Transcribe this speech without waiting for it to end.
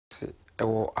wase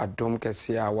ewo adom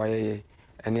kese a waye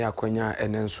ene akonya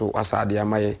ene nso asade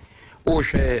amaye o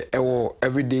hwe ewo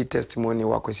everyday testimony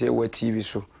wakwese ewo TV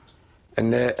so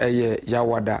ene eye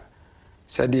yawada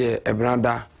sede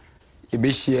ebranda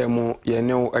yebehie mu ye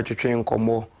ne atwetwe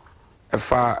nkomo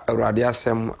efa awurade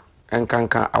asem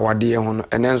enkanka awade ho no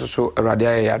ene nso so awurade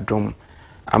aye adom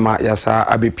ama yasa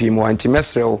abepi mu anti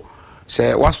mesrew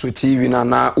se waso TV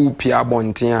na upia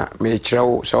abonten a me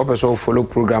kirewo se opeso follow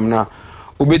program na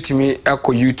obetimi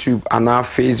eko YouTube ana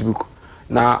Facebook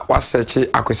na wasearch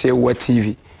akwese wa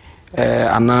TV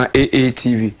ana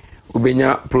AATV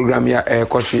obenya program ya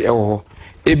ekosi ewo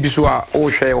ebiso a o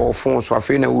hwe wo phone so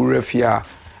afi na wurafia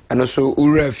eno so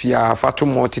wurafia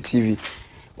fatomo TV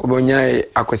obenya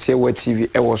akwese wa TV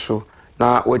ewo so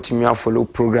na watimi follow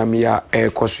program ya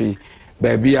ekosi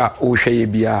baby a o hwe ye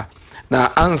bia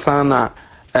na ansa na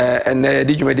ene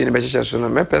di dwumadi ne behyehyɛ so no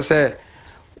mepese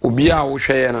obi a wo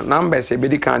hwɛ no numbers e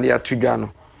bedi kan dia tudwa no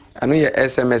eno ye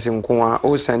SMS nko a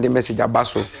o send message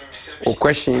abaso o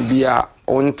question bi a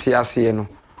onte ase no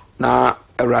na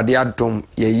awurade adom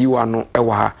ye yiwa no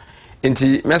ɛwɔ ha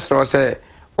enti mesro sɛ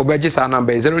obegye sa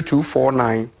number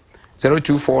 0249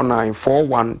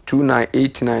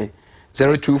 412989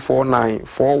 0249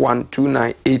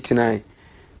 412989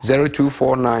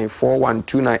 0249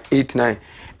 412989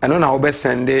 eno na obe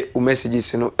sende o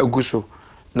messages no aguso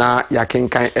na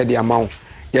yakenkan e de amawo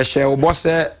ye share obo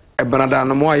se ebrada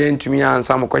no mo aye ntumi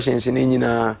ansa mo questions ni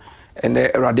nyina ene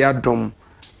awurade adom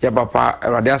ye papa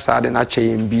awurade asade na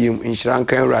kyem biem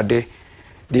inhyirankan awurade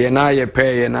de na ye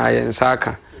peye na ye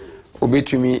nsaka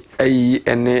obetumi ayi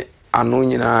ene ano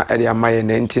nyina e de amaye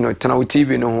na ntino tena o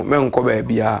TV no menko ba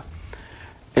bia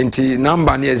enti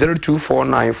number ne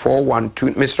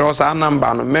 02494112 Mr. Osa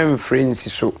number no mem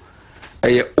friends so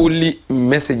only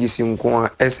messages nko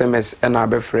SMS na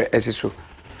abefre esiso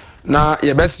na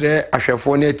ye besre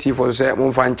ahwefo na ati for say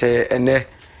momfa nche ene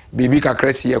bibi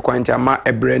kakresi ye kwanti ama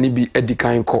ebrani bi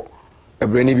edikan ko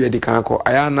ebrani bi edikan ko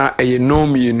aya na eye no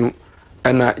mienu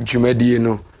na dwumadie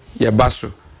no ye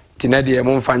baso tinade ye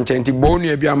momfa nche nti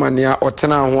bonu bi amane a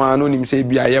otena ho a no nim se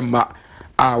bi aye ma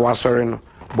a wasore no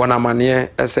bona mane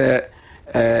ese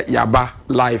yaba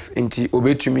live nti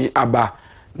obetumi aba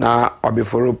na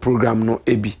obeforo program no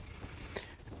ebi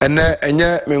ene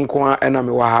enye menko ena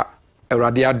me wa ha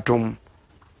awurade adom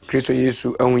Kristo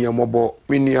Yesu ehunye mobo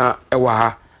menua ewa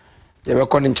ha ye be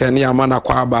kɔ ne nkyɛn ne ama na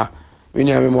kwa aba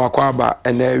menua me mo kwa aba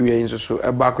ena awie nsoso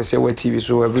eba kwese wa TV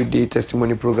so everyday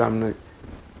testimony program no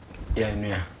ya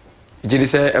nua jidi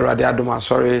sɛ awurade adom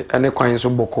asɔre ene kwan so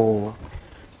bɔkɔ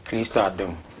Kristo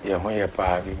adom ye ho ye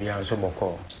pa bibia nso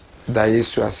bɔkɔ da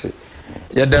Yesu ase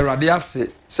ye da awurade ase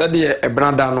sɛde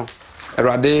ebranda no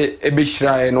awurade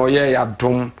ebehira no ye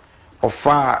yadom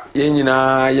ofa ye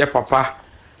nyina ye papa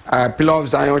Pillar of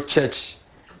Zion Church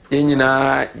ye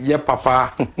nyina ye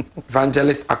papa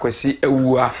evangelist akwesi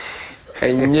ewua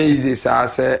enye ize sa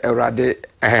se awurade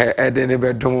ede ne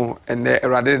bedom ene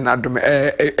awurade na dom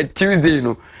Tuesday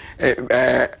no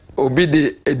obi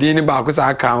de edin ba ko sa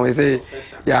aka ho se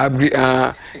ya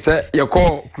se ye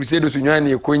call crusade so nwan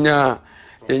ne konya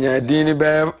enya edin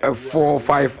be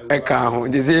 4-5 eka ho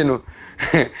de se no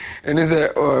ene se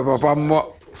papa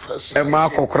mo e ma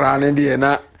kokora ne de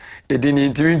na edini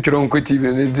ntimi ntworo nkoti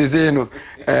bi de se no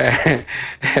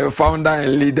founder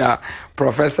and leader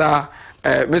professor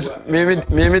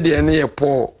me de ne ye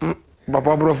Paul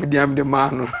papa bro fu diam de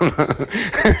man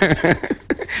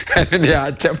de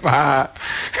a chepa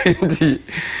ndi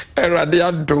erade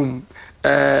adom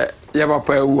ye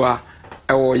papa ewua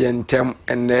ewo ye ntem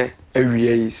enne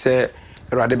awie se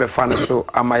erade be fa ne so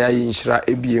amaya yi nhira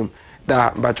ebiem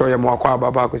da bacho ye mo akwa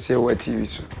baba ko se wa TV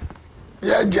so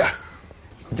yaja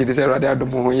jide se erade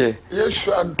adom ho ye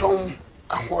Yesu adom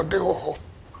ahode ho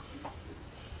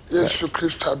Yesu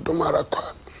Kristo adom arakwa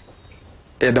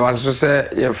da waso se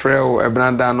ye freo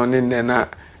ebranda no ne na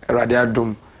erade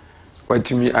adom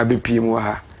watimi abepi mu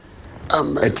ha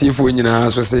amen etifo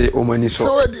nyina so se omani so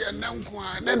so de enanko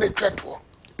a na ne twato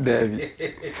David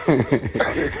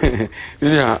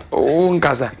Binia o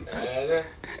nkasa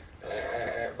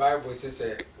Bible says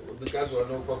because we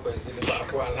no papa is in the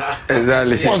back wala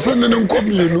exactly waso ne nko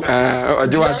mienu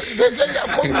ojo de se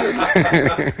ya ko mienu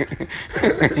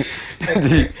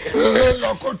di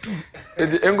lokotu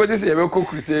di engo se ye be ko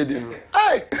crusade no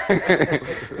ai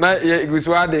na ye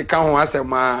guswa de ka ho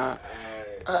asema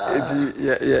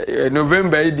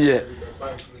November idie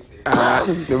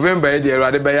November idie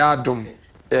rade be ya adom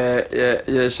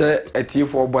ye she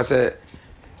atifo bo se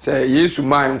Yesu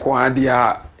man ko ade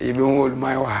a ye be ho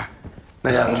man wa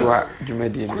na ya toa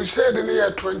dwumadi ni crusade ne ya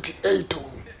 28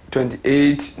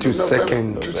 28 to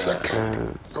 2nd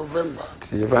November.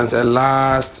 If I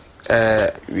last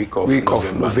week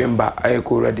of November, I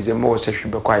could read the more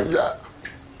session.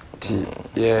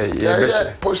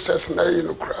 Yeah. Posters na you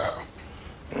know crowd.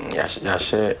 Yeah,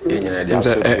 share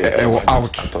out.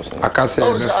 I can say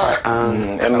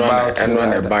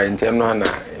and buy in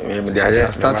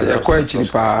start quite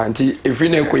cheap. If you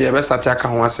know, you best attack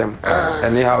on one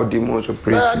anyhow, demons of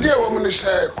praise. Dear woman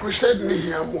say, crusade ni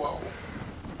here more.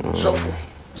 So,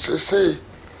 say,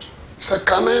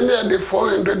 Sakanania the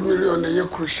 400 million a year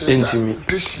crusade intimate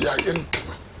this year,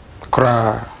 intimate.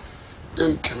 Cry.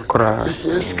 Intimate. Cry.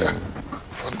 Yes,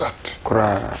 for that.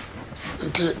 Cry.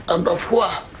 Nti adofo a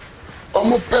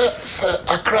omope se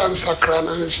akran sakran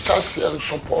and chassis and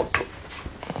support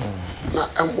na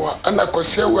emwa ana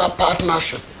kwase we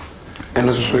partnership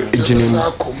eno so ejinim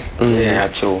yeah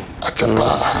acho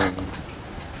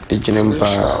ejinim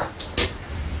pa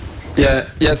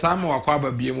ya samu akwa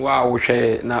babiem wa wo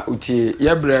hwe na utie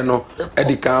ye bre no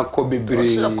edika ko bebre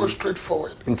straight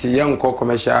forward nti ye nko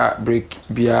commercial break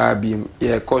bia biem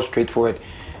ye ko straight forward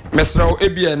mesrawo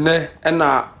ebia ne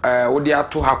na wodi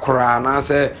ato hakora na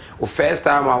se o first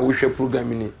time a wo hwe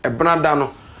program ni ebenada no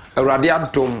awurade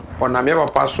adom oname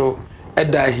papa so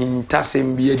eda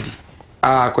hintasem bia di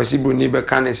kwasi broni be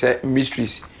kan se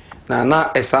mysteries na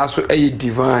esa so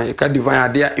divine ka divine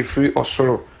ade a efiri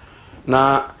osoro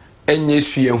na enye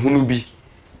su ehunu bi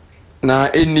na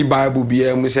any bible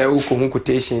bia mu se uko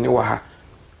quotation ni wa ha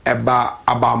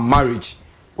about marriage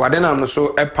wade na no so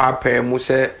papa mu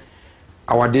se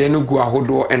awade no gu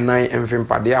ahodo enan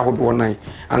emfempade ahodo nan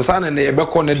ansa na ne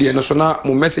yebekọ na de no so na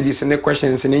mu messages ne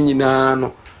questions ne nyina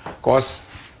no cause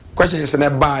questions ne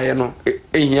baaye no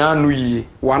ehia no yi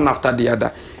one after the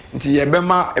other nti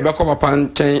yebema ebekọ papa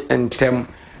nchen entem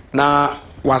na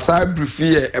wasa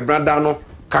briefie ebrada no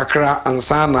kakra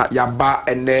ansa na yaba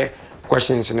ene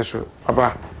questions ne so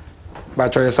papa ba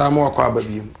choye samu akwa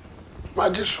babiem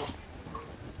majiso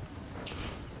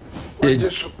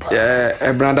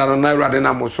branda no na urade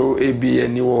na moso ebi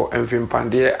ani wo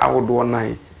emfimpande ahodo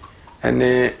nan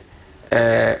ene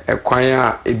ekwan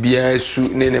a ebia su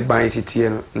ne ban sitie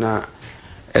no na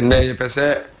ene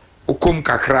yepese ukom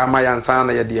kakra ma yansa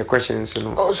na ye de questions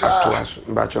no ato aso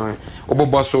mba chon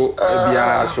obobo so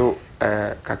ebia so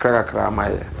kakra ma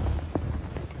ye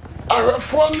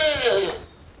arafo ne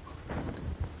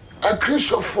a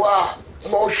Christopher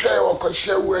mo hwe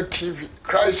okose wa TV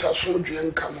Christ asodwe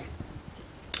nka no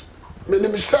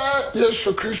menimisa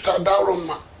Yesu Kristo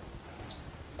adaroma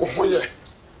ohoye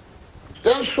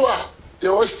yenso a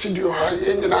ye studio ha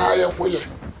yenyina ye hoye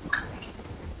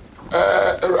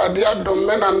radio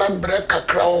domena na bre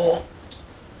kakra ho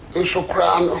nso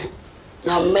kra no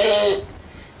na me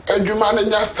adwuma ne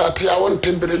nya start ya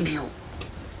wonte bre bio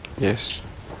yes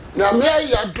na me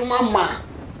ya duma ma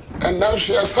ena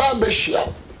so ya sa be hia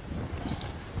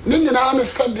ni nyina ne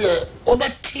sade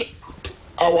obeti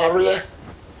aware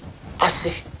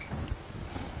ase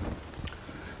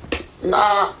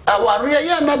na aware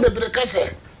ya na bebre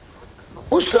kase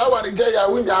usra aware ja ya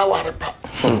wunya aware pa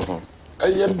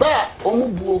eye ba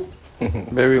omubuo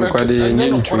baby nkwade yenye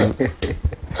ntu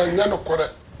enya no kore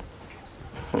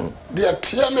dia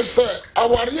tia me se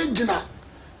aware gina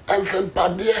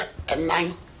emfempade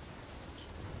enan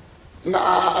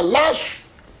na last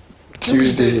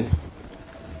Tuesday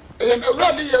en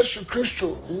awurade Yesu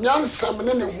Kristo nyansam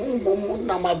ne honhom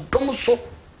na madom so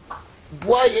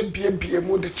boa ye biebie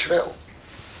mu de kireo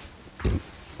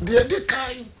de de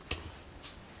kan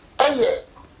aye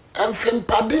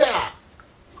emfempade a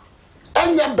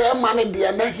anya be ma ne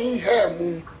de na hiha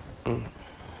mu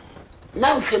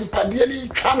na emfempade ni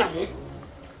twa na ho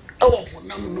ewo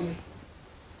honam num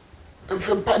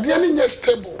emfempade ni nye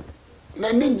stable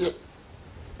na ninye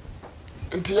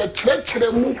nti ya kire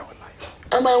mu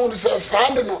ama won se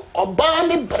saade no oba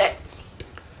ne bre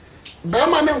ba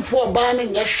ma ne mfo oba ne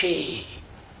nya hwe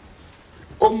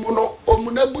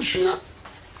omuna busua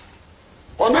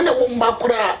ona ne wo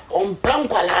mbakura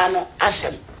ompankwala no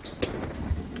asem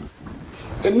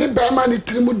eni ba ma ne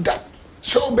trimu da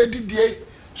so obedidie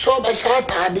so ba sha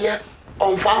taade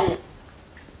onfa ho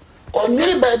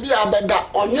onwere ba bi abeda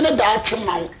onwere da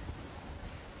achema ho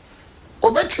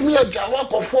obetimi agya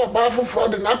wakofo oba foforo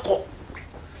de nakọ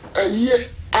aye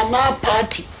ana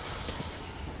party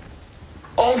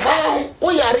onfa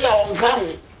wo yare a onfa ho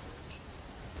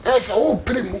esa wo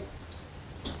primu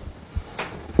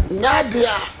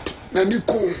nadia na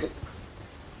niku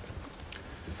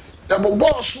ya bo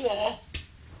boss wo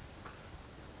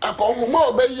akonhoma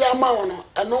obeyi ama wono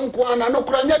eno nko ana no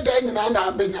kura nya da nyina na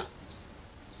abenya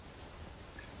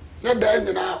nya da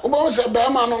nyina wo bo se ba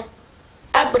ma no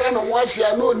abra no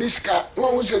wasia no niska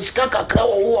no se sika kakra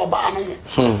wo oba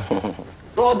no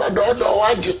no ba do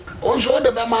waje o so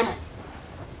de be ma no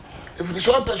if the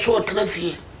so person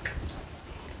trafie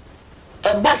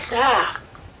e basa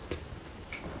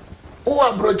o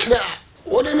abrochira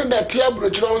o de ne da tie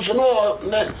abrochira so no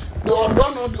ne de odo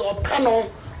no de opano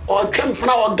o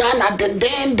twempna o Ghana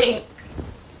dendenden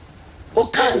o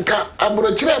kanka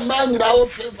abrochira ma nyira o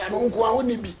favor no nko a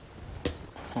oni bi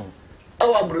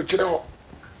awa abrochira o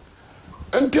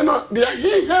entino de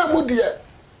hiha mu de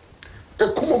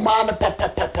ekumu ma na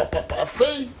papa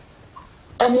fei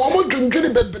amomo dwundwiri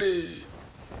bebre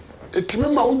etimi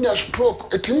ma unya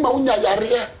stroke etimi ma unya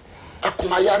yare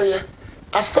akoma yare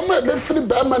asama be firi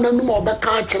ba ma nanu ma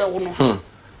obeka akire wo no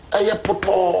eye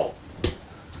poto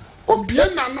obie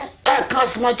na no e ka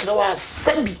asama kire wa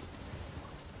sabi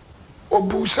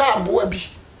obusa aboa bi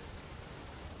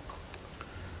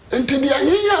enti dia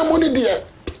yiya mu ni de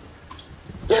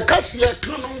ye kasi ye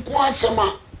kan nko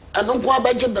asema eno nko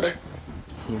abaje bere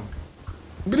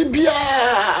Bribia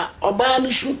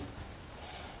obanishu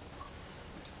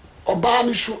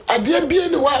ade bia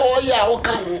ni wa o ya o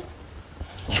kan ho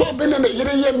so be na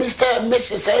yire ye Mr and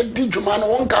Mrs di djuma no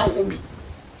won kan ho bi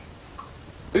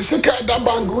isika da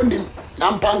bangu ni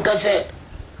na mpanka se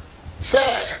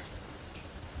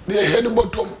de head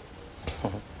bottom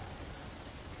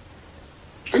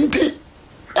nti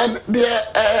and the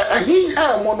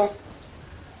ahiha mo no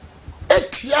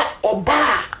etia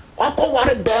oba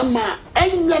wakoware bema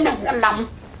enye ne honam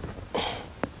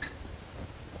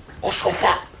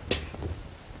osofa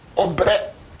obre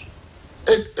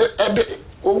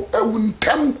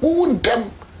wuntem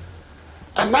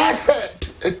anase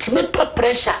etime to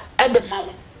pressure ede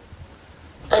mawo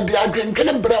ede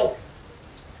adwendwene brew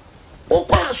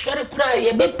okwa asore kura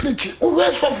ye be preach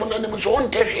wo sofo na nim so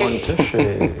wonte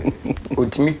hwe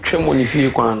otimi twemo ni fie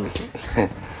kwan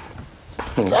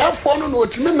afọ no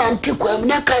otimi nante kwam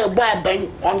na kai bo aban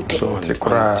onte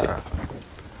kura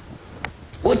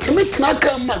otimi tena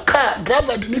kan maka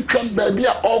driver de ni twam ba bi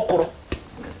a okoro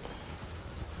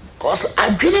cause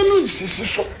adwene no sisi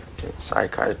so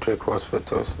psychiatric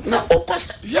hospitals na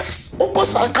okosa yes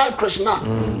okosa psychiatrist na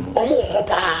omo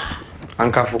hopa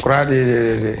anka fukura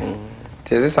de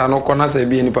tese sa no kona se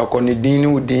bi ni pa ko ni din ni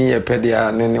udin ye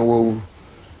pedia ne wo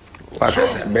what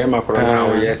be makrona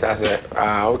o yes as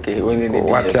okay we need it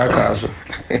what ya so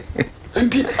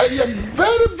and I am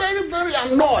very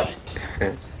annoyed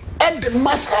at the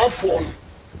massive phone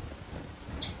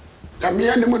ya mi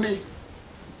animuni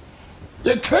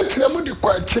ye tretre mu di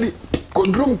kwa chiri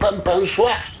kodrum pampan so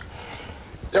a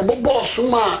ya bobo so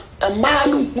ma e ma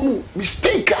no hunu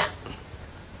mistake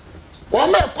wa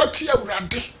ma kwati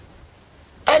awurade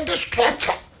and the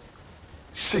structure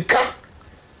sika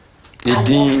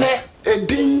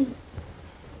edin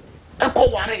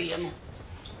ekoware ye no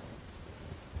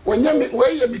we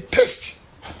me test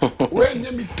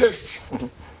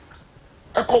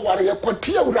ekoware ye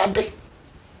kwati awurade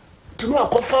tinu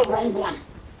akofa wrong one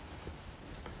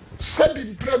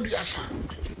sabi producer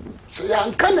se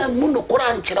yanka na mu no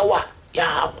kora nkyere wa ya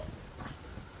hawo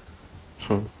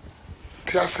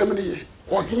ti asemni ye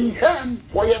wo hihan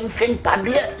wo ye mfin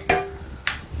pade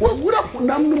wo wura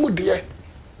hunam no mu de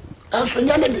enso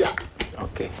nya ne dia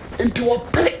okay enti wo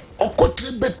pere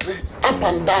okotre betre up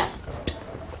and down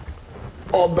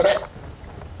obre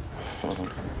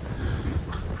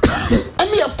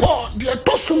ani e ko de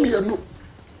tosumienu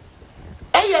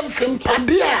ayem fim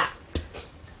pade a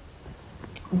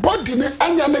body ne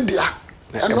anya ne dia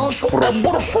eno so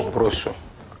broso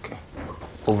okay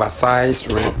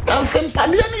oversized ring and fim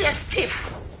pade ne is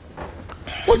stiff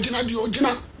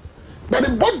ojina but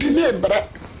the body ne bre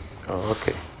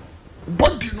okay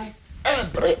body no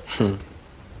ebre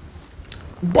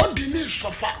body ni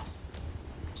sofa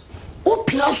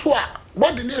opia so a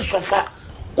body ni sofa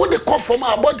wo de kofom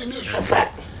a body ni sofa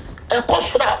e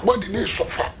kosora body ni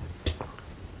sofa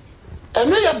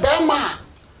eno ye bema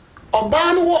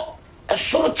oba no wo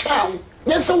esoro chan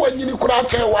nyese wanyini kura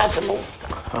che wase no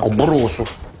oboro so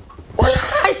o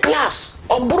high class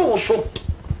oboro so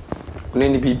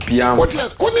oneni bibia what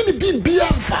is oneni bibia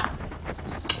mfa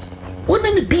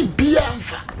oneni bibia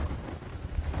mfa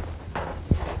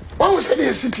what was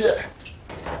the city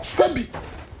sabi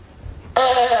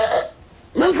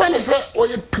memfa ne se o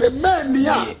ye premier ni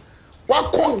a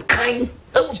wa konkan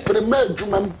e wo premier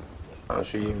djumam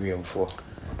aso ye wiemfo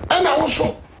ana wo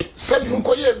so sabi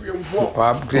ko ye wiemfo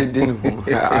upgrading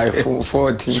iPhone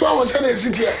 14 so I was saying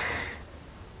city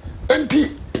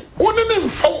enti oneni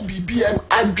mfa wo bibia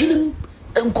adwenem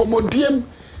enkomodiem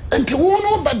enti wo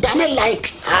no badane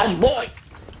like house boy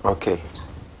okay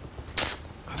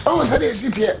o say dey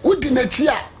sit here udi na chi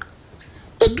a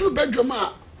eduru bedwom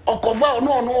a okova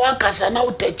ono akasa na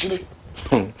utachire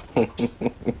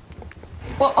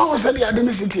o say dey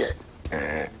ade sit here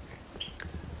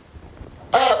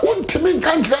untimi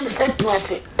nkanjira ne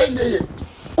setnase enyeye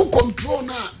u control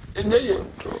na enyeye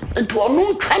enti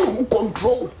ono twa no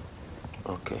control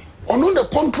okay ono the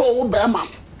control wo be man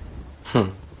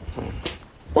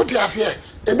what you say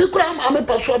ebi kura ma me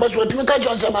paso abaso timi ka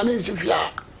chon se ma ne nsifia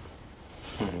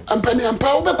ampani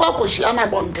ampa wo be kwa koshia na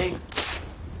bonten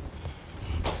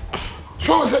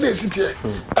so say dey sit here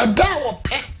ada wo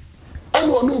pe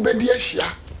ene onu be di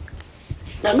ahia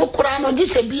na no kura no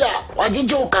gise bi a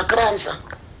wajeje wo kakra nsa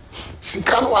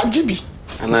sika no wajibi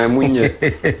ana munye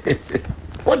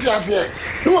what you say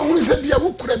no wa hunu se bi a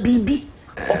wo kura bibi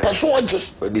o paso oje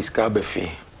we discover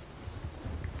fi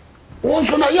won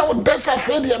so na ya wo desa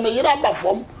fe de me yira ba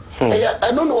fom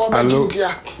eno no wo ba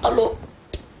jintia allo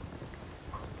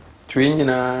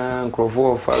twinyina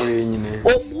nkrofo fawe nyine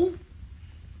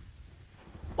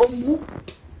omu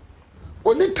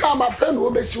oni tama fe no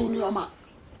obesi unioma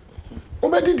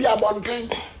obedidi abonten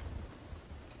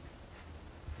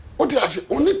oti ase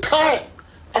oni time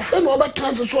afe no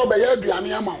obetanse so obeya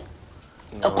aduane ama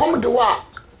ekom de wa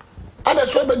ada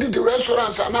so obedidi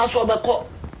restaurants ana so obekọ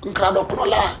nkrado kono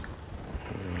la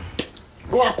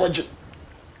no akoje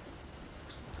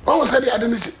o say the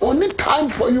adenisi only time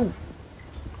for you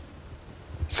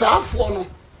saafo no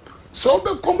so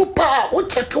obekom pa wo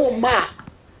check wo ma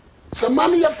se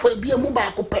man ye fa bia mu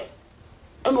ba ko pe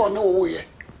ena one wo ye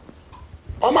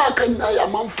o ma ka nyina ya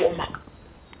manfo ma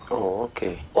oh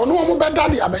okay ono mo be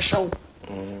daddy abehyew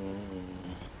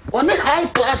one high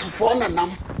class for na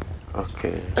nam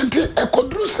okay enti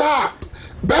ekodru sa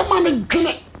be man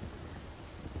dwene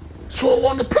so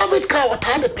on the private car what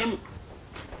had them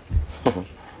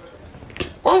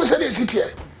one said is it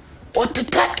here what to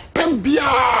take pen bia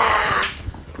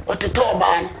what to talk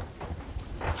about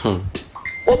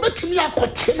obetimi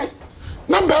akoche no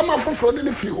na be ma foforo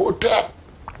ne free hotel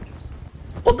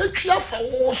obetwi afa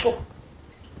wo so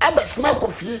abesna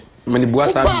kofie mani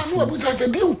buasa ba no abuja se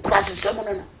di nkrase se mo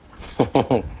no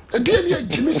e di ni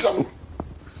agimi se mo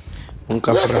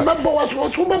unka yes me bo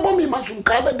waso be bo mi ma so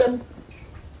nka be dem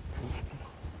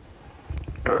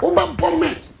oba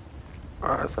bomme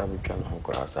asa mi twa no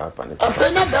ko asa apa ne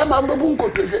afena ba ma bebu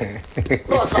nkotwe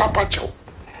no asa apa chew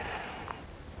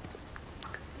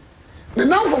ne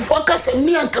na fofo ka se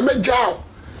mi anka majao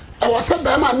e wose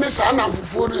ba ma ne sa na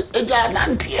fofo ne eja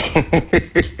nante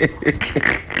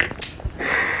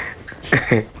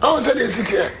o se de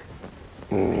sitie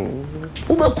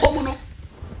ube komu no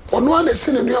ono ana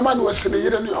sine nuoma na wasine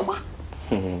yire nuoma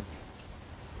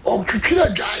o twitwira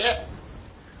dwaye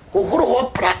ohoro wo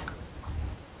pra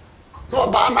no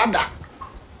ba nada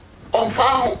onfa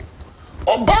ho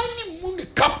oba ni mu ni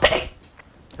kape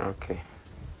okay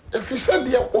if you said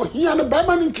there ohia no ba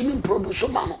ma ni ntimi produce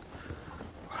ma no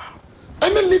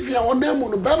ene livia onemu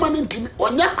no ba ma ni ntimi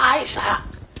onya aisha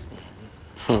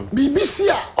BBC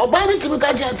a oba ni ntimi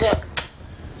ka chance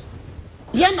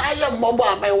ya na aye mmobo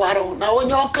amewaro na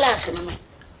onya class no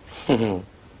me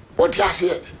what you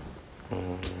say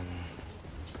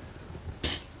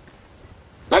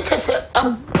na chese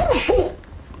abuso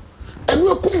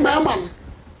enu ekum mama no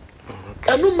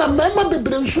enu mama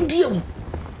bebre nsu die wu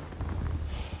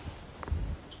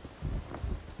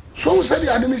so we said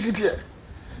the identity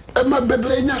e ma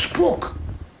bebre nya stroke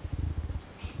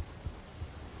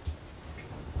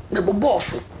me bo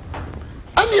boss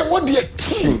ani e wodi e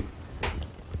ki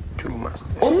two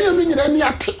masters o mi anu nyina ni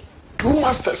ate two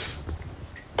masters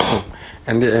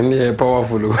and the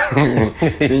powerful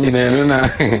nyina no na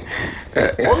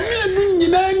o mi anu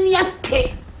nyina ni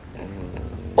ate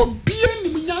obia ni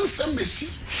munyansa mesi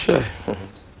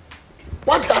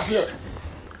what has here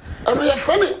and your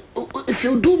friend if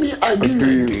you do me I do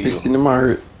you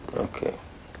cinema okay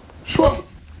so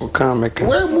o kan meka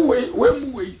we mu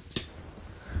we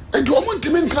edu omo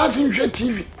ntimi ntrase nhwe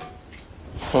TV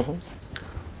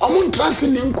omo ntrase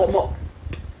ni nkomo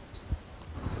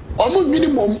omo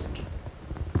minimum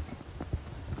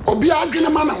obi adwene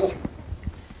ma na ho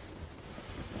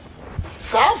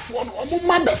saafo no omo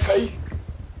ma besai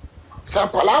sa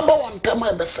kwala ba won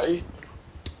tema besai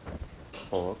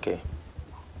oh okay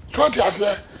so ti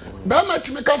ase ba ma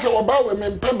timi ka se wo ba we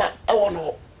mempeba e wo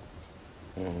no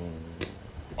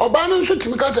oba no nso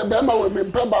timi ka se ba ma we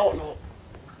mempeba wo no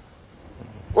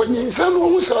onyinsa no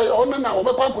hu se ono na wo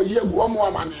be kwa koyi agu omo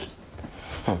amane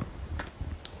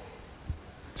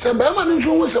se ba ma no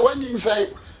nso hu se wanyinsa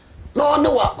no ne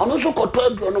wa ono so koto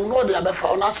aduro no no de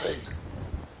abefa ono asai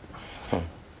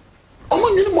omo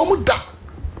nyini mo mu da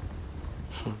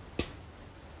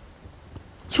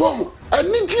so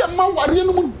aniji ma ware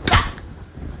no mu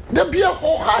da bia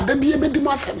ho ha da bia bedi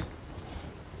masem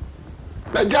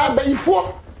na ja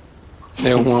bayifo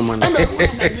ehu amana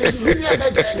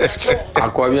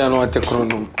akwabia no te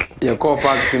kronom ye ko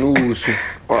park no wusu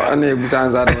ana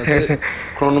ebutanza do se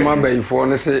kronom abayifo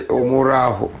no se omura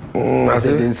aho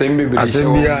ase din sem bibiri se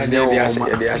o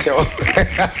de ache oh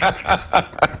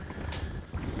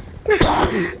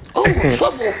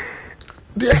so for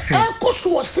the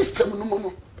eco system no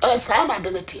mo sa na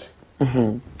de netie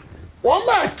wọ́n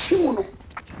bá chi mu no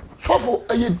so for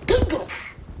a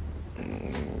dangerous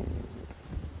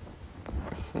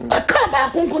aka ba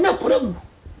konko na koragu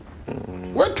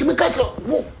wetimi ka se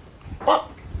wo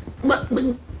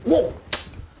wo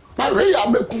na re ya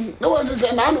mekum na won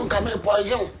se na anu ka me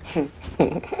poison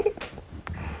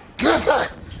dressa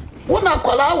wona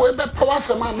kola we be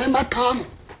pawase ma me mata no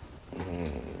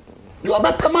yo be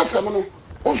pamase no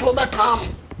won so be tam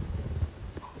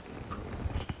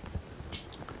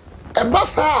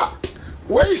ebasa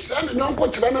we se ne nyonko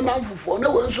kire na namfufo na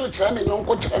we so kire ne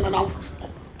nyonko kire na namfufo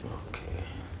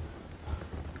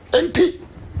enti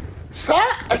sa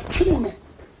atimu no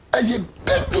aye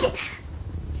dangerous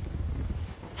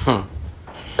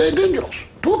dangerous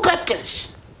two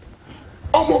captains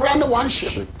run one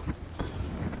ship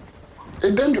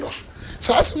dangerous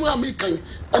sa asimu american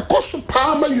ekoso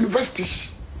Palmer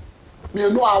universities me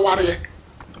no aware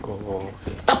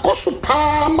ekoso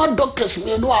Palmer doctors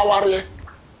me no aware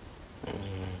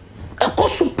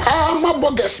ekoso Palmer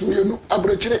bogus me no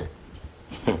abrechire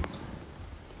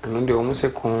anu de omo se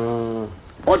kon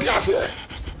odi ase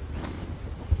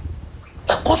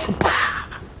ekoso pa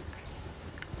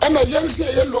ana yense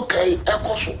ye lokai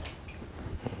ekoso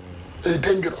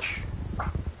dangerous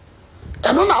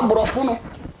eno na abrofo no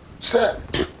se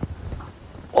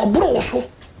obro so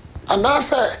ana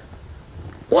se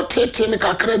wotete ni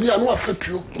kakra bia no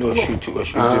afatuo no shoot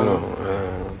no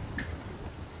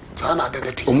sana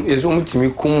dedeti yeso mutimi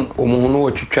kum omo no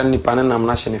watwitwa nipa na nam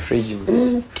na hye ne fridge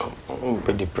mu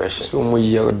be depression so mo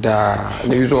yeda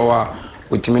na yuso wa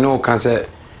utimi no kan se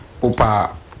opa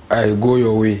go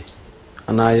your way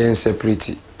ana yen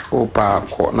separate opa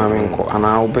ko na menko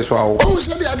ana opeso awo o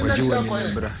se dia de na sia ko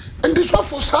ndi so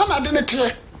for sana dedeti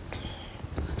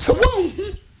so won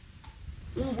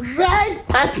right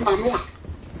partner no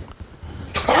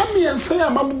sami ense ya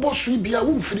mabubo su bia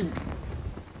wo mfiri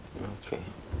okay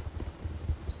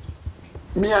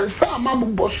mi ensa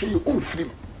mabubo su wo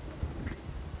mfiri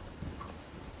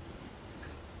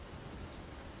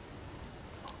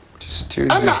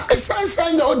ana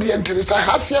esansa nya odi interest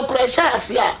hasia kura sha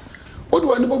hasia odi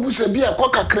wani bobu se bia kwa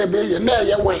kakra be ye na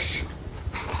ye wes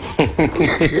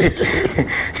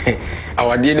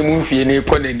awade ni mu fie ni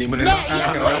ko na ni mu na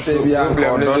se bia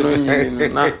problem no nyini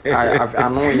na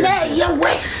anu ye na ye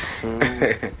wes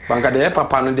banka de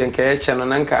papa no de nka ye che no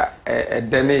na nka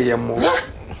de ne ye mo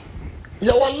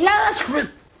your last week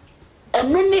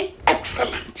anuni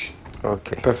excellent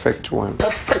okay perfect one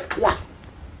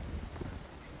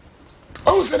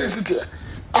oh say this here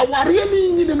aware ni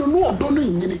nyini no no odo no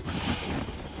nyini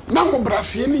na mo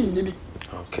brase ni nyini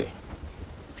okay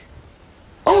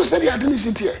oh say the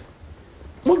ethnicity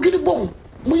mo dwini bon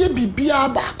mo ye bibia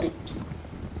baako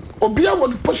obia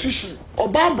won position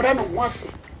oba bra no wase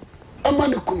ama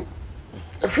ne kunu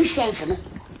efficiency no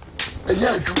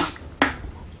eya adwuma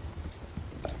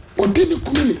odi ni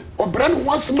kunu ni obra no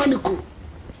wase ma ne kunu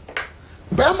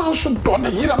ba ma so do na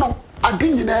yira no ade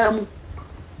nyina mu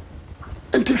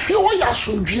enti fie wo ya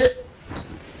asodwie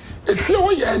efie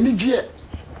wo ya anigye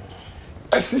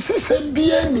asisi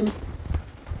sembia ni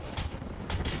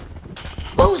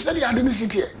o se di ade ni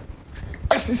sitie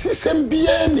asisi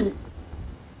sembia ni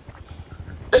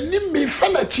enim mi fa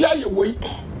na chia ye woi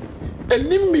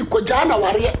enim mi ko jana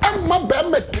ware amma ba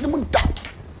matrim da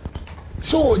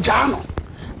so jano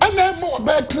ana mo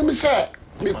ba trim se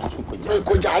mi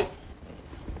ko jai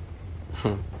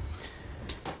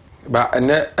ba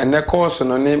ene course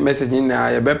no ne message ni na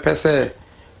ye be pese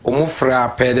omu fra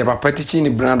pe de papa tichi ni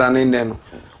branda ne no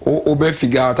o be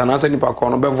figure out na so ni pa ko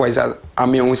no be voice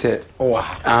ami hu se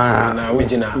na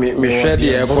wigina me share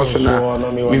de course na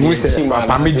me hu se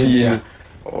papa me di ni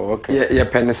okay ye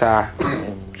penisa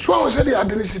so I said the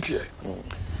identity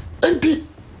enti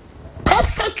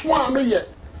perfect one no ye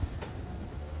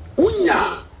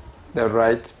unya the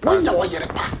right unya wo yere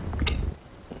pa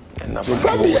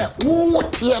sadia wo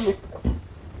tie no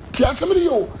ti asemri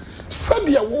yo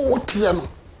sadia wo tie no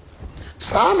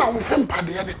saa na wo fem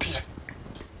pade ya tie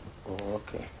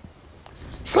okay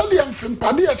sadia fem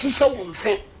pade ya hihye wo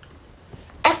mfe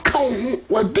aka wo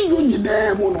wadi yo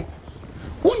nyina mu no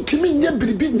wontimi nya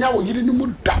biribi nya wo yiri ni mu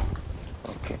da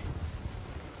okay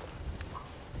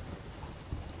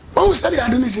Who said the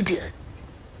identity?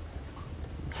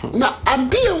 Na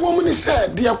ade woman is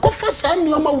said the kofa san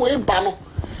nyoma we ba no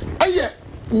eye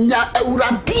nya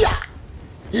awurade a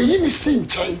ye ni sin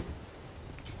chen.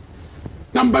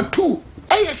 Number 2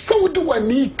 eye so de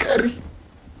wani kari.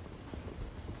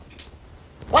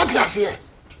 What you say?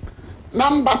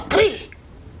 Number 3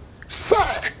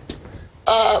 sir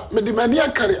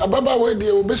medimania kari ababa we de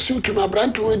obesiu to me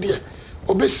abranto we de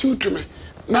obesiu to me.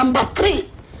 Number 3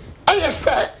 eye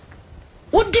say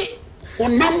wodi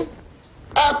wonam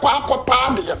akwa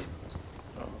paadem.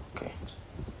 Okay.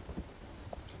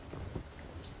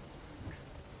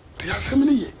 They are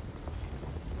similar.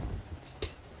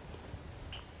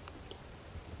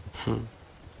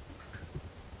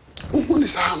 Uhuni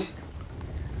sam.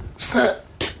 Se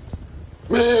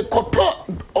me kopo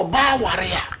oba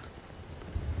warea.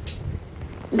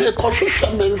 Me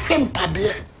kohwehwe me mfem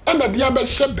pade e na dia be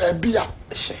hye baabi a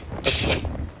hye.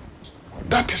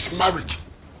 That is marriage.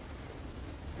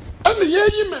 And the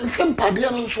year men from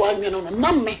Padian Swan and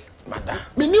Namme, Madame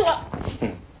Minua.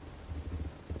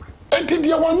 And did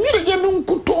you want me to get no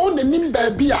good tone and in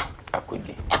Babia? I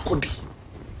could.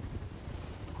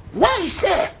 Why,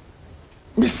 sir?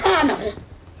 Miss Anna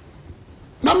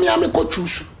Namiame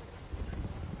coach.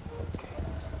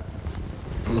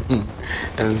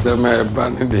 And some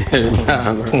bandy.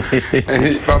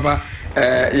 Papa,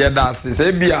 that's the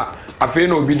Sabia. I feel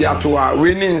no be there to our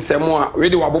winning some more. We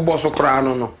do a boboso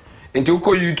crown no. Into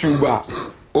ko YouTube a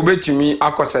obetumi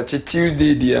akosechi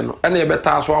Tuesday die no ene ye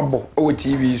beta so abo o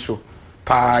TV so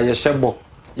pa ye shebo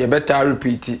ye beta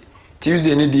repeat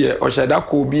Tuesday ni die o sheda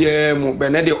ko bia mu be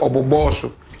ne de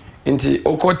oboboso nti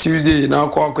oko Tuesday na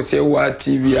akose wa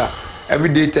TV a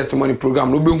everyday testimony program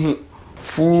no be hu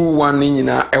full one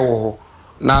nyina ewo ho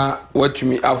na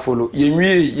watumi afollow ye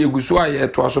nwie ye guso a ye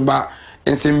to so ba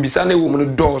nsembisa na ewo mu no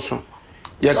dooso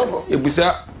ye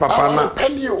ebusa papa na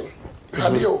penio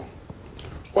radio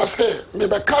was me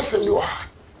be castle you are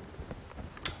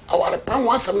our pan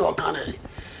was no can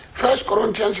 1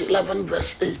 Corinthians 11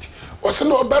 verse 8 was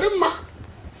no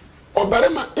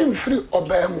obarima in free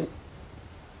obamu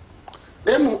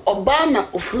nemu obana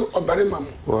ofri obarima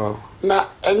mu wow na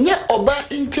enye oba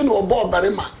inti no oba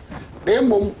obarima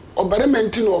nemu obarima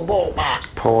inti no oba oba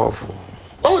powerful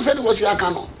oh said was ya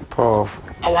kano powerful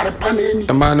our pan eni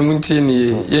e ma no munti ni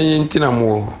ye inti na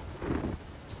mo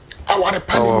our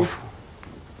pan eni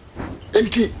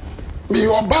enti me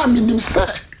oba minim say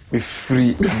be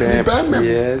free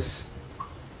yes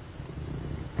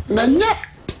na nye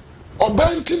oba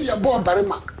inti ne oba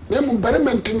obarima nemu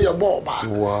barima inti ne oba oba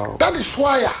wow that is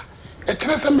why e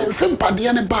kire say me mfem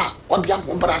pade ne ba odi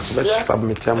akobrase let's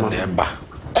submit am eba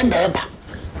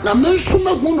na me nso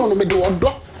magu no me de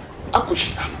odo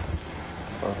akohia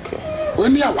okay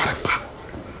woni aware pa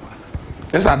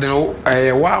esa de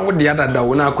wa wo de adada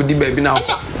wo na akodi ba bi na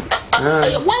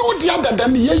wa wo de adada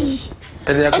ne yayi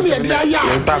e de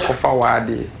esa kofa wa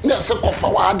de na se kofa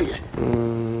wa de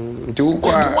nti wo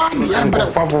kwa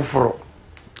kofa foforo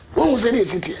wo se ni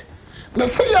sitie na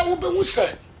se ya wo be hu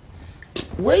se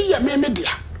we ya me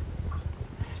dia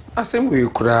asem we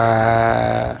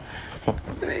kura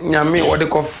nyame wode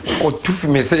ko tufi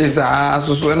mesesa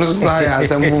so no so ya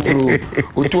asem foforo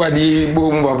otu ade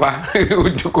bom baba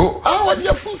otuko wode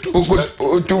afutu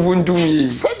otufu ntumi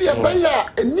se de ba ya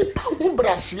enipa ho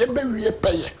brase be wie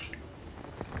peye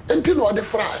enti no ode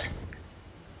frae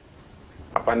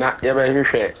apana ye ba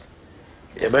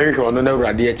hwehwe ono na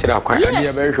urade e kira kwan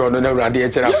ye ba hwehwe ono na urade e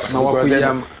kira kwan na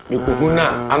wakuyam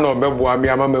mikuhuna ana obeboa mi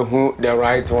ama mahu the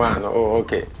right one oh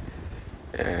okay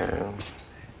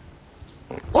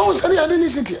oh sorry I didn't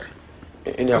sit here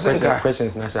in your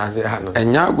questions na say ha no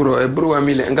enya gro ebru wa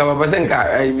mile nka baba se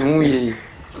nka mu ye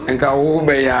nka wo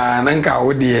be ya na nka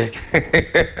wo de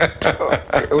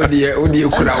odi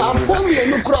kura wo fo mi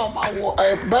no kura ma wo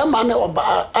ba ma ne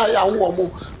oba aya wo mu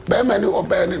ba ma ne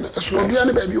oba ne so bia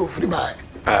ne ba bi ofri ba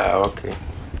okay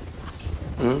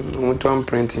mutuam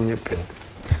printing your pen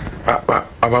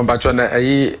abambacho na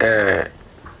ayi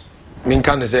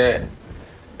minka ne say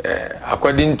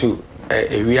according to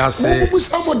we are say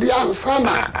some de answer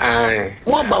na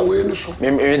mo ba we no so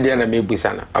me de na me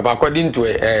busa na according to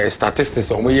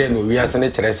statistics o mo ye no we are say ne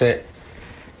kire say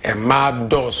ma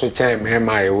do so chen me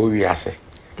ma e wo wi ase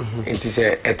enti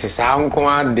say etisa nko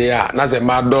ade a na say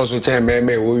ma do so chen me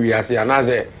ma e wo wi ase na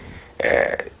say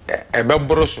ebe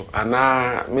broso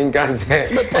ana minka say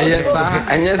yesa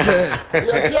anyese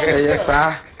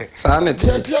yesa sa na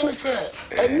tie ne say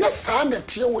enya sa na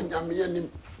tie wo nyame anim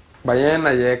bayen na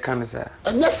ye kan say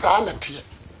enya sa na tie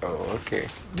oh okay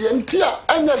de ntia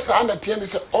enya sa na tie ne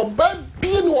say oba bi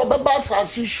ne oba ba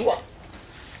asase shua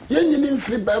Yen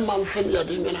free by man friend ya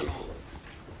de nyana no.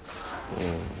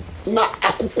 Na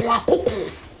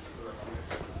akoko.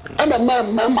 Ana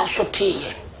ma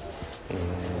sotie.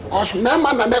 Os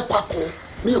mema na ne kwako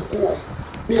ni ekuo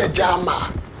ni ejama.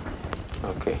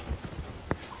 Okay.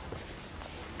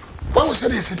 What was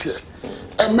it here?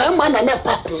 A mema na ne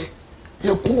kwako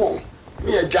ekuo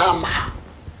ni ejama.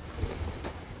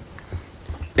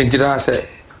 Ejira say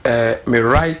me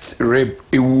right rib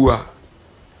ewu a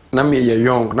na me ye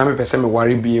young na me pese me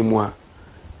ware bi mu a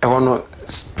e hono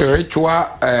spiritual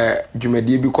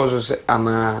dwumadie because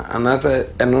ana say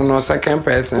eno no second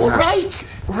person right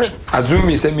rib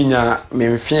azumi say minya me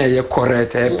mfia ye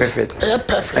correct perfect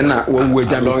na wawu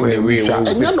agya me ko e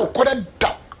enya no correct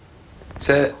da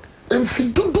say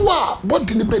enfidudu a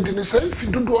body ni bedi ni say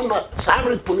enfidudu no sa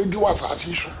rib ni di was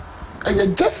asiso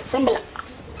and just similar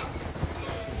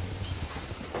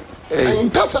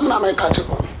and tasam na me catch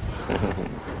ko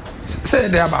say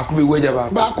there ba ko be waja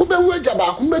ba ko be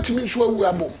metimi so awu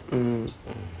abom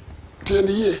tie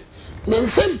ni ye me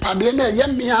mfem pade na ye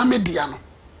mia media no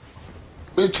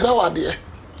me kira wade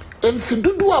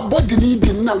enfidudu a body ni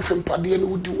di na mfem pade na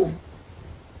wudi wom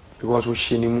because o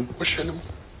shenimu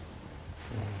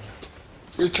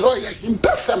me kira ye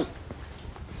hintasam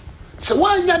se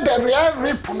wanya the real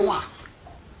rape no a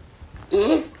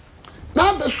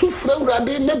na be sufre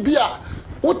urade na bia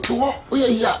wote ho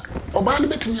oyeya oba ne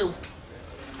betumi ewu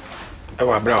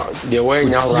ewa bra de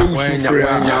wanya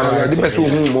de be so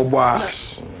hu mo bo a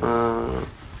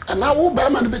ana wo ba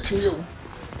ma ne betumi ewu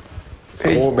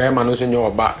wo be ma no so nyo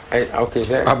oba okay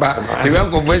say baba the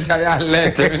one conference ya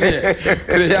let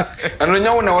ya anu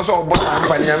nya wo na wo so obo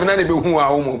sampa ni amina ne be hu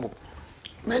a wo mo bo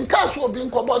men ka so obi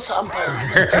nkobo sampa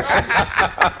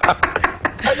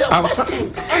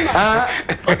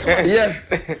yes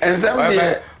and some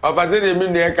day opase de mi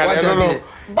ne ka no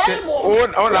Bible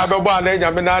o na be bo ana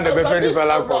nya me na de be fedi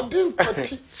fela ko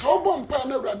so bom pa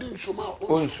na urade nsoma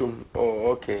onsum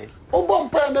oh okay o bom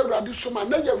pa na urade soma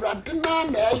na ya urade na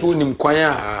na so nim kwan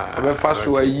a be fa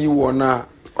so ayi wo na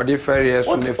o de fere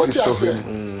so na fi so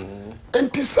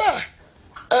enti say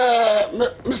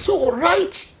me so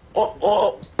right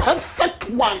or perfect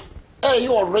one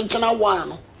your original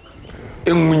one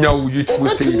enwunya wo youthful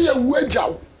stage betimi awu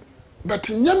agyaw but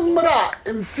nyemra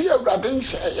emfi awurade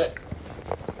nhye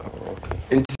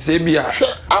enti se bia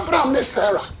Abraham ne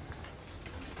Sarah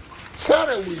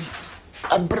we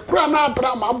abrekura na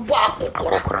Abraham abo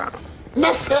akokora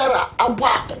na Sarah abo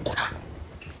akokora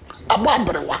abo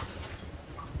abrewa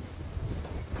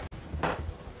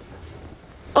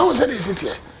o se dis it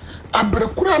here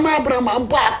abrekura na Abraham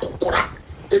abo akokora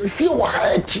emfi wa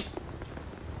hachi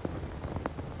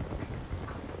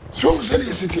so se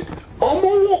dis it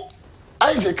omo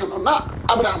Isaac no na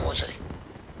Abraham wo say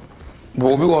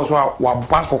bo bi wo so wa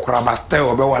ba kokora ba stay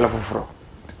obe wale foforo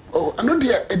oh anu de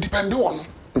e depend on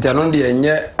nti anu de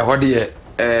enye e ho de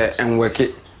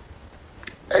enweke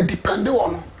e depend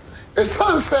on e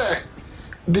san say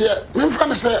de me fa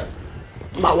ne say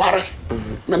maware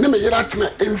me ne me yira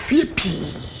tena emfie pi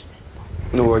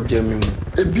no wo jemi mu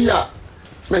e bia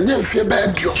me nye emfie ba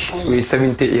adioso we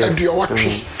 70 years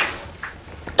adiowatwe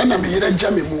ena me yira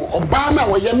jami mu oba na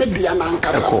wo ye me dia na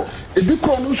nkasa ebi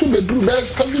kro no so beduru be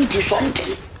 70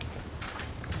 something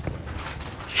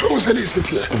so se di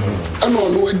sitie ena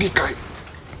ono adi kai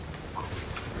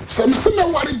samse me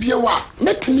ware bie wa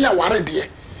metimi a ware de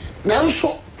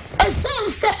nanso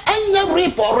esanse anya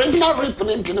rip original rip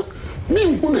nintino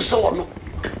mi hu ne se wono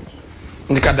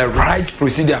ndika the right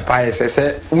procedure pa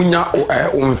ese unya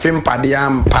umfim pade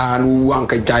ampa no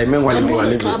anka jai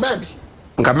menwale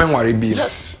nka menware bi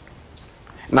yes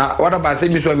na what about say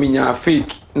bi so minya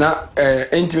fake na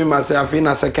intimi myself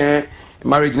na second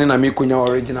marriage na me kunya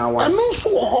original one anu so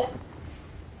ho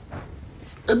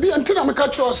ebi antina me ka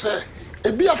cho say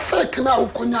ebi a fake na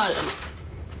ukunya ya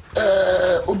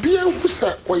obi ehu se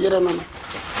oyere no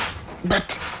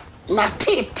but na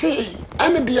tete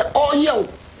ane de oyew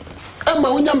ema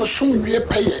onya mesum nwie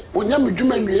peye onya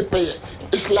medwuma nwie peye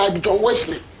it's like John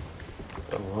Wesley.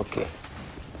 Oh, okay.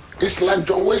 It's like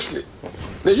John Wesley.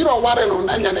 The year of Warren on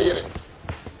Nanya Nere.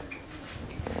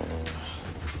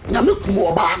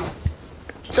 Namukumo Obano.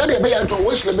 Said they bear John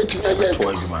Wesley between a year.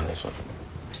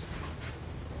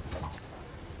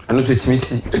 I know it's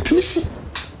missy. It's missy.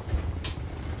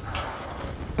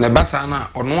 Na basa na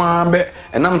ono abe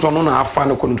enam so no na afa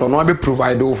ne konto no abe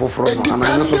provide for from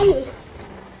ana so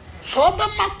so be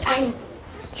makwan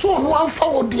so no amfa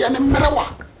wo de ne mrewa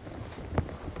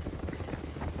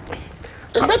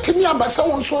ebetimi abasa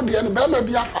won so de ne be ma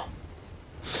bi afa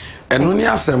eno ni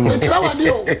asem etira wade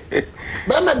o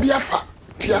be ma bi afa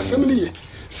ti asem ni ye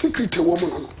secret wo mu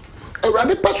no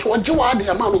Awurade pɛ so ɔgye wa de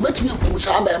ama no obetumi akum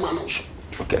saa bɛrima no so.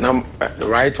 Okay, now the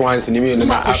right ones in the middle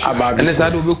about and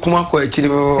said we come up actually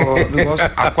because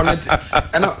I connect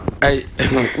and I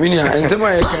mean and some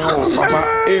I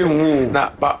can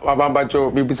papa na cho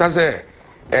bibisa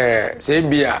say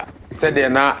bia said they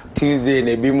na Tuesday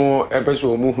na bi mo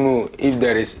episode mu hunu if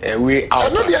there is a way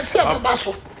out. No dey see baba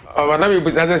so. Na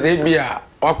bibisa say bia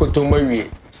wakoto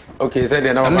mawie. Okay, said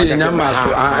they na and nyama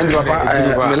so and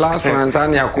papa my last one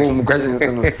answer ya ko questions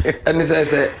no and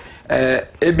say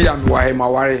ebi am wa he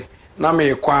maware na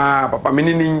me kwa papa me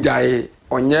ni ninjae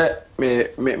onye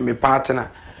me partner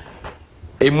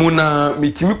emuna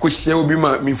mitimi kohia obi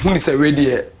ma me huni se we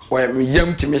de me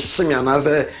yam timi hye ana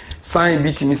se sign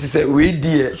bi timi se we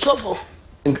de sofo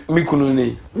me kunu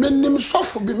ni me nim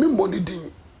sofo bi me moni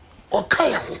din o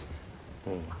kaya ho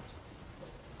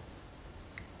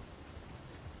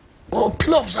o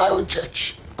Pillar of Zion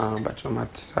Church but my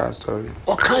story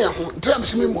o kaya ho ntram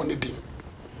se me moni din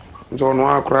so no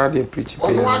akra de preach pe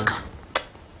ono aka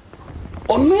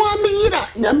ono ami yira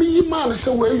nyame yi man se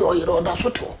we yo yira oda so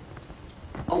to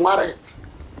onware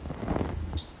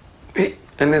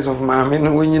ns of my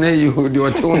men when you know you do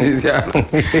what you is ya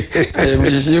I am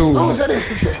you no say this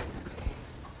here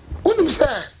unum say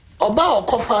oba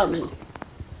okofa ni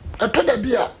eto da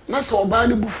bia na se oba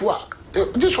ni bufu a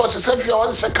this was a self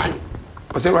your second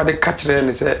o say rather catch there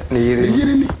and say ne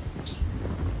yiri ni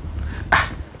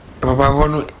papa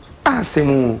hono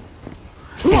asemu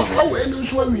no fa we no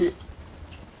so awie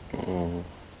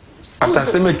after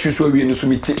sema chuso awie no so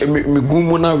me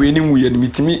gumu na we ni wuye ni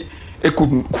mitimi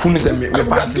ekunu se me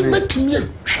party me metimi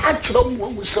twa kire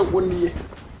mu se woni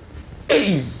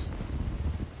eh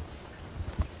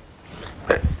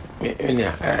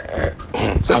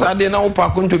so sade na opa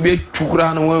kunto be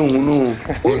tukura na wan hu no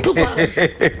untuba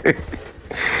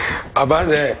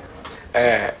about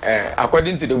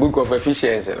according to the book of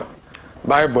Ephesians no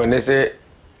Bible they say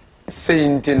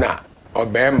saintina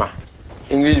obema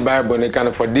English Bible they kind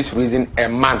of for this reason a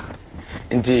man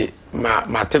nti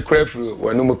ma take reference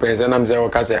wanu mu pensa na mze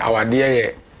waka say awade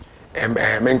ye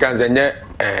menkan ze nye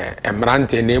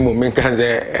emrante na emu menkan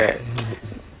ze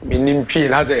minim twi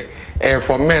na say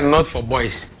for men not for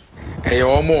boys e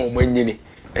omo omanyini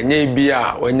enye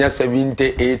bia wanya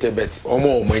 78 bet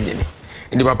omo omanyini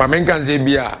ndi papa menkan ze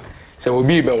bia se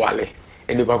obi be wale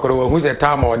ndi pakoro wa hu se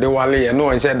time o de wale ye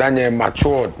no nse danye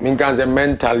matured menkan ze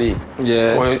mentally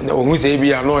yes hu se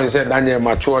bia no nse danye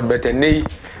matured but nei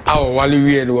awo wale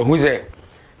wie no hu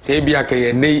se bia ka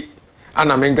ye nei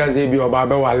ana menkan ze bia oba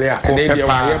be wale a nei bia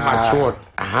wa ye matured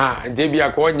aha je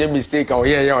bia ko nye mistake o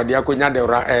ye o de akonya de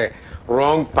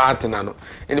wrong partner no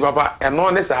ndi papa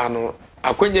eno ne sa no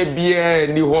akonya bia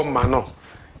ni ho ma no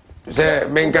se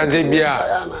menkan ze bia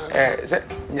se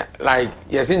like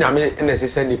yes nyame na se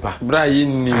se nipa bra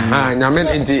yinni aha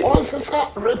nyame nti on sesa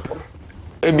repo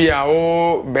ebia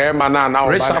o be ma na na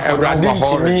oba ewrade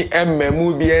ntimi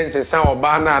emmemu bia nsesa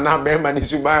oba na be ma ni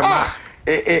suba ma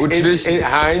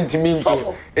ha ntimi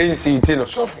nko ensi tino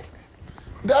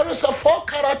there is a 4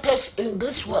 characters in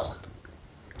this world.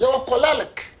 You are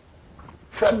choleric,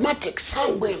 phlegmatic,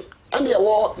 sanguine, and you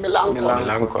are melancholy.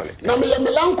 Now me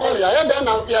melancholy. I had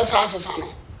now yes answer.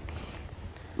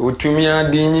 Utumia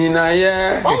dini na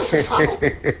ye.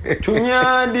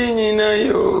 Tumia dini na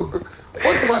yo.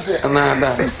 What was it? Another.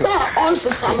 Sisa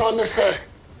answer on say.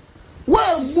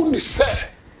 Where muni say?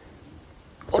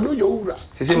 Odo yowura.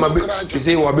 Sisi mabe.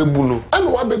 Sisi wabe bunu.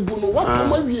 And wabe bunu. What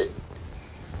pomawie?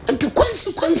 And the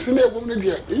consequence in a woman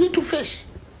there, you need to face.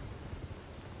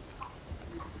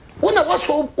 When I was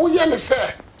so young,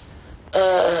 say,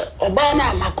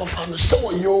 Obana Macofan, so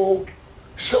you,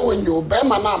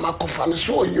 Bemana Macofan,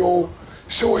 so you,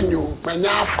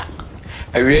 Manyafa.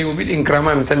 I will be in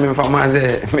Crama and send me from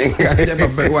Maze,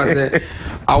 was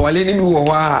our lady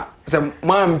wa some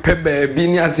man pepper,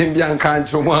 Binia Simbian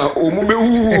country,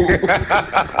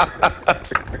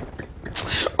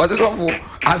 what is awful?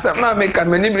 As I'm not making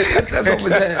many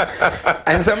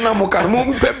and some now can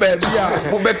move pepper,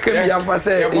 Mubeke,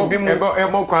 say, and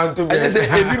say, a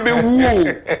be woo.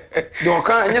 You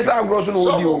can't, yes, I'll grow with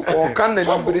you, or can the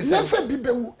number say,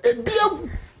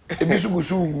 a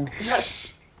bisugu.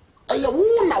 Yes, I am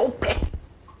woo now, pet.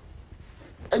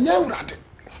 And you rat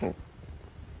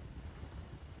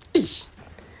it.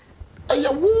 I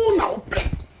am woo now,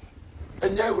 pet.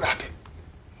 And you rat it.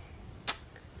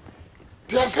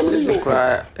 When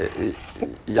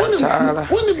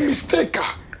mistake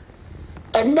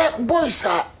and that boys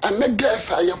are and that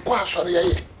girls are your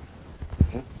sorry.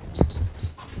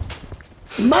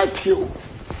 Matthew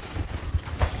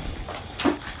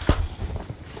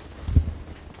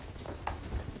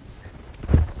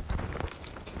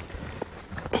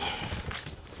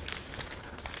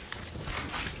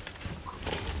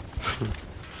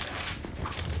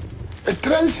a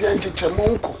transi and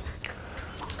chichamonko.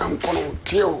 And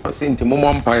Conotio. Sinti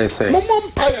Mompa say.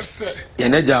 Mompa say.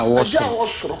 Yeneja was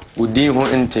also. Would deem who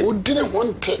ente. Who didn't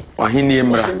want it. Or he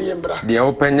niembra. The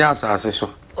open yas as so.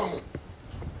 Oh.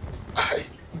 Aye.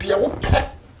 The open.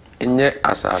 In yet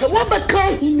as I. So what the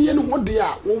kind in what they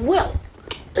are, well,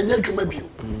 and yet you may be.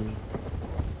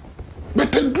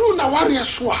 But the drew na warrior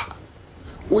swa.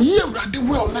 We hear the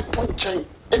well, not on chain,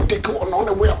 and take on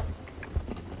the well.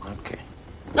 Okay.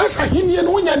 That's a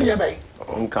Indian one idea by.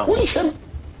 We shall.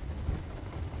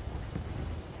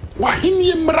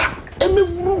 Wahini mra, eme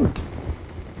wuru.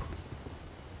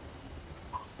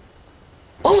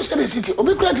 Oh, say the city.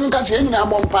 Obi create me kasi enyi na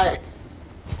bompai.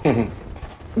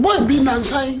 Boy bi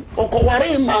nansan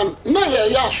okoware man na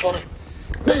ye ya sore.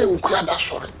 Na ye ukua da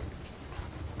sore.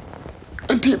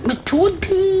 Enti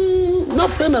metodi na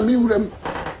fe na mi wuram.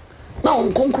 Na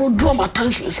on konkro draw my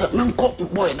attention say me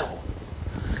nko boy no.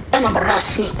 Ana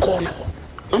brasi ko no.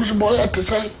 Na so boy at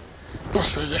say no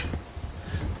say ye.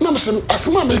 Na so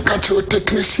asema me catch you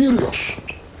take me serious.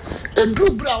 E dru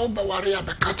bra wo ba ware ya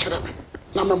be catch me.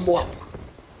 Na me mboa.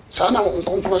 Sana on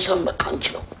konkro say be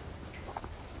catch you.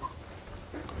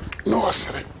 No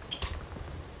asere.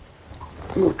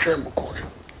 No twem ko.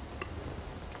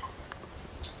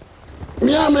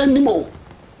 Mi amenimo.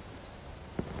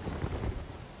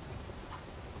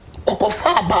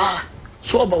 Okofa ba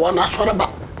so ba wana sore ba.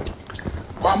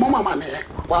 Wa mama mane,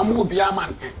 wa mu obi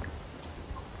amane.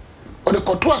 O de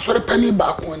koto asore pani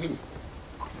ba ko anim.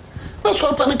 Na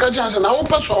sore pani ka chance na wo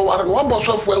pa so ware no wo bo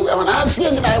so fu awu na asie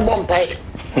nyina e bompai.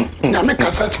 Na me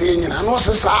kasa kire nyina no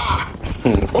se sa.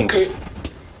 Okay.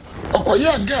 Okoye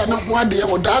aga na ho ade e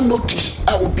wo da notice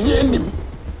a obi anim.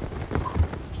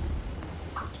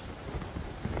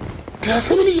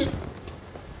 Tiasemini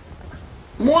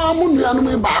mo amu nuanu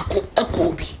me ba ko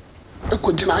ekobi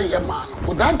ekogina ye man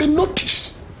wo da de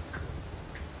notice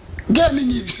girl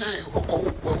ni say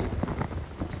okwo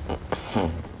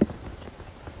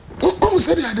o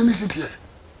say the identity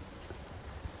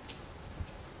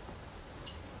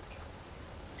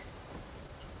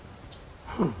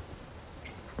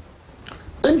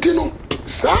entino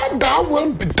sa da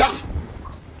will be done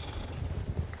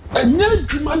enya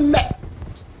djuma ne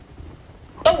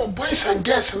our boys and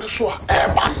girls in the so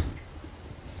urban.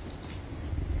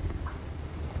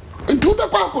 Into the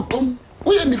quacotum,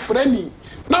 we are the friendly.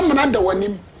 No man the one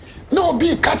him. No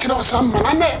be catching us some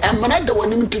man and man the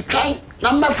one him to try.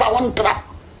 Number for one trap.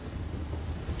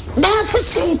 That's a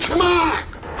cinchma.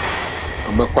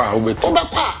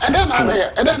 Obaqua, and then I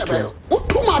bear. What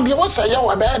two might be what's a yow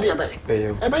a bad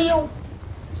you.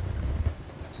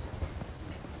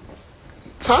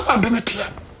 So I didn't hear.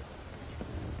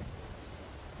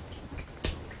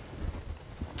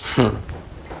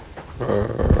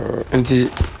 Nti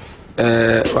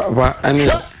wa ani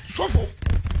sofo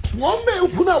won me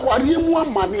huna ware mu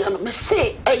amane no me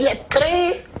say eye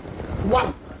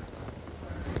 3-1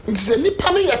 nti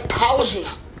nipa no ye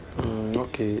 1000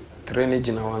 okay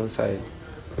training on one side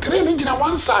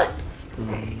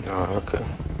okay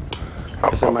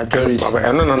it's a majority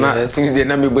no since the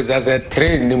name was as a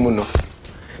train ni mu no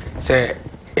say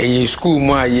a school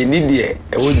ma ye need the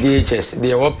DHS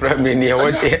the what primary the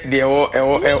what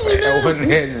the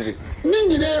nursery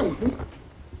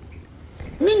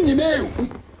ninjine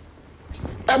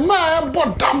e ma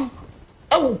bodam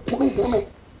e wo kunu hono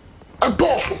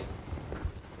adoso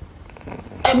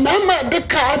e ma de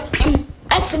ka pim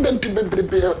accident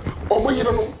bebrebe o mo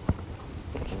yire no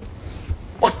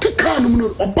o tika no no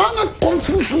obana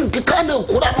confusion tika na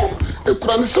ekura no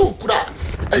ekura ne se okura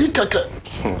ayi keke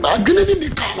na adwene ni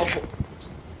nika no so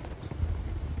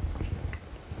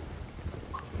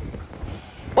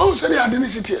o se ni adini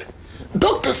sitie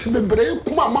doctors bebree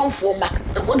kuma manfo ma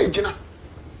e ho na gina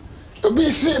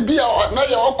obi se bia na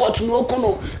ye okot no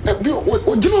okono ebi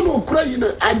ogina no okura yi no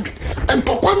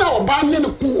entokwa na oba ne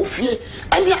ku ofie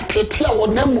ani atete a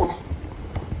wonamu no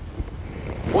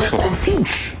we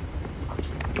confused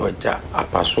oja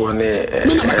apaso ne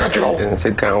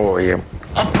nsekan wo yem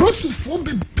a process for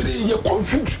be you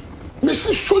confused me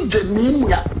see soja ni mu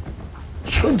ya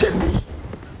soja ni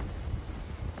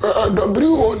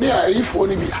w ni a ifo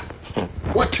ni bia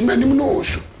what many no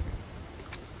so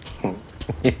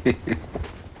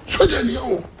soja ni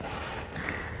o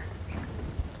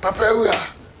papa we a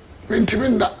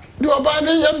mintiminda di oba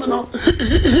ne yem no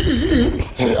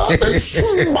se a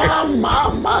sun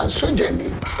mama soja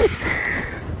ni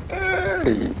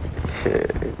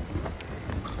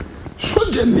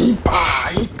soja ni pa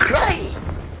he cry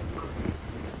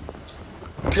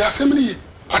ti assembly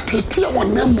atete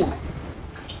wonam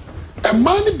e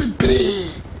man bebre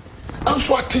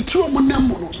anso atete wonam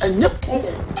no enye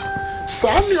pomo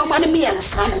Sani omani mi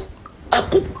ansano.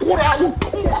 Akukura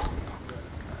utumwa.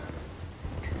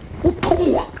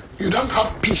 You don't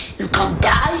have peace. You can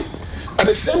die. At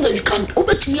the same time, you can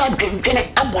ubetimi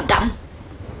adwendwene abodam.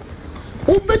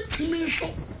 Ubetimi so.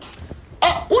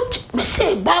 Me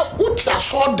say ba uti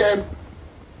aso dem.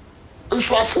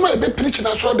 Nso asema ebe preach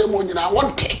na aso dem onyina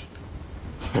wonte.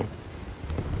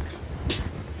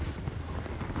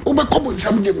 Ube kobo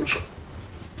nsam gem so.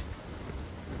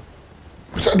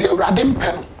 So the radem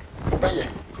pen obeye.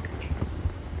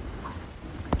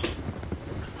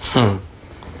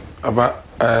 Aba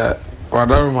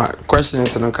wadaruma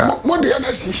questions no ka. Mo de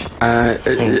anasi.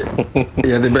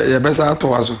 Ya besa to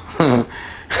aso.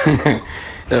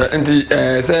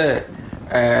 Nti say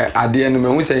ade no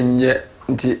mehu say nye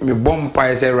nti me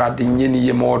bompa say rade nye ni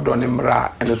ye mo do ne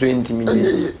mra eno so nti me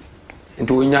nye.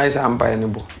 Nti onya isa ampa ne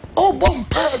bo. Oh,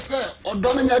 bompa say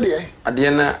odo ne nya de. Ade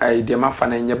na de mafa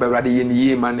na nye be rade ye ni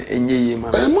ye man enye ye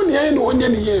man. Mu ne ye no onye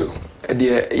ni ye no.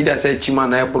 De ida say chima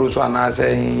na epro so ana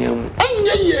say enyem.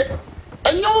 Enye ye.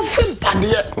 Enye ofin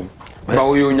pade. Ba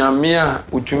wo yo nyame a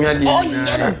utumi ade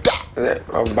na.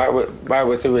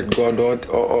 Bible say with God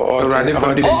or ready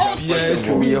for the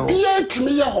bia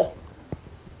timi ye ho.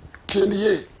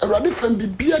 Tieniye, Eradi fam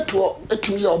bibia to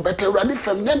etimi ye obete Eradi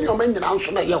fam nya ne o manyina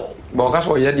nso na ye ho. Ba o ka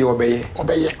so ye de obeye.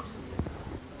 Obeye.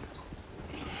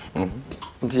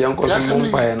 Nti yanko so mo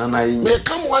pa na na yi. Me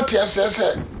kam what yes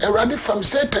Eradi fam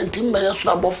Satan tim me ye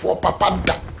so abofo papa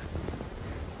da.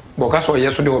 Ba o ka so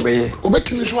ye so de obeye.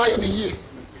 Obetimi so aye ne ye.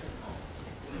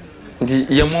 Nti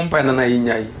ye mo pa na yi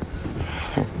nyai.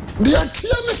 The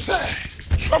atiane say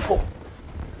sofo.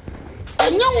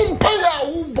 Anya wo mpa ya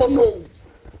wo bono.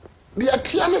 The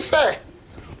atiane say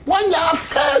wanya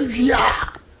fa wia.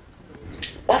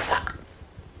 Wafa.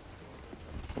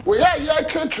 We ya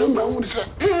church ma hu say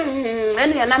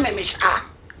ene na me sha.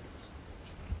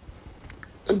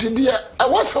 Nti dia I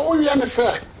was so wia ne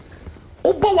say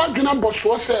obo wadwena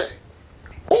boso say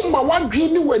umma wadwe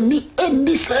ni wani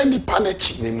eni say nipa na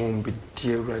chi. Ne mo bi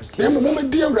die urade. Ne mo me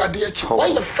die urade achi.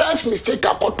 Why the first mistake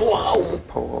akoto ha wo?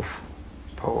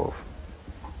 Power.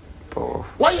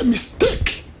 Why a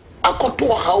mistake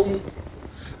akoto ha wo?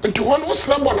 Nti won wo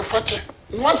sra bo na fache.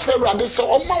 No sra urade say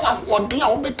o ma wa wode a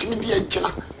wo betimi die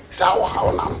agina. Sa wo ha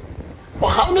wo na. Wo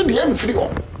ha no de amfiri ho.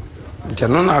 Nti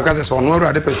no na aka say ono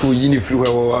urade petu yi ni firi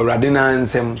ho urade na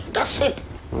nsem. That's it.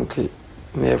 Okay.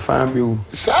 Me fa bi u.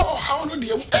 Sa wo ha no de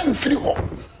amfiri ho.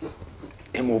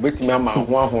 Emo betimi ama ho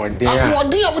ahoden a.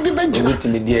 Ahoden a wo de bengina.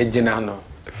 Betimi die agina no.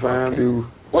 Fa bi u.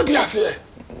 What do you say?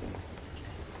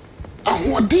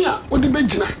 Ahoden a wo de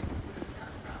bengina.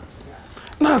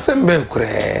 Na sembe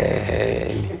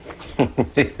kure.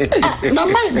 Na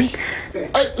mai bi.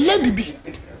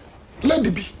 Lady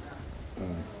bi.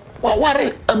 Wa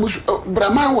ware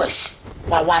Brahman West.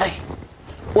 Wa ware.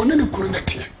 Oni ni kunu na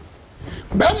tie.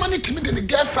 Ba ma ni timi de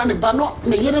girlfriend ba no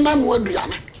me yere na no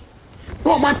aduane.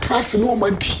 No ma trust no ma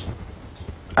di.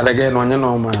 Adage no onye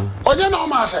no ma. Onye no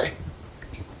ma say.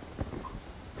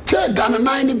 Che dan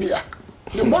na ni bia.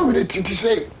 The boy with the titi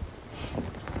say.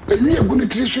 Ewi egu ni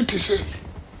tiri so ti say.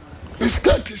 The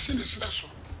skirt is in the so.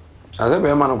 Aze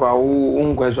be ma no kwa wo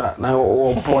nkweso na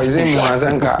o poison mu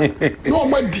asanka. No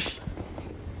ma di.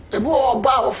 Ebu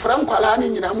oba o fram kwala ni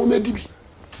nyina mu medi bi.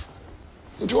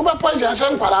 Nti wo ba poison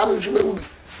asan kwala no nsu bewu bi.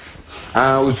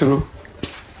 Usuru.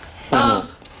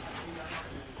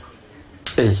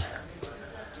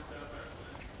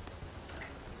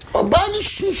 Oba ni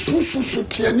su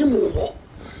tie ni mu ho.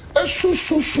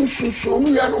 Su mu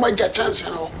ya no ma ja chance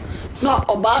no. No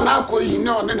oba na akoyi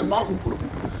na one ne ma hukuru.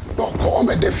 No ko o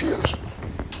me defiance.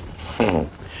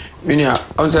 Minia,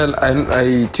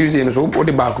 I Tuesday no so what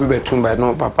the back we betum by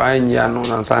no papa anya no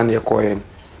na san ye koyen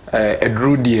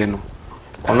edru die no.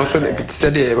 Ono so the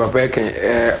said the papa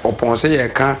can upon say ye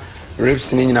ka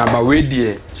rapes ni nyina ba we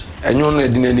die enyo no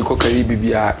edina ni kokari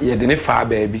bibia ye de ne fa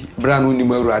baabi bra no ni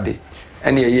mu awurade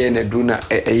ene ye na edru na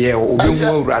ye obi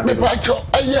mu awurade. Me pa cho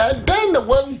aye dan na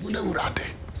wan hu na awurade.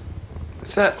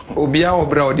 Sir, Obia or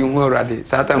Brody who already,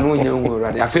 Satan who knew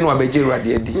already. I feel what Beji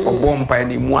already, or bomb by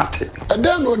any muate. And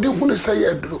then no, do want to say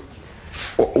a drew.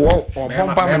 Or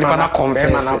bomb by any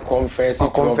confess, or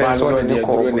the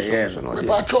call.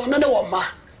 But you're another one,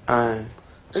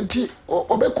 and tea or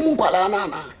Obekum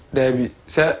Qualana. Debbie,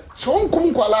 sir, so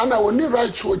Kum Qualana will need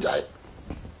right so jai.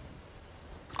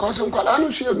 Cause some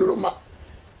Qualano see a Nuruma.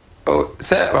 Oh,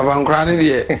 sir, I'm crying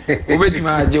here. Obey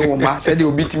my Joe, said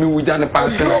you'll beat me with Jan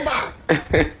Party.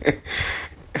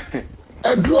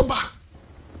 A droba.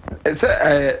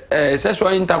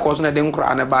 Sexual intercourse na den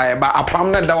kra na ba a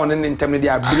pam na da won ne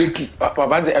intermediate breaki.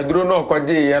 Papa say eduro no kwaje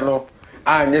ye no.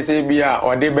 anya say bia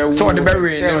or dey be so the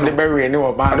berry ni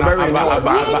wo ba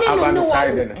aba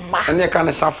side no ene ka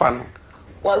ne safa no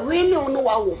wa we ni no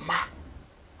wa wo ma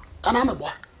ana me bo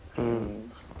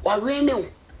wa we ni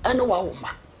ene wa wo ma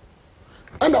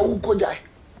ana wo ko jai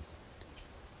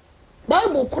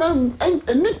Bible kram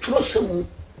eni tro semu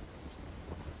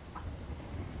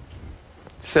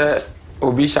se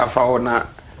obi shafa ona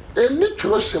eni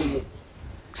tro semu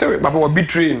se baba wa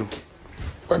betray no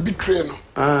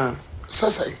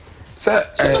sasai se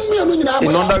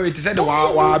in other way to say the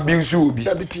wa abuse obi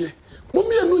da bitie mo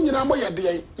mienu nyina mo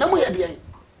yede na mo yede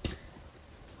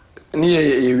ni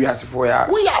ye wiasefo ya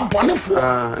wo ya bonefo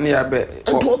ni ya be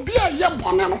ento obi a ye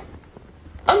bone no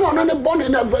ana ono ne bone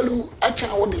na value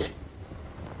acha wo de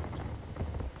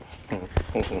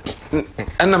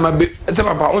ana mabe se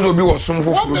papa onzo obi wo som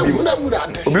foforo bi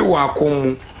obi wo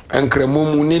akom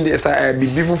enkramomu ni de sa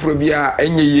bibi foforo bi a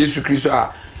enye Yesu Kristo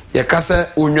a ye kasa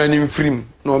onwane mfrim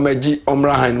na omagi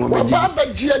omrahan no omagi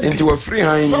enti wa free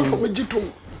han so for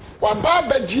megitum wa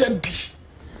baba gi adi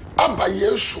aba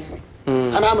Yesu mu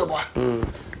ana me boa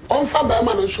onfa ba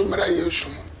ma no so mra Yesu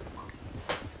mu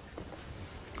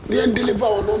ni deliver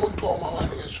ono mo to ma wa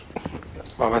Yesu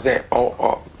Baba say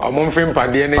mo mfim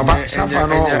pade ne enye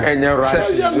enya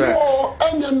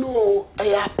no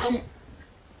ya pam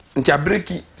nti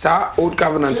abreki sa old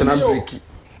covenant na breki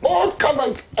old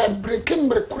covenant breaking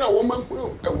mrekura woman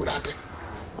kuro awurade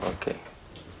okay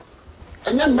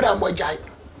enya mra mo jai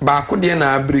ba ko de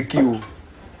na abreki o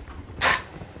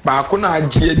ba ko na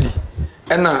agie di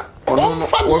ena ono no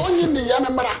onyi ni ya na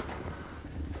mra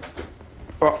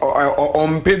o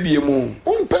mpebie mu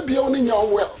mpebie oni nya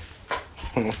well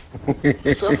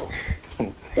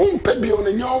mpebie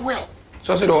oni nya well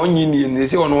so se do onyi ni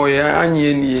se ono ya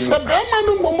anye ni se be ma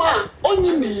no moma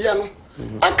onyi ni ya no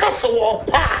aka se wo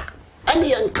kwa ane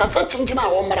ye nkasa chinkina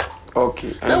wo mra okay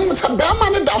na se be ma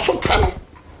ne da so pe no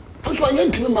so anye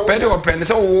ntimi ma pe de o pe ne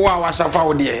se wo wa shafa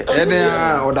wo de e de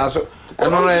o da so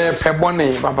eno no e pe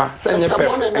bone papa se nye pe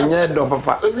enye do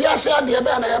papa wi ase ade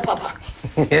be na ye papa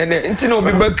ene nti na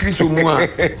obi ba Kristo mu a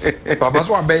papa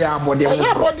so abe ya abode mu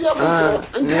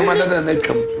ne ma dada na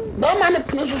twam ba ma ne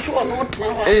pene so no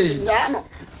tena ya no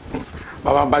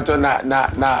baba bato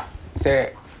na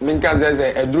se minka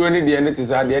ze eduro ni de ne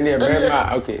tisa de ne be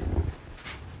ma okay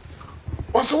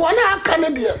was wana akane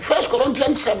de 1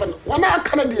 Corinthians 7 wana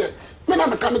akane de me na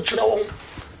meka me kire won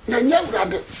na nya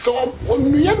urade so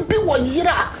onua bi wo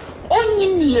yira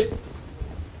onyinnie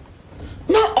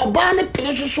na oba ne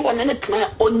pene so ne tena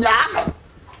onyaa no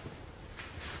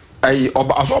ai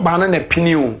oba aso oba na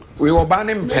pini o we oba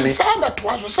ne mpene saba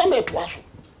toaso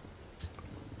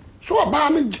so oba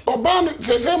ne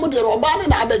sese mu de oba ne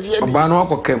na abagie bi oba no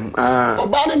akokam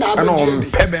oba ne na abagie bi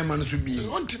pe be ma no so bi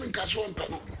ontimi nka so mpe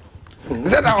no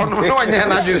se da ono no nya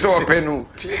na ju so ope no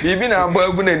bibi na agba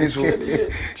agu na ni so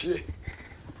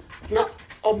na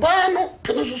oba no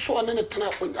pene so ne tena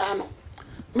onyaa no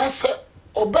na se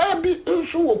oba bi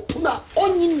nso wo kuna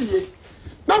onyinnie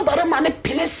na bare ma ne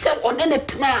pene se one ne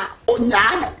tena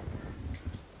onyaa no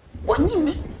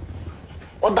onyini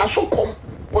oda so kom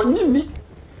onyini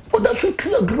oda so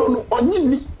tu aduro no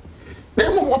onyini na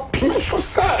mo wo pene so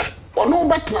se ono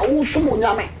betena wo so mo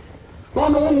nyame no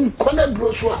nkona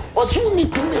aduro so a o so ni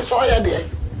tumi so ya de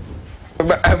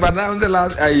but now the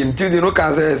last until the no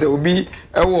can say obi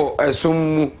ewo esum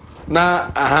mu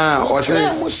na o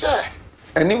say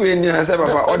anyway ni say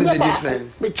papa what is the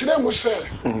difference me kire mu say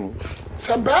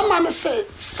se ba ma ne say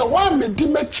se wa me di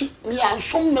machi me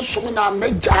ansom me som na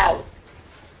majao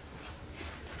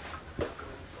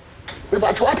me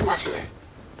ba to what ma say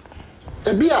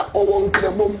ebi a owo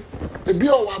nkramom ebi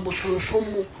o wa bosunsom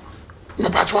mu me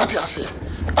ba to what ya say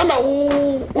ana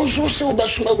wo so se wo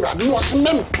basuma urade no se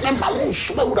me mpena ma wo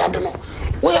suma urade no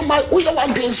wo ya wa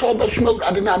dwen se wo basuma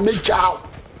urade na majao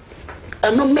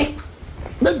eno me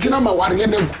jina ma wariye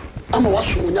na gu ama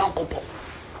waso nyankopo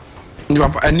ndi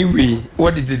papa anyway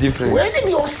what is the difference when did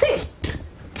you say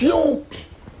tio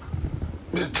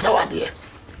me trawa de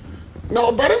na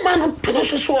obare ma no pene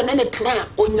so ne tena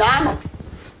onyaa no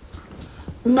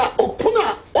na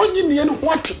okuna onyini ne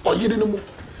hoate oyire no mu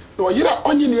na oyira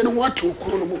onyini ne hoate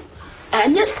okunu no mu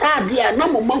anye saade a na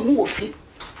mama hu ofi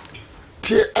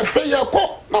tie afa yakọ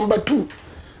number 2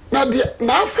 na de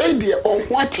na afa de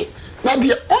onhoate na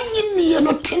de onyinnie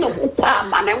no tene ho kwa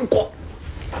amane nko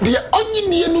de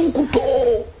onyinnie no nkuto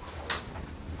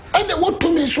ene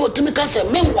wotumi so otimi ka se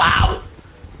me wow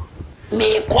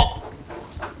me ko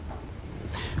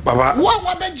baba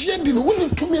wa bagie di no woni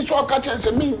tumi so ka che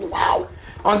se me wow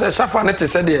on se shafa ne te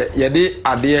se de ye de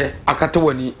ade akata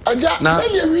wani na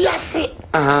ye wiase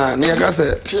ne ye ka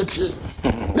se tie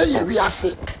na ye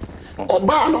wiase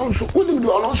Oba no nso woni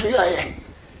do no nso ye.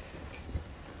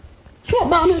 So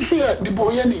oba no nso ye de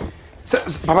boye ni.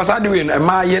 Papa sa de we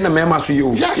ma ye na mema so ye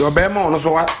o. Your be ma no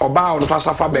so oba no fa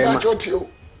safa be ma.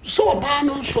 So oba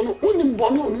no nso no woni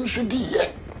bone no nso di ye.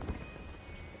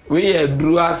 We ye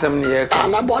duru asem ne ye ka.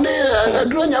 Na bone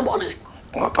duru nya bone.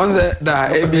 Onze da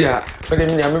ebia. Fele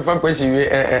mi am fa kwesi we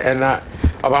na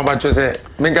Obama to say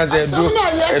make us do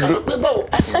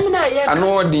asem na ye.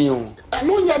 Ano odin o.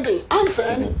 Ano nya den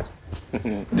answer ni.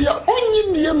 Dia onyi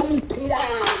nie no nko a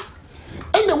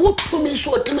ene wotumi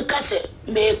so otimi kase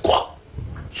me ko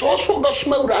so go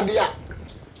suma urade a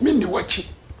me ni wachi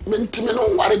me ntimi no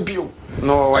nware bio.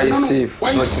 No, why you safe?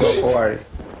 Not worry.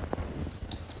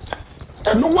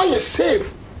 And no why you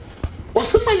safe?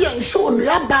 Osema ya nse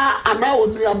onua ba ana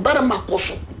onua barma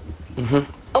koso.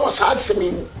 I was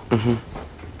asking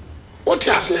what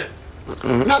you say?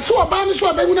 Na so oba ni so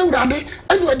abawu na urade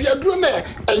enu ade aduro na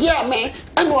eye ame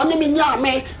enu oni mi nya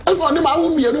ame enu oni ma wo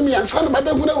mienu mi ansa na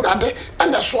babawu na urade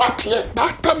ena so ate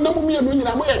that time na mu mienu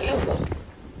nyina mo ye hefo.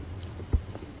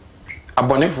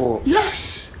 Abonefo.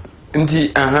 Yes.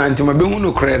 Nti mabehu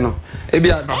no kre no.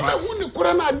 Ebia papa. Mabehu ni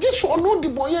kre na adi so no di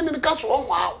boye ni ka so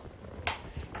nwa.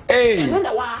 Eh. No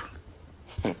na wa.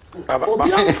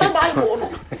 Obi an fa Bible no.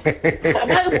 Fa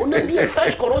Bible na bi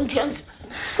 1 Corinthians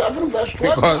 7 verse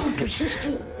 12 to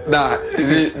 16.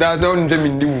 That's all ndem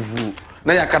ndi wufu.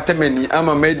 Na yakata mani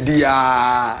ama media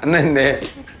na ne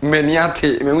mani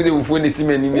ate me hu ze wufu ne si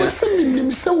mani ni. Wo se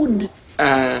minim se woni.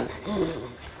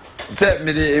 Te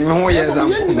me ho ye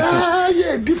example. Ye nyina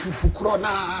ye di fufu kro na.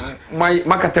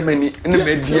 Makata mani ne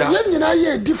media. Ye nyina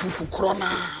ye di fufu kro na.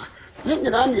 Ye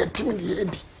nyina na yetimi ne ye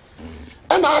di.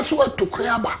 Ana aso atukwan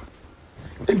aba.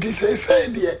 Enti say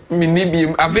de mini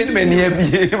bi aven mani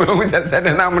abi me hu se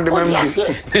na am de mam bi.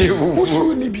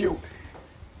 Wusu ni bio.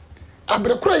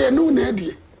 Abrekura ye nu na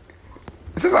adie.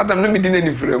 Se Adam no mi di na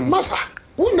ni frem. Masa,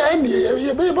 wo na ani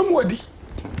ye be ba mu adi.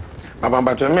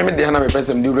 Abamba to me de na me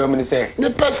person di wura mu ni say. Me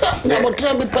pesa na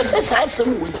botra me pesa sa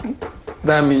asem wo.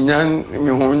 Da mi nyan mi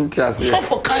ho ntiase. So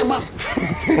for kaima.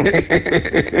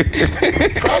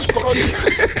 1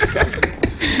 Corinthians 7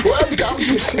 12 down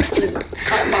to 16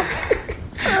 kaima.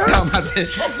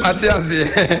 Matias,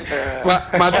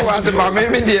 Matias, my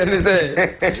maybe dear, they say,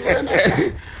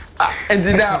 and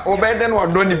did I obey them or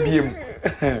don't beam?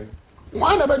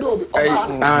 One of them,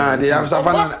 they have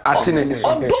Savannah at in it.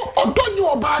 Or don't you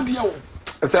obey you?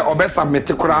 I said, obey submit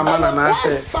to Kraman and I say,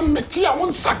 submit here,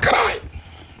 one sacrai.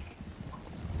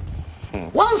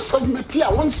 One submit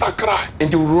here, one sacrai.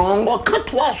 Into wrong or cut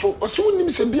to us, or soon him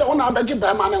say, be on our budget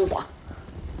by man and one.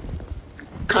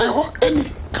 Kaya,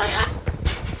 any Kaya.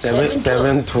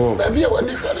 7-12. Baby, when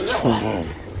you got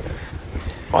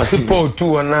I suppose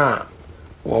 2 na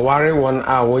wo ware one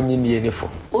a wonyi ni enifo.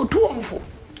 O 2 onfo.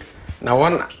 Na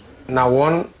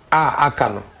one a aka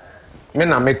no. Me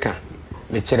na meka.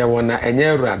 Me kire wona enye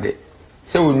awurade.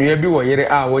 Se onua bi wo yere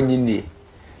a wonyi ni.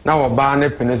 Na wo ba ne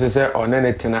pene so se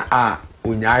onene tena a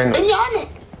onyae no. Enya no.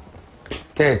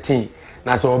 13.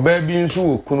 Na so oba bi nso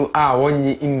wo kunu a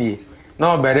wonyi ni.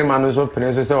 Na obere ma no so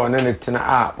pene so se onene tena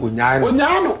a onyae no.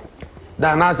 Onyae no.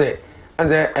 Da na se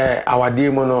anze awade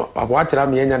mu no papa atira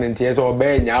me nya ntie se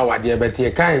oba nya awade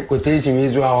betie kan quotation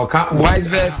izu a oka vice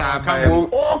versa bo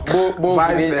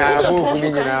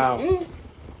funi nyina.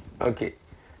 Okay.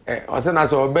 Ose na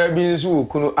so oba bi nso wo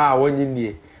kunu a wonyi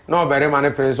nie. Na obere ma ne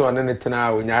pene so onene tena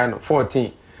a onyae no.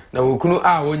 14. Na wo kunu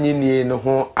a wonyi nie no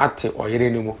ho ate oyere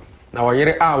ni mu. Na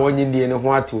oyere a wonyi nie no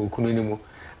ho ate wo kunu ni mu.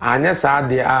 Anya sa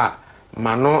de a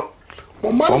mano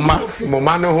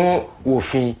moma no ho wo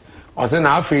fi ose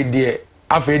na afre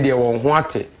de won ho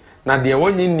ate na de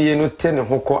wonyi nie no te ne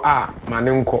ho ko a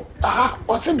mane nko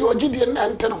ose de ogidie na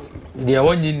ente no de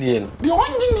wonyi nie no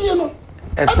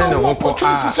ete ne ho ko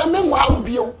a se menwa wo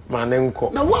bio mane nko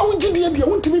na wo ogidie de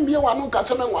wontimi bie wa no nka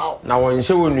se menwa na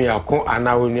wonhye wonua ko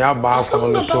ana wonua ba ko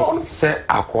no so se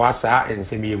akoa saa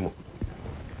ensemi mu.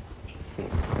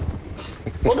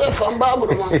 What from Bible?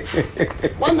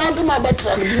 One night my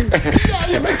better. Yeah,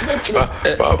 you better.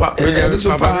 Papa,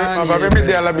 maybe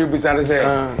they allow me to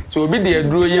say. So be the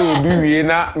draw you will be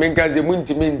na menka ze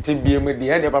munti bi me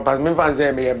de and papa me fan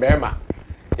say me bema.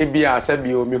 E bia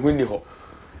sabi o me huni ho.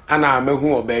 Ana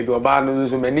mehu oba bi oba no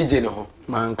so mani je ne ho.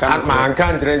 Man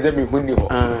kan treze me huni ho.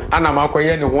 Ana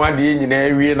makoye ne ho ade nyina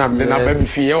awie na me na ba mi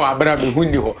fie wa abra me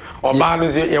huni ho. Oba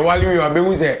no so ye wali wi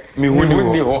abehu se me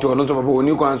huni ho. To no so papa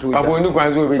oni kwan so papa oni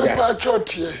kwan so be ja. Papa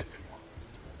chotie.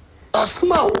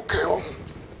 Asma okay o.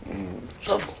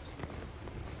 Sofo.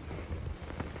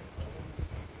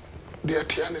 Dia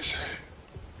tiane se.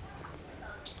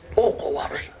 O ko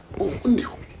ware. O huni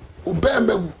ho. O ba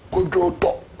me godo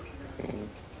to.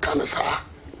 kan sa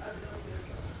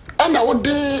ana wo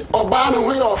de oba no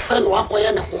ho ye ofen wa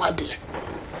koye ne ho ade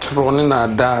tro ne na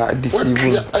da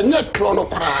deceive anya tro no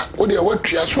kra wo de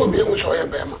watua so obi hu so ye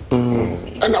be ma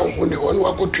ana wo ne won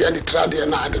wa kotua ne trade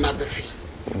na ade na be fi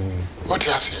what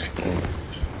you say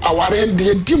aware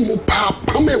de di mu pa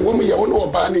pam e wo mu ye wo no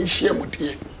oba ne hia mu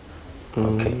de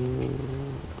okay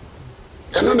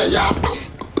eno na ya pam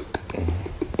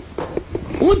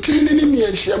Uti ni ni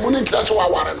ehia mo ne kira so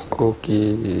waware no.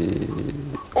 Okay.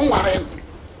 On ware.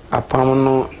 Apam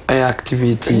no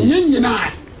activity. Nyina.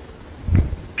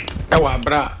 E wa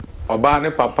bra oba ne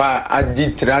papa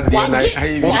agi trade na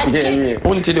ayi bi tie.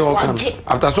 Unti de hokan.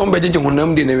 After so beje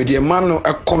honam de na we de man no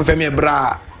e confirm e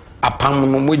bra apam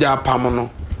no moja apam no.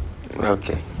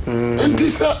 Okay. Enti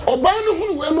se oba ne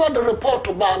hu we no the report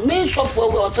ba me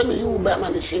sofo we o se me yu ba ma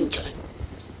ne sinche.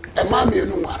 E ma me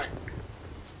nu ware.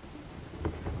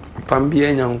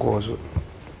 Pambia nyankoso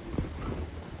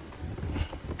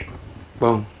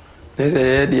bon this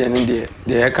is the end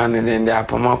the can then the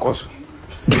apamakoso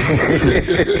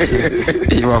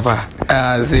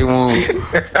papa say mo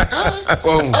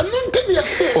anointing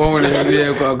yourself le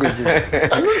be ko akusi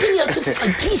anointing yourself for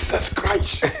Jesus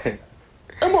Christ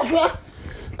Amos wa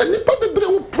enipa bebre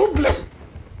wo problem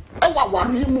e wa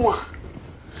ware mu a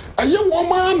aye wo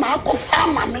ma na akofa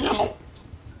amane no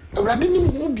awrade ni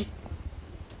mu bi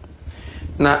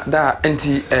na da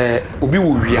enti obi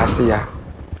wo wiase ya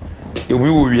obi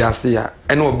wo wiase ya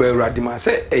ene oba awrade ma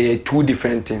say two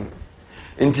different thing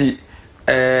enti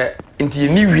enti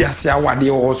ni wiase awade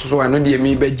wo so eno de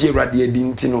mi be gi awrade adi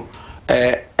enti no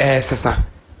sesa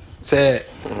say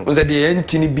unse de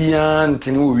enti ni bia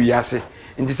enti ni wo wiase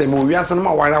enti say mo wiase no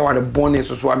ma ware bone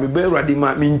so me be awrade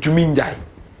ma me ntumi ndai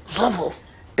sofo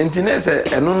enti na say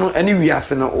eno no ene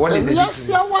wiase no what is the difference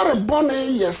wiase aware bone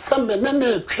yes me ne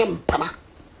na twempana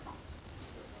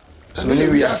Many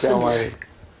we are saying,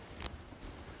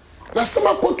 na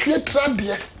sama ko tue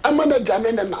trade amana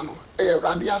jane ne nano e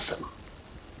awrade asem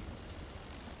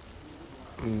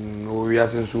no we are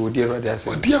saying so dear awrade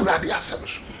asem odi awrade asem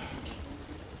so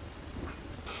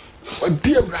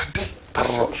odi awrade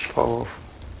asem so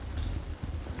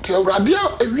ti awrade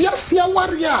wiase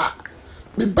aware a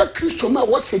me ba Kristo ma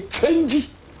wo se change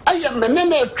aye mene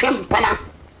na twempana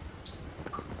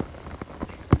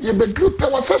ye bedru pe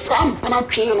wo se sam pana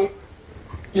twe no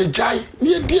ye jai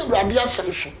ni edi awrade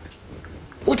asem so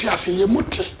woti ase ye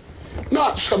muti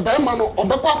na so ba ma no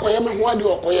obekwa akoye me ho ade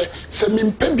okoye se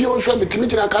mimpe bi o so metimi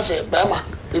gina ka se ba ma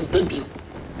mimpe bi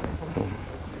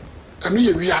anu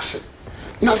ye wi ase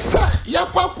na sa ya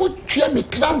kwa ko twa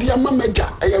mitrade ama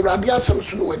maja aye awrade asem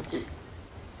so no wadi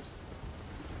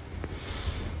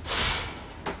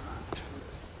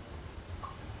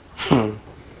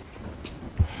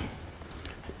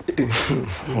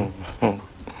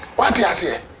What you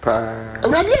say?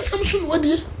 Awrade asem so no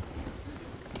wadi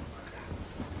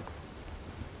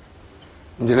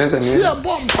si a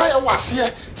bomb pie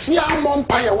wase si a mom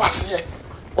pie wase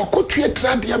okotue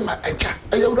trade ma aja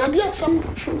ayawrade asam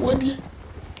so wadi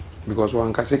because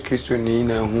one can say Christian ni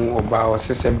na hu oba o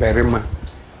se berima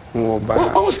hu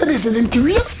oba o se this is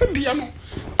we se dia no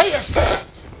ayese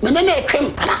me na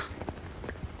twempana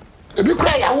e bi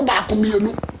kra ya wo ba ko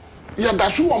mienu ya da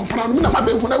so won pra no na ma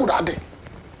be hu na awrade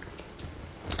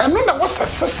eno na wo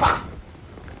sesesa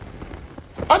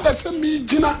ada se mi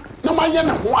gina na ma ye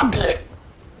na ho ade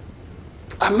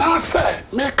ana say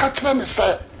me katra me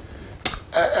say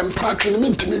empratwe me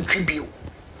ntimi ntwi bio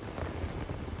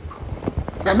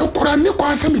na no kora ni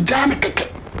kwa se me jane keke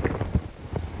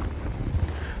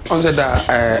on said that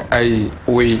I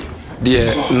we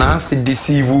the Nancy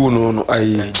deceive no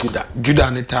I Judah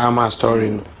ne time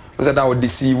story no on said that would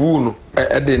deceive no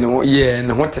e de no ye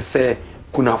ne what to say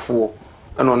kunafo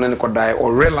na no ne ko dai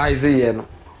or realize ye no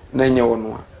na nye wo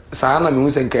no sa na me hu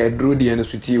se nka dro de ne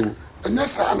suti wo enya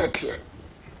sa na tie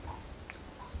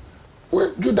we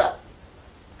Judah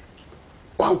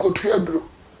wan ko tu aduro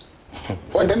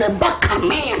wode ne baka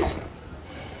me no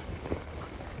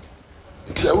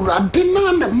ti awrade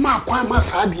na ne ma kwa ma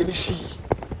sa de ne shi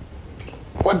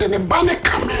wode ne ba ne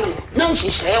kamen na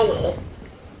nhihye wo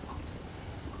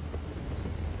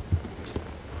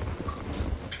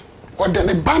wode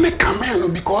ne ba ne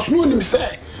kamen because no nim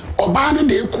say oba ne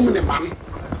na ekum ne ma no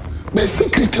be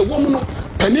secret wo mu no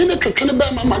pani ne twetwe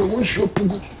ba ma no nsuo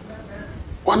pugu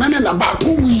onane na ba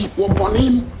ko wi wo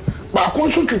bonim ba ko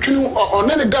so twetwe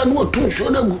onane da no otu nsuo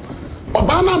na gu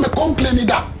oba na me complain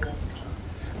da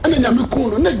ene nya me kun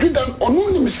no na Judah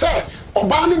onu nim say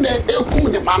oba ne na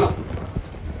ekum ne ma no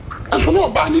aso no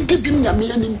oba ne dibim nya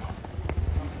me anim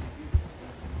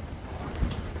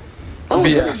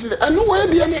And no way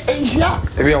the any Asia.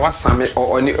 Maybe I was some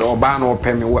or ban or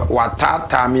pay me what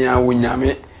tata me and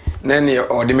winyame, then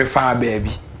or the me far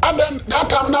baby. And then that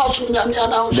time now soon yami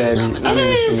announce.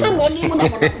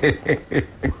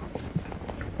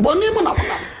 Boni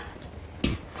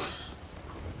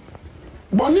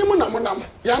munam.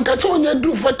 Yanka so nye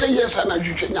do 40 years and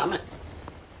adwetwe nyame.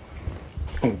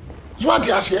 So what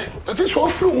you say? That is so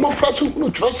flu mo fra so no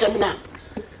trosem na.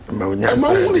 Ma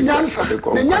nyansa.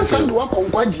 Ne nyansa ndo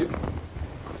akonkwaje.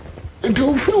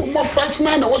 Nti flu mo fra so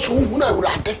na wo so hu na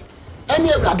awurade.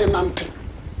 Ene awurade nante.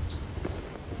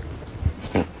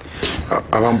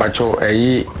 Abambacho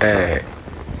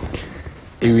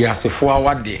ewiasefo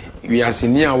awade.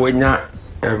 Wiaseni a wanya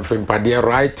mfempade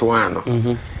right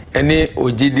one. Any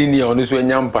ojidini on this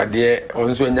nyampade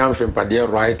on so nyamfempade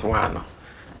right one.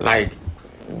 Like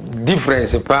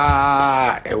difference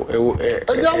pa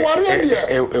warrior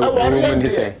there.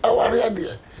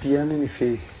 Piano in the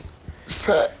face.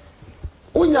 Sir,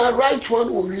 unya right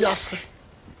one wo wiase.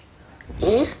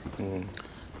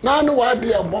 Na no wa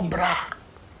there bobra.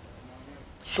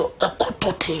 So a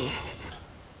kotote.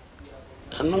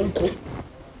 Enunku.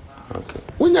 Okay.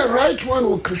 Unya right one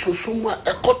wo krisosuma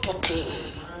a kotote.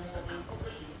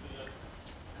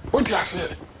 What you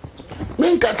say?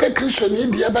 Men can say Christian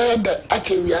need the other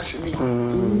actually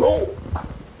no.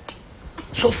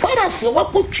 So far as you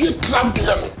what could you trap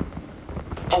them?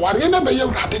 Our arena by your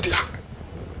radidia.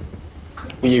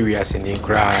 We are seeing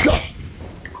cry.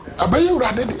 A by your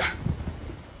radidia.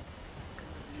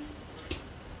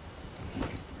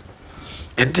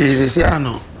 It is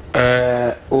Yano.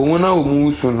 Omuna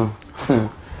Umusuno.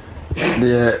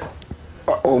 The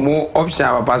Omo option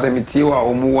of Pasamitiwa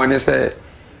Omu one say.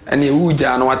 And you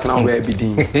don't want to be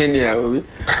bidding. We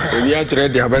are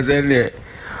ready. I was in there.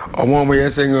 Or more,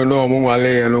 yes, and you know,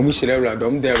 Mumale and Omushira,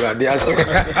 Dom Deva. They are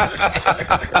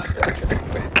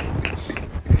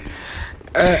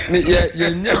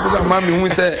never mammy who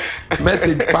said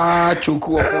message pa chuku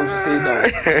or phone to say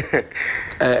that.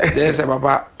 There's a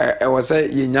papa, I was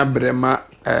saying, Yabrema,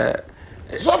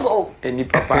 Zofo, any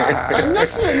papa, and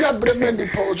let's say Yabrema, the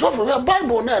post of a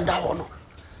Bible near down.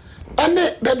 And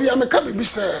baby, I'm a cabby,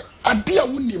 sir. A dear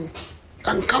woman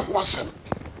and can't wash him.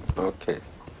 Okay.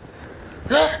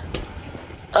 Yeah.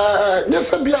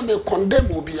 Nesabia may condemn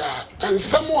Ubia and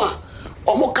someone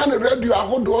or more can radio. I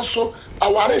hold also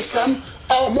our son,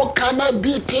 our more can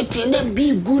be taking and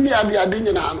be goonie at the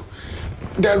Adinano.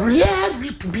 The real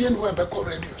rip being whoever call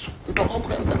radios and talk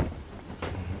them.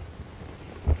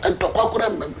 And talk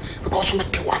them because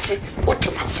what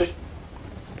you must say.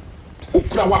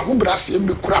 Ukura wa hubrasi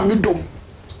embe kura midom.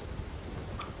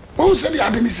 Who said the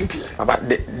identity? About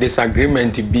the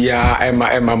disagreement be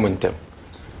Emma Montem.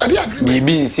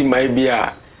 Maybe in see my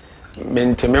beer.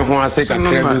 Menteme ho ase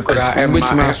kakra kura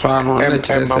Emma so ano na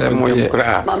kire se moye.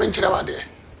 Ma menchira wade.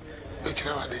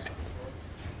 Menchira wade.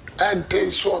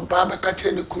 Ante so baba ka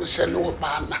kire ni kunu se lo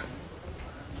ba na.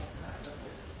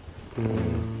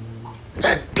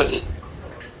 Ante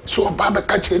so baba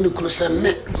ka kire ni kunu se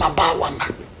ne ma ba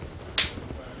wana.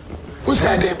 Who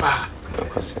said that?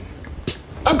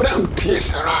 Abraham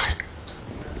Sarai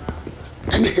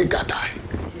and Hagar died.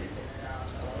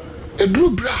 A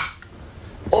Drew Bra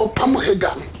or Pamo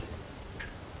Hagan.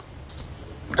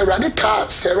 A radical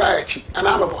Sarai and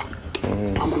Amabo.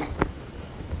 Pamano.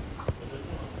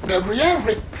 The real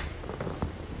rip.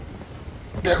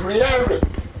 The real rip.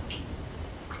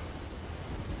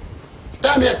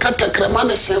 Daniel Kata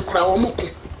Kremane Sankra Omuku.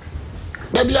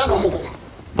 The Biano Mugu.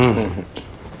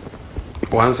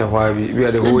 Once a while, we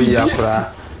are the whole year.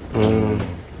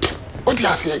 What you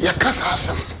say? Your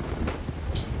casa.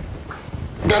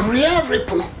 The real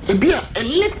ripple, a beer, a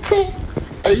little,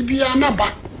 a beer,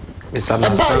 naba. It's a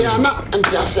bayana and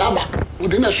Tiasiaba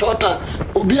within a short time,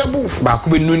 will be a booth. Back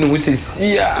with noon, we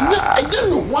say, I didn't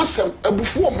know once a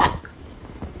before map.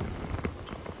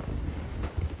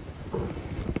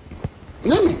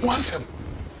 None once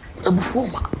a before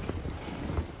map.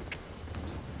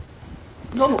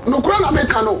 No grand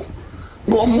Americano,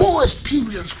 no more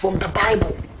experience from the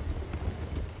Bible.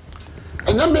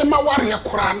 And then me ma warrior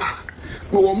Qurana,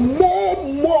 no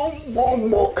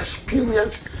more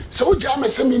experience. So jam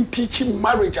is teaching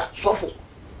marriage at Sofo.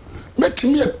 Met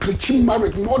me preaching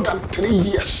marriage more than 3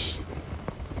 years.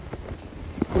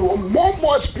 No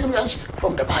more experience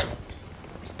from the Bible.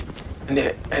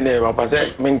 And Papa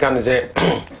said, men can say.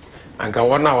 Anka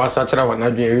wana wasachara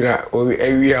wanadwira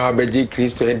ewi abeji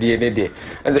Kristo ede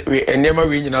and we never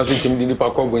win na so tim di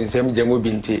pa ko bonsem jamo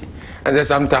binti and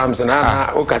sometimes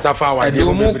na o kasafa wa de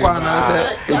mu kwa na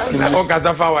se o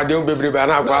kasafa wa de bebre ba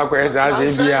na kwa esa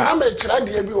se bia na me kira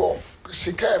de bi o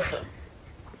sika fm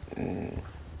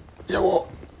Yawo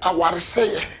aware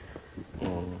seye.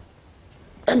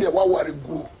 And yawa ware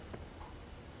go.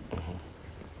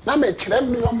 Na me kyerɛ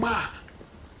me yoma.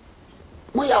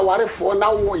 Mo ya ware fo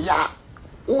na wo ya.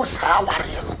 Wo sa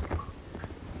ware no.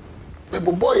 Me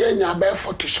bobo ye nya be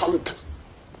 40 something.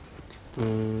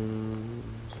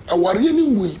 Aware ni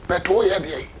ngui beto ye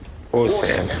de. Oh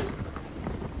say.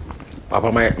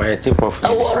 Papa my tip of.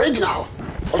 Original.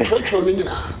 O church me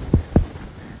nyina.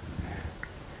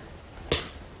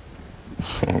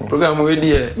 Program we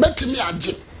dey. Metimi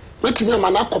age. Metimi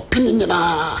amana kopini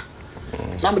nyina.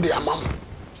 Na me de amam.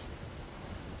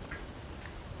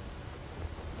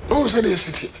 No say the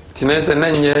city. Tinese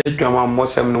na nye dwama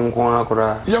mosem no nko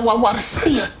akora. Ye wa ware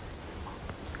seye.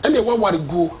 Ene wa ware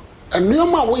go.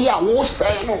 Enuoma wo ya wo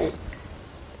say no.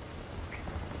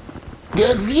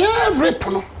 The real rape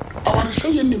no. Aware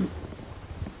seye nim.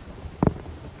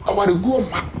 Aware go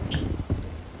ma.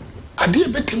 Ade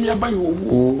betimi abaye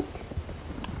owo.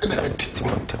 Ene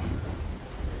betimi.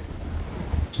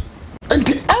 And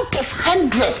out of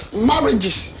 100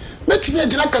 marriages, let me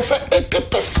say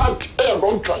 80% are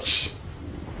wrong choice.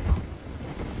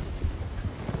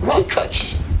 Wrong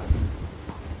choice.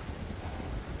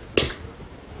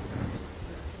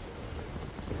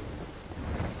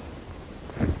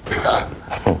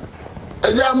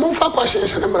 Yeah, move for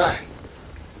questions in the right.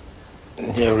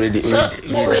 Yeah, ready.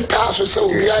 More task so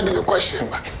we are in the question.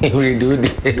 We do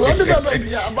it. You want to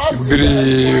baby about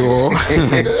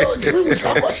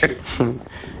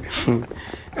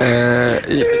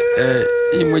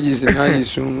emojis na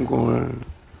isungo.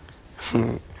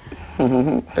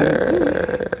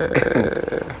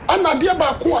 Ana dia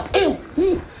ba ko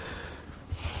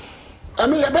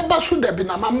anu ya beba so da bi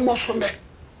na mammo so ne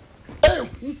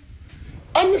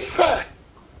ani say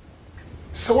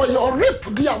so your rip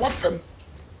dia wa fam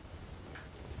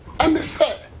ani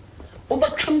say wo ba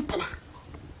twempana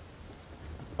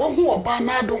wo hu oba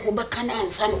na do ho be kana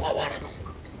ansa no waware no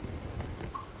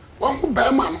wo hu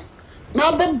ba ma no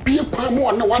na ba bie kwan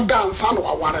mo na wada ansa no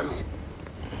waware no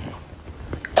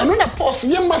enu na pos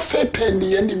ye ma Satan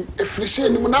ni anim efrise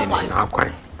anim na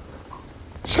kwan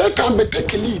Satan be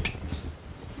take lead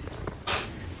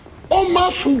o ma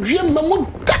sundue mamu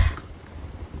da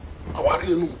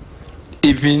aware no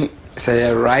Even say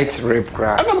a right rape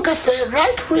cry. And I'm going to say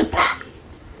right rape.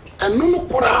 And no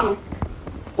Quran.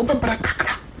 Obe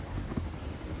brakakra.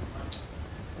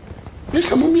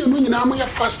 This a mummy and when I'm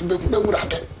fast, but no good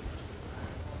at it.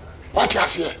 What you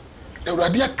say? The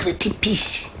radia creative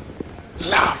peace,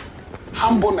 love,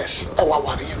 humbleness, our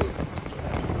warrior.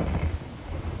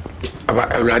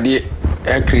 About a radia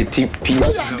creative peace.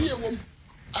 Say, idea woman,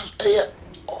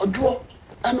 a draw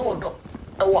and order,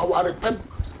 our warrior pen.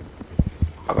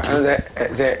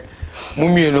 Say,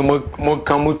 Mummy no more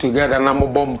come together and I'm a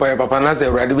bomb by Papa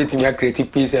Nasa, radiating your creative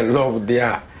peace and love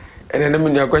there. And then I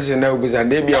mean your question now because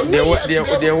they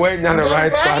were not the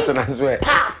right pattern as well.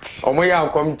 Or may I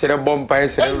come to the bomb by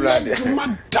Sarah?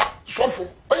 So for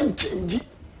change.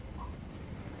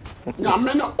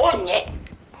 Namena on ye.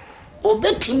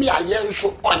 Obey me, I am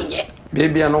so on ye.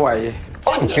 Baby, I know why.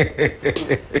 On ye.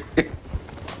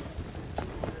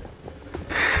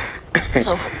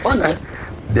 On ye.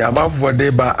 The above for day,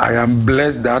 but I am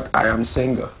blessed that I am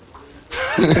single.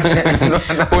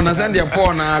 Ona send your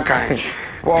poor na kind.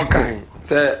 Poor kind.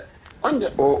 Say,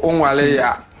 on wale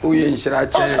ya, uye nshira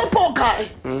che. Say poor kind.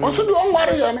 Also do on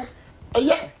wale ya no.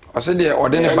 Yeah. Also the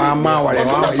ordinary bama wale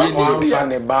ma ye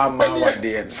ni bama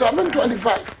wale.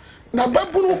 725. Na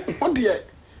babunu odie.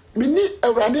 Mini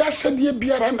Awurade ahyede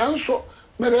biara nanso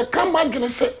mere ka madwene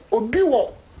se obi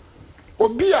wo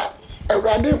obi a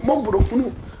Awurade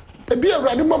moburohunu ebi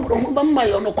Awurade moburohunu ba mma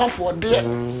yo no kwafo de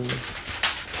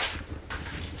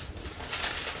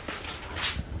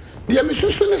de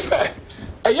misusu ne se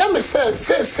eya me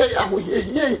se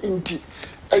ahoyehia nti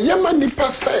eya ma nipa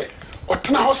se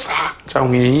otena ho saa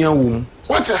ahoyehia wum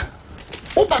wacha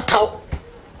obataw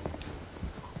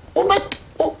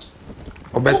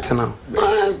obetena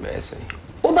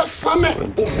oba sane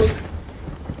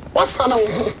wasana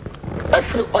wo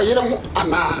afri oyere ho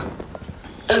ana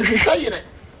enhwehwa yire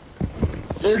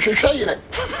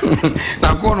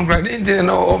na ko no grade nti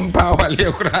no ompa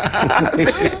wale kura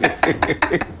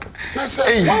na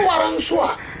se wo waran so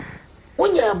a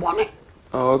wonye ebone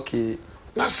okay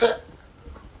na se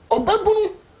obabunu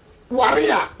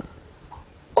ware a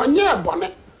onye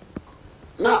ebone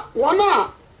na wona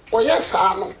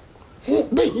oyesa no hu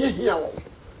be hia wo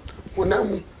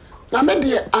wonamu na me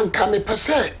de anka me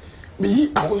pese me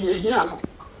yi ahoyehia no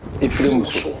Ifrim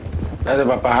so. Na de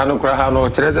papa ha no kra ha no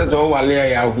kyerese so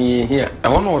wale ya ahuyehia. E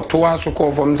ho no to aso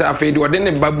call from say afei de ode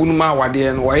ne babu no ma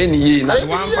wade no waye ne yie na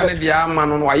wan fa ne de ama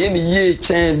no waye ne yie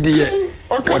chen de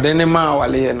ode ne ma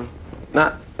wale no.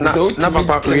 Na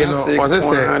papa we no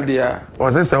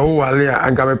was say wo wale a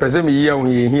anka me pese me yie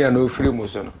ahuyehia no Ifrim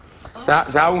so no. Sa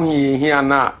ahuyehia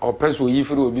na opeso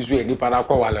yifiri obi so enipa na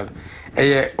kwa wale no.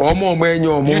 Eye omo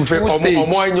enyo omo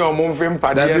enyo omo mfe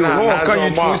mpade na no ka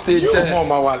you true stage say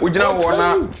ugina wo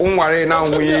na unware na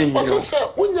ho ye hi o se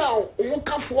unya wo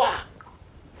kafo a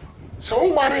se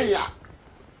unware ya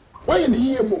waye ni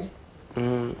yie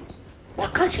mom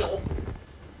waka che ho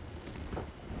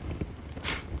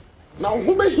na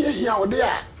ho be hie o de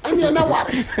a anye na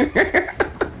ware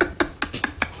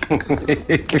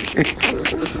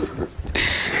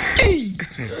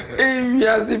we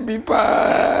are the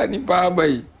pipa ni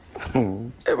babai.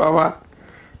 Baba.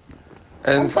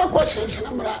 And some questions,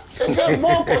 say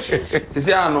more questions.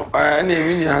 Say ano, any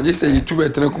we are just a YouTube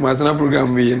telecommand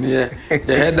program we in here.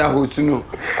 The header host no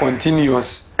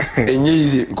continuous and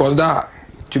easy because that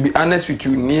to be honest with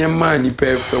you near man ni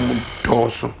pay from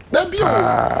torso. Baby,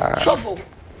 so for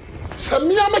some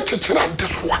yama chichira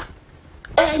deswa.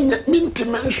 And minty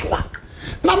menswa.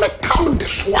 Na me tam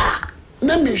deswa.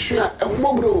 Na me sure e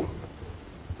mobro.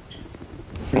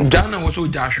 Jana was so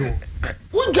Joshua.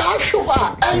 Wo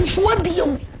Joshua and so be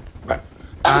you.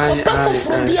 I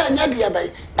from be anya dia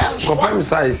bay. And so compare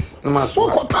size no mas. Wo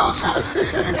compare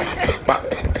size.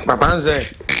 Papa anze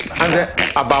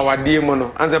abawade mu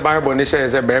no. Anze Bible ne share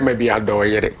say be ma bi ado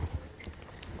yere.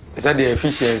 Say the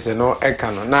efficiency no e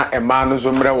ka no na e ma no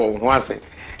so mre wo ho ase.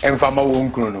 Emfama wo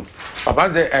nkunu no. Papa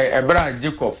say ebra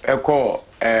Jacob e call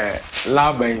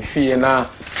Laban fie na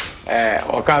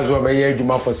okazo be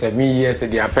adwuma for 7 years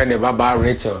the apene baba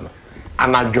Rachel no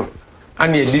anadwo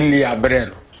ana edili abre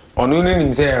no onu ni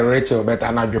nim say Rachel bet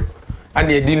anadwo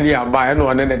ana edili aba e no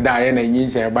one ne da ye na nyin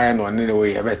say ba ye no one ne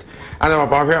we bet ana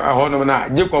papa hwe ho no na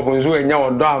Jacob nso enya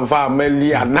odo amfa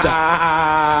amali ana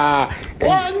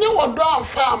anya odo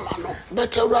amfa ama no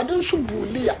bet awrade nso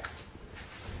bulia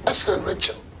asa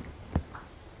Rachel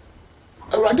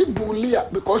awrade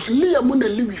bulia because Leah mu na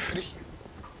liwi free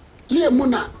Leah mu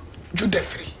na Judah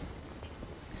free.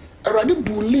 Already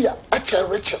bulia acha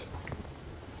Rachel.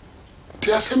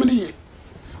 Ti asemni ye.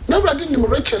 Na already ni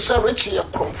Rachel say Rachel ya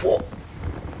kromfo.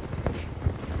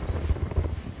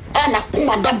 Ana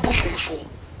kuma da bosunso.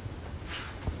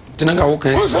 Tinanga wo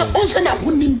kan. Onse na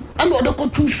hunim ana ode ko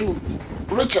tusu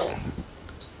Rachel.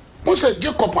 Onse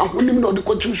Jacob ahunim na ode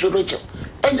ko tusu Rachel.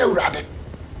 Enya urade.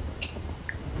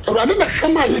 Urade na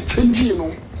hwema ye change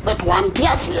no. But one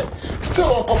tears here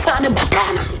still okofa ne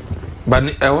batana.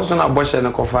 But I was not Bosch and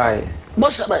a coffee.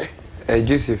 Bosch by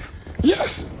Joseph.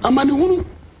 Yes, a man who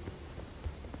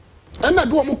and I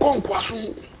do a conquest.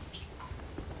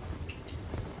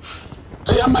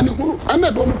 A man who and I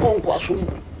do a conquest.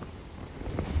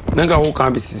 Nanga who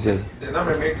can't be said. The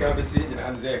number make a decision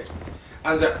and say,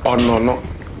 oh no,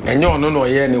 and you no,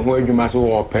 ye and who you must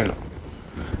open.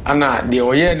 Anna, the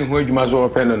oyen who you must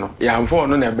open. No, ya for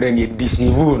no, a brain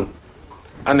deceive.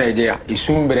 Anna, idea is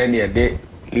soon brainy a day.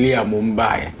 Leah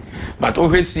Mumbai. But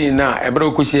obviously now, a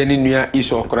broken any near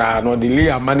is or cry, no, the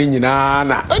Leah money in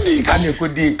Anna. And you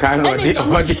could be kind of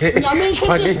what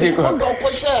did you go?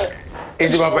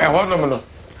 It's about a honorable.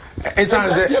 It's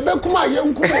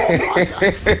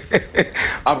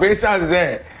a base as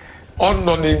there on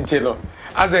non intelo.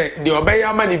 As a the obey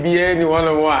money be any one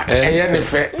of what, and any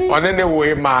fair on any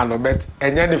way, man, but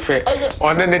and any fair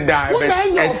on any dive,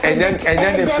 and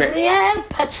then fair.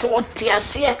 Pats what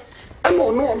tears here. I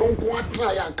no go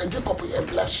try can Jacob a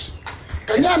bless.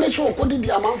 Can you so could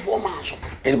the amount for maso?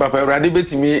 In Papa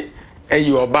Radibit me, a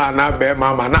you are bar now, bear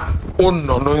mamma, not on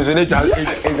no no, yes.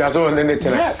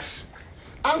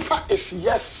 Answer is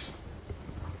yes.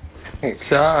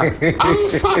 Sir,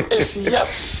 answer is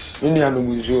yes.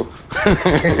 You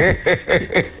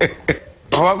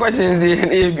our question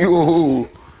is you,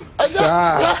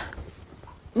 sir.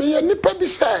 Me a nipper be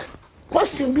said.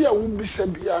 Question be a would be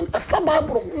said beyond a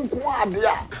Bible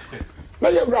unquadia.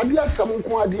 May a radia some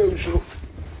quadia show.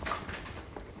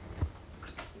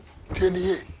 Ten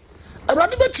year. A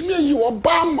radical to me, you are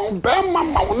bam, now.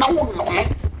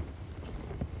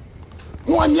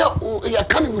 No one yet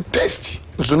can with taste.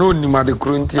 So no nimade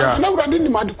kruntia. I've never did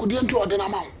nimade could into an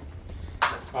amount.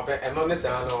 Papa, and honest,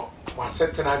 I know, was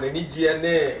certain and any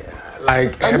GNA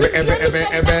like a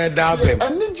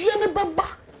baba.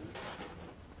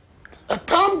 A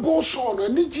time goes on,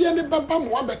 and the GNA baba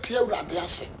more but here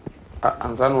radiasi.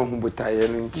 And Zano who would tie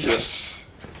in. Yes.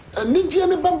 And the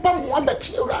GNA baba more but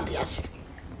here radiasi.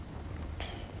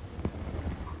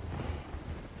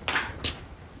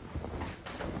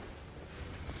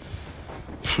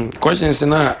 questions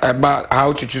now about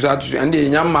how to choose and the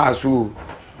young masu.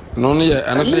 No, yeah,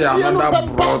 and also another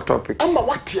broad topic. I'm a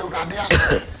what you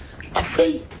radia. A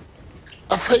fay,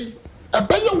 a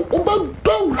bay over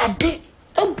dog radi,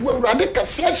 a radical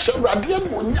session radian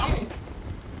munyam.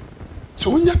 So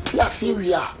when you tell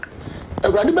Syria, a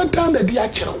radical town the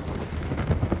diachero.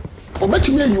 Or bet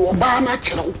me you are bar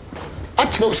natural.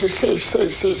 Actually, say.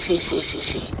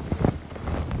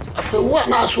 I feel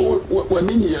one also when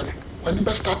in here when you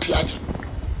best start yard.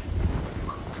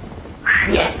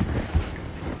 Yeah.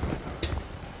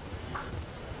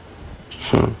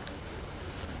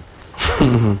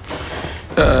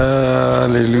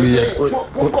 Hallelujah.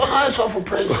 We'll go hands off for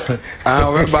praise.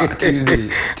 We're back Tuesday.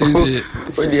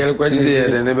 When the other question is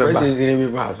the never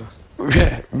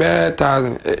bear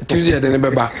thousand Tuesday at the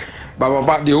never back.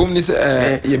 But the home is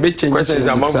you be changing questions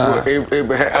among Sabra.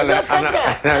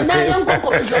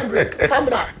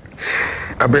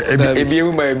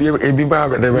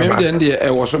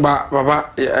 Was about Baba.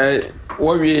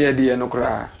 What we had the no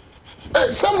cry.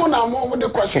 Someone I'm over the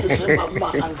questions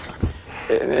answer.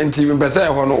 And even better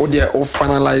on audio or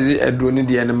finalize it at doing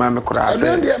the end of my cry. I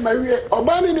don't dear my way or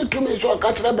banning it to me so I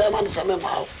catch the bearman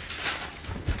somehow.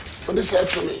 When they said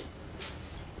to me,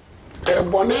 a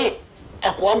bonnet,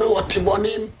 a kwame or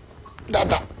tibonim,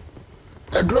 dada,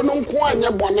 a dronum kwanya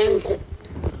bonenko,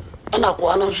 and a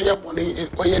quano share bonnet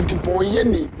or yet the boy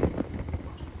yenny.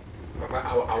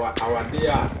 Our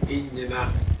dear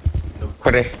Indiana,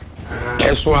 correct.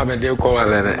 That's why I'm a deal call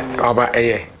about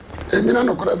a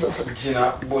no cross.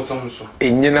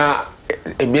 Inina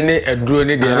a drone,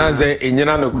 the answer,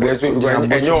 Inina no cross,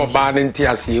 and your barn in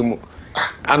Tiasimu.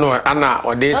 Anna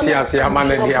or de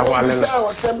Tiasiaman and the Awala.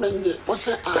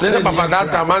 There's a papa that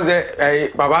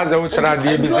Tamaze, Babaza, which are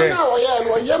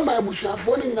the Yama Bush,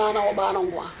 phoning down our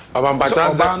barn. About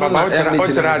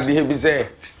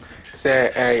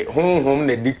say, home,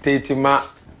 the dictator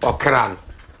or cran.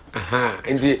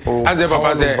 Indeed, as a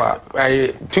papa said,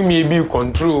 to me be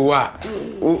control what,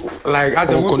 like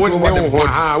as a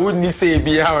wouldn't say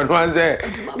be how and one there.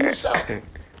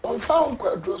 On found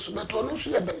quadros, but on no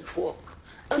before,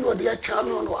 and what the charm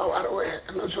on our way,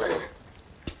 and also.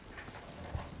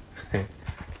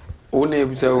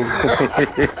 Only so.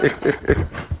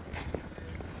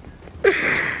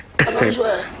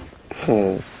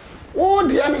 Oh,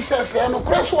 the ancestor, no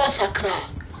cross was sacra.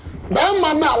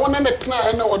 Bama na wona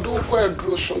metna na wodo ko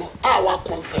aduro so no a wa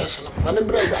confess no fa ne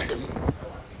bread adem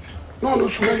no no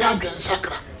so nya adwen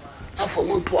sakra afo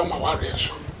monto ama ware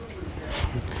so.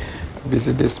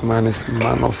 This man is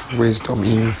man of wisdom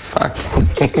in fact.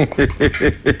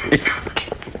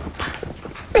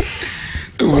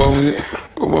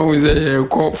 What was a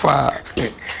call for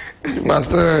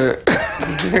master?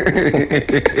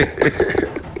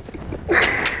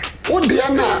 What the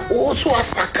ana also a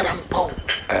sakra mpo.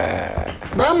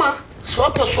 Mama, so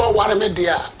I saw what I made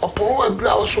there upon a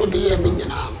brow so dear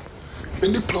Minina.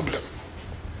 Many problem.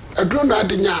 A drone at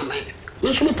the Yame,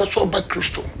 Miss me patrol by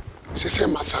Christo, she said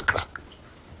massacre.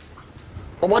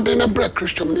 Or what then a break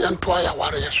Christian and try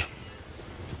warriors.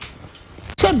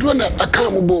 So drone at a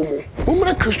calm boom, whom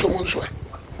a Christo Monsway.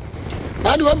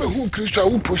 Now do I be who Christo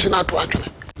who pushing out to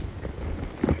actually.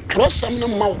 Trust some no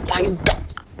more wind up.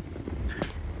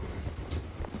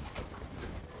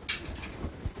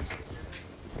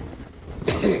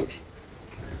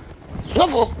 So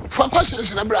for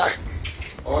questions in a bride.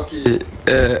 Okay.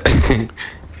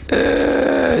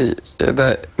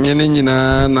 That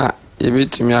Yenina you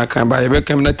beat me. I can buy a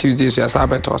become that Tuesday. So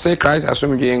Sabbath say Christ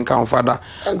assume you encounter Father.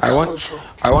 I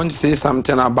want to say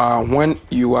something about when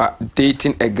you are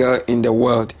dating a girl in the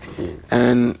world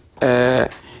and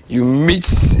you meet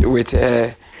with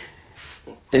her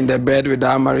in the bed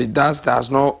without marriage. That's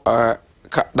not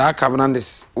that covenant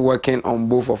is working on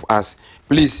both of us.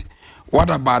 Please. What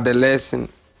about the lesson?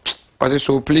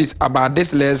 So please, about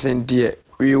this lesson, dear,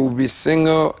 we will be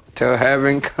single till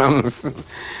heaven comes.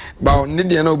 But need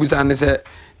you know, Busani said,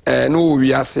 no,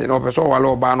 we are saying, no, so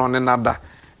while ban on another.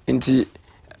 Inti,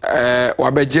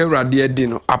 Wabejera, dear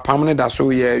Dino, a permanent that so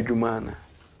ye, Jumana.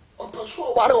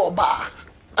 So what about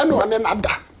and one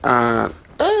another? And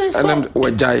then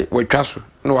we jai, we castle,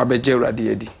 no, Wabejera,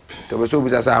 dear D. There was so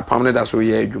as a permanent that so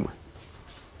ye, Juma.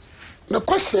 The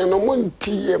question no one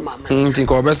tea, mamma.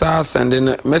 Think of us sending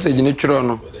a message in the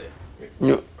Chirono.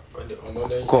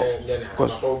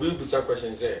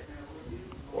 Question say,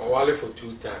 Wale for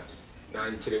 2 times.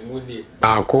 Nanchiremuni.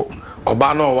 Ako,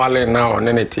 Obano Wale now on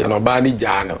Neneti and Obani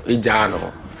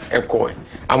Ijano, Echo.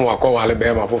 I'm Wako Wale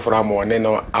Bema for Framo and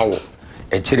Neno Awo.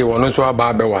 A chiri one so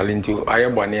about Walintu,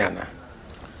 Ayabaniana.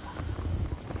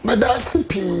 Madasi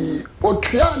pi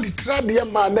otria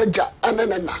literally manager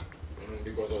anenena.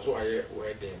 Because also I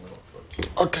wedding.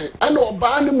 Okay, and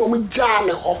obani mom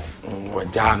jane ho.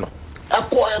 Jano.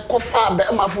 Eko fa be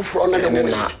ma fufuro na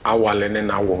na awale ne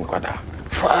na wo nkwada.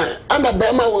 Fine. And a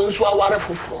be ma wo nso aware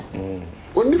fufuro.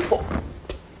 Onifo.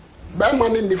 Be ma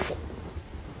ni nifo.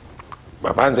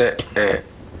 Baba nze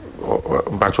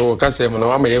mpacho ka se mo na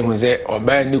wa ma yehu se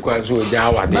oba ni kwan so oja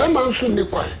awade. Be ma nso ni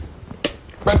kwan.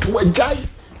 But wajai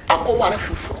akoware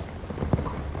fufuro.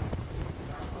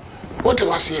 What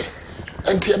was here?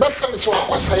 And the other friends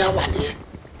were say awade.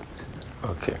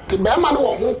 Okay. The be ma no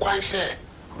wo ho kwan say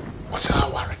what's our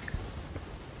worry?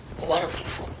 What a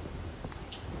fool.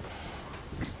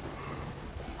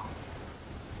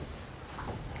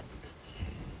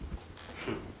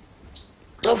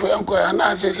 Don't forget, and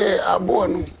I say, I'm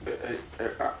born.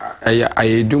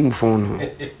 I do phone.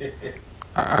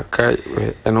 I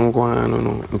don't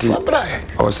know.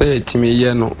 I say to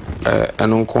me, no,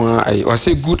 I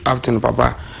say good afternoon,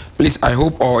 Papa. Please, I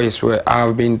hope all is well. I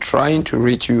have been trying to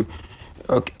reach you.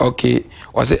 Okay.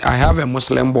 I have a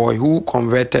Muslim boy who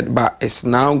converted but is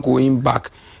now going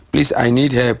back. Please, I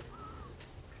need help.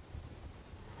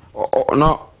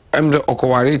 No, I'm the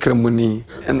Okowari Kremuni.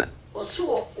 And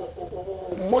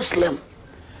Muslim.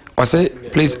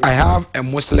 Please, I have a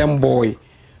Muslim boy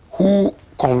who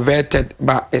converted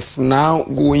but is now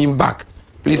going back.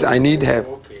 Please, I need help.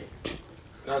 Okay.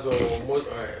 That's all.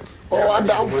 Oh,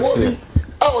 Adam Foley.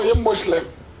 Oh, you're Muslim.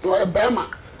 You're a Bama.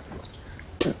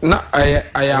 Na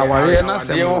aware na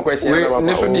sem we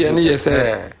so de ne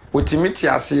yese otimiti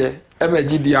ase e ba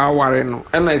gidi aware no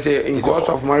e na say in course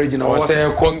of marriage na o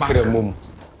say konkre mum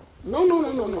no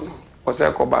o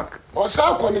say go back o say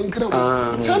ko ni nkre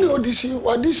mum say ni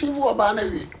odisi fu oba na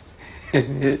wi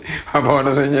aba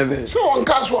ono so nyede so on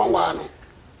ka so onwa no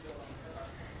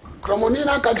kromoni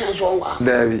na ka chen so onwa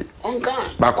David on ka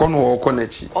ba ko no o ko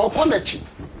nachi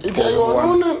ite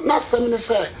yo no na sem ni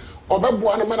say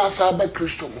obeboa no mana sa ba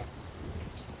Kristo mu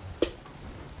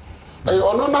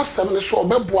ono na sem ne so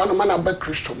obeboa no mana ba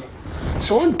Kristo mu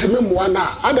so ontime mu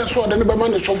ana ada so ode ne be ma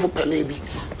ne sofo pane bi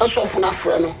na sofo na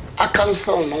frɛ no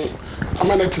akansel no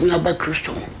amana timi aba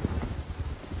Kristo mu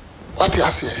what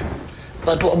you say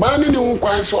but oba ne hu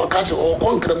kwan so okase o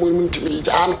konkre mu ntimi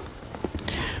ja no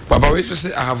Papa we so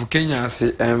say I have Kenya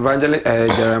say evangelist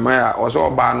Jeremiah also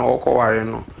oba no okoware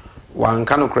no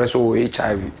wanka no kure so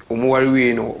HIV omuware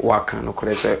wi no waka no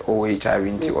kure se o HIV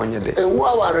nti onye de enwu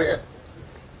aware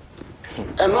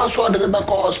eno so de be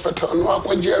ko hospital no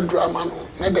akwaje adurama no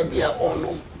na da bia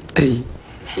ono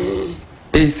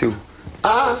so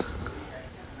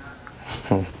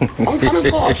on fana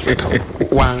ko hospital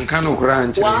wanka no kure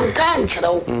anche wanka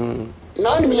anchero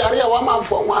na ni yare ya wa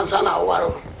manfo wansa na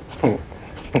aware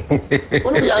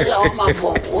onu yare ya wa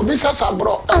manfo obi sasa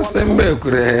bro asembe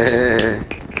kure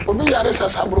obi yare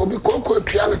sasa bro bi ko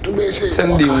tua no to be say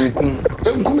sendi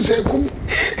enkum se kum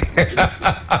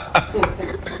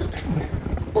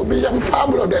obi yam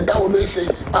fablo de da obi say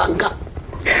anga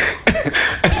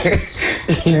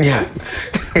inya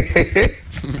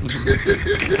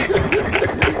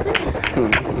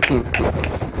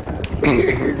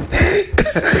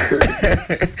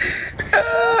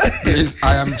Please,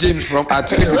 I am James from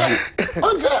Atibu.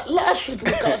 On the last week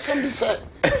because somebody said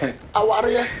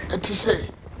aware et say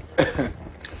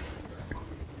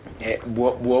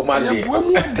buo ma de buo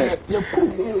mu de ya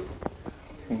kuru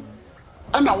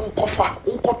ana wo kofa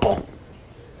wo koto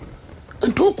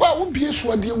nto kwa wo bie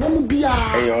so de wo mu bia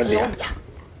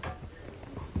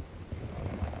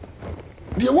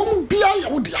de wo mu bia ya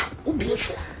wo dia wo bie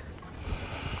so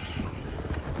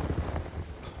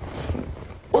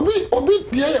obi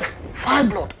die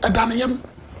fibroid adanayam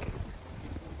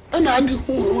ana adi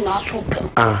hu na so pem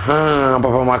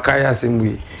Papa Makaya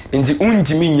simbi nti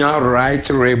untimi nya right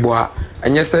rebo a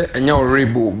enye se enye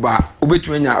rebo ba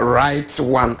obetumi nya right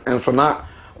one enso na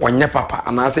wanya papa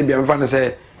ana se bia mfa ne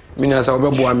se minia se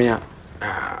obeboa me a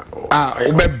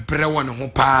obebre won ho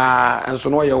pa enso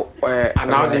no ye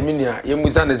ana de minia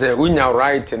yemuza ne se unya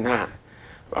right na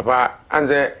papa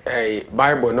anze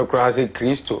Bible no kra se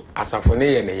Kristo asafo ne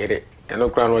ye ne yere eno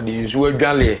kra no de nsu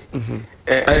adwale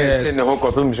ne ho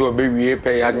kopem so obewie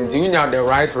pe ya nti unya the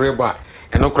right rebo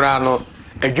eno kra no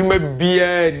adwuma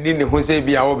bia ni ne ho se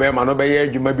bia wo be ma no be ye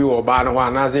adwuma bi wo ba no ho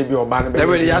ana se bi wo ba no be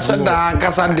we ya sheda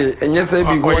kasa de enye se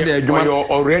bi go de adwuma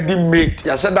already made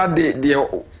ya sheda de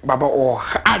baba o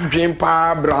adwen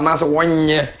pa bra na se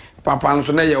wonye papa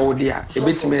nso na ye wo dia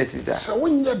ebetime asisa se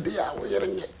wonye dia wo yere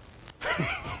nye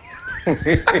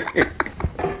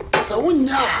se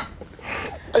wonya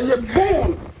aye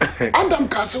bon Adam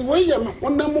ka se wo ye me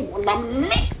honam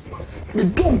me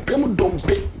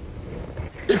dompe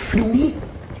ɛfiri mu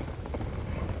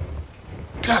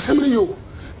ti asɛm ni yo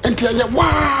enti ɛyɛ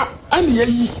waa ani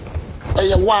yayi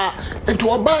ɛyɛ waa enti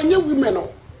ɔbaa nye women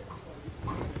no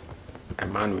a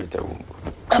man with a womb.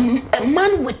 A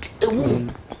man with a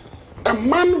womb. A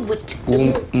man with a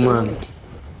woman.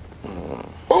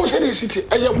 What was it? City?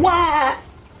 A wa.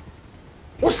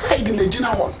 What side in the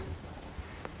general one?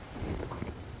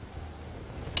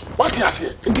 What you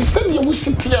say? It is saying you will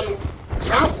sit here.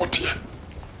 Sam what here?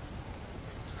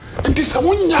 It is a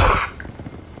 1 year.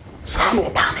 Sam or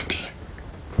banity.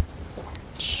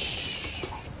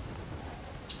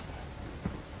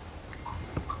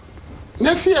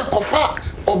 Nesi a kofa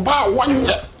oba 1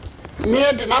 year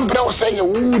near the number of saying a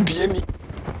wood yenny.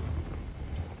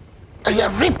 A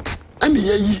rip and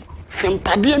ye from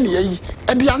Padian ye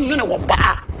at the young men of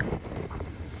bar.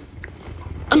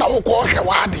 And I will call her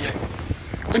wadi.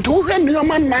 And to when your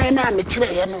man 9 and the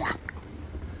chair no one.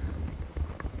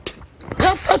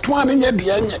 Perfect one in your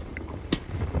DNA.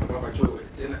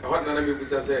 What none of you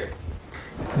say?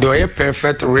 Do you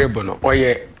perfect ribbon or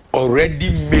ye already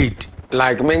made?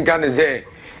 Like men can say,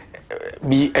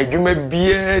 be a human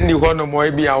being, you want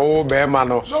to be a old bear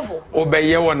man or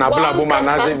obey you on a black woman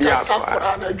as a beer.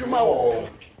 A Juma or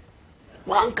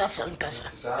one cassan cassa.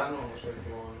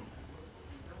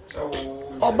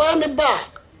 Obey bar.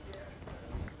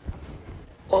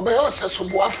 Obey us as a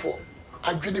waffle.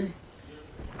 I did him.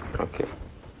 Okay.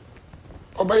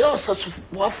 Obey us as a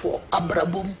waffle. A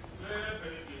brabum.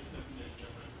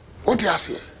 What do you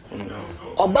say?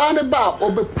 Obey bar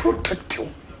or be protective.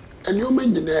 And you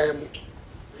mean the name.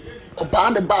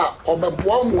 Obey the bar or be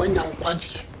born when young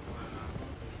quadgy.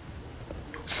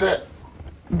 Say,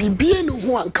 be being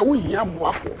who and can we hear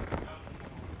waffle?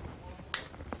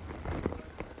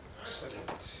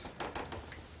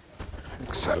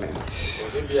 Excellent.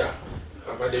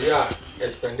 But the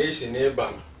explanation neighbor,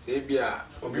 Sabia,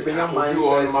 Obina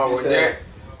mindset.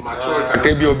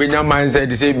 Maybe Obina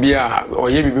mindset, Sabia, or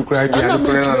you be crying,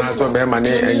 and also bear money.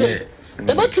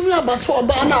 About me about so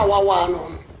bad now,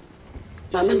 one.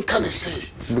 I mean, can I say,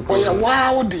 or a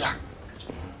wow, dear.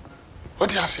 What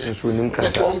do you say? It's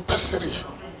one person.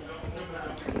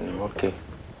 Okay.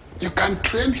 You can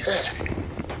train her.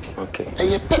 Okay. And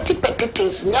your petty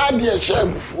things, now dear share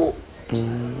before.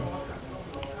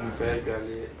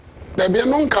 There be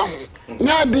no come.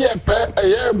 Now dear pair a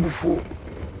year before.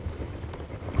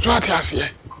 So what you say?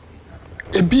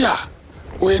 A beer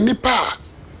or a nipa.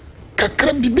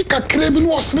 Kakra bibi kakra bi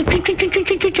no osne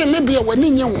maybe a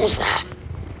wani nya ho sa.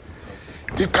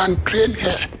 You can train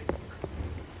her.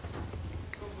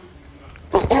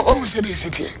 Oh, say this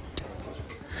city.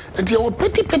 And you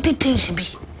petty things be.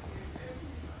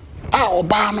 Ah,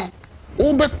 oba no.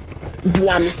 Obe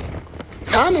buano.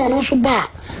 Sa no no so ba.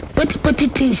 Petty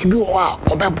things be o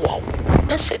obe buao.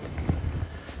 That's it.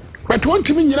 But one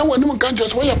time nyina wani mu kan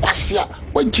just we kwasia,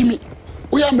 we Jimmy.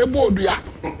 We are mebo odua.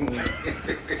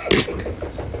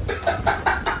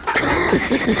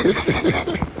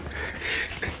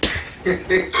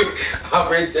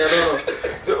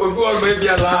 So Ogu maybe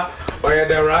ala or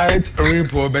the right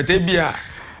report, but ebia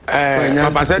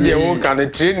Papa said the whole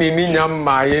can train ni nyam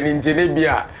ma ye ni ntene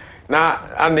na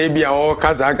ana ebia o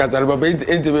kaza but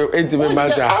entime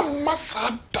masha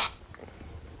amasada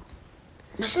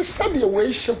Mrs. Sadia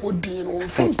way she would deal on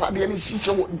from Paddy and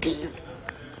she would deal.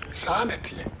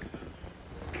 Sanity.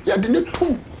 You didn't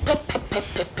too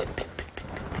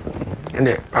and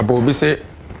Abobi say,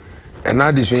 and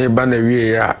now this way banner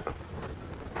we are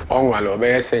on while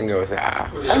obey singers. Are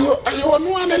you on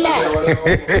one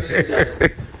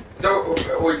alive? So,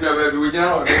 we never do it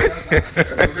now.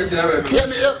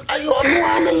 Are you on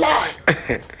one alive?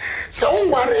 So,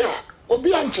 warrior, will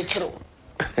be unchurchable.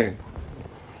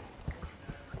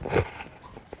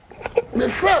 Me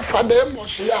friend Father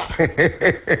Amos ya.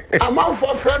 I'm out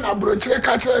for friend abrochire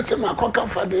ka kire se makoka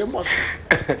Father Amos.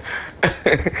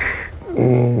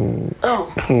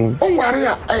 On ware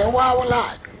ya ayewa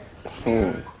wala.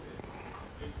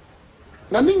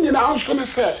 Na ni nyina anso ne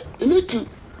say, you need to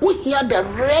hear the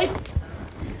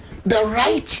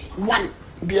right one.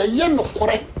 The ye no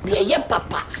correct, the ye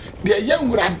papa, the ye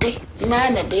urade na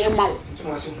na de ma.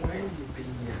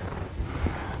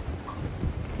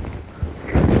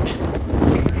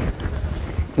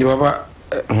 Ni baba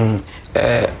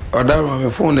order my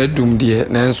phone e dum die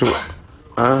nanso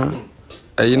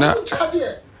ayina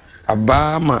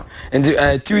abama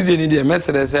and Tuesday ni die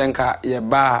message say nka ye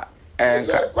ba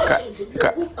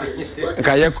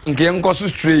nka ye nko so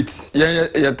straight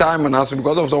ye time na so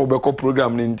because of so we be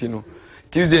program ni ntino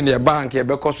Tuesday ni ye bank ye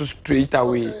be so straight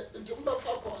away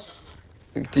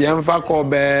ti emfa ko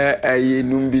be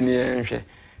num bi ni enhwe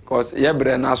because ye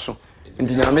bre na so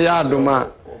nti nyame ya adoma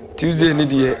Tuesday ni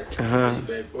die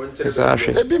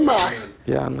ebi ma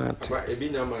ya na ebi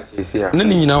nyama asiesia ne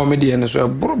nyina o me de ne so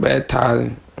bro be 1000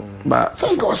 ba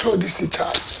sanka also this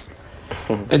charge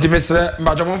nti mesre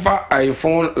mbajo mfa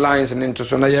iPhone lines ne nto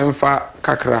so na yemfa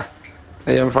kakra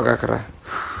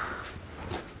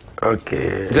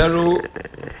okay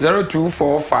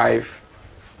 0245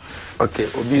 okay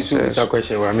obi so this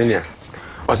question wa menia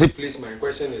I say please my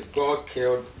question is God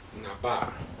killed Nabal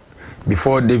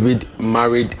before David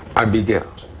married Abigail.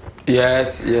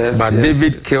 Yes. But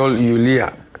David killed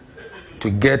Uriah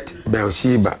to get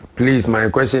Bathsheba. Please, my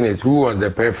question is, who was the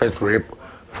perfect rape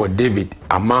for David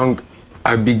among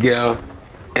Abigail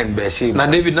and Bathsheba? Na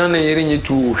David na yeri nyi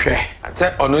tu hwe.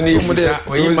 Ate ono ni bisa,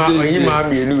 oyima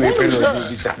mienu we pe no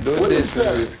bisa.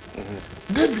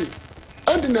 David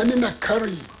adina ni na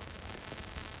carry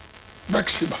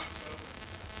Bathsheba.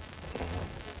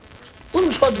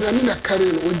 So adina ni na carry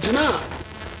o jina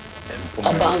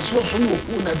abanso so no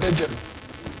hu na dajem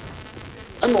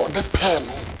and o de pen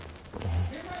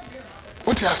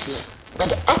what you say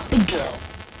but Abigail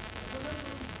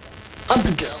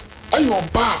ayo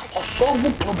ba o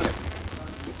solve problem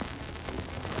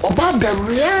about the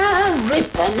real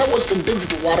rape and that was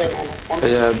David Warren on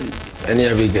any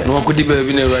Abigail no akodi ba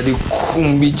bi na Awurade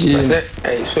kum bi ji say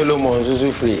Solomon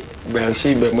so free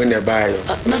Bathsheba mo na ba yo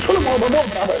na Solomon ba ba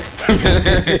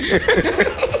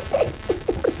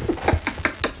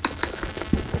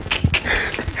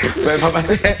but Papa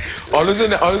say also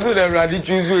the ready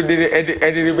choose who did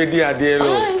it be the idea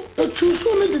the choose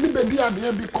only did be the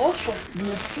idea because of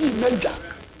the sea major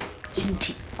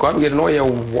inti kwa bi no ye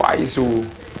wise o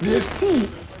the sea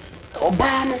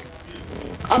obano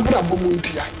abrabo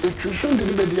muntia the choose only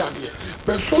did be the idea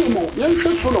but Solomon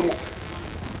yenhwe Solomon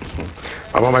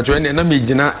Papa ma twen na me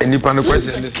gina enipa no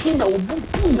question this kina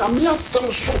obupu nyame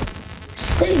asem so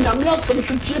say nyame asem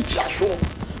so tietia so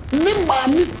me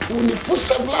mami tu ni for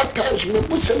several times me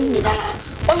put nyina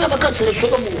onya baka say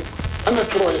Solomon ana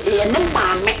troy e na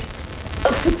mami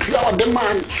afutu ya de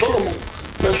man Solomon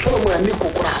be Solomon ani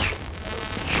kokora so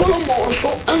Solomon so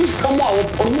ansam a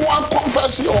onu a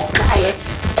confess your kai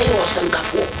e yo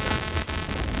sankafo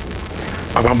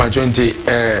Papa ma 20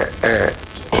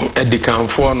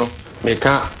 edikanfo no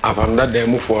meka apamda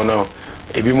demufo no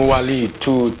ebi mu wali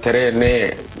 2 3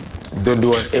 ne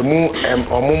dodo emu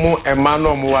omumu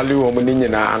emano mu wali wo mu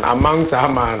nyina among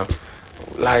sama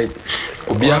like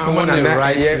obi akoma na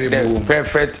right the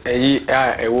perfect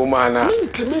a woman na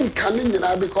ntimi nka ne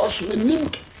nyina because me nim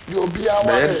the obi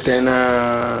aware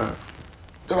tena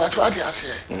the what you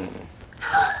say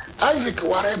Isaac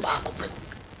ware ba ko pe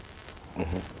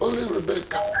only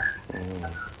Rebecca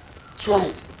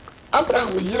so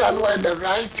Abraham yira no the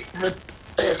right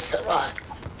right.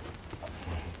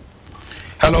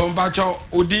 Hello Mbacho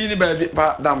odini baby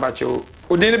pa Dambacho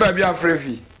odini baby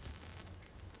afrefi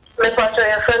Me pacho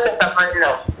ya friend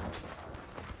Tamano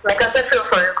me ka se feel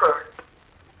for you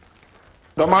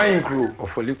do my incru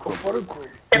ofoliko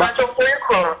e pacho for you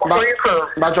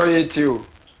Mbacho yeti o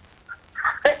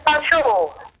e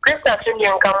pacho Krista tuni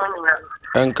nkamuna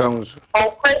enkanzo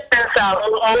o questions are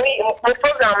mo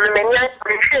program me nya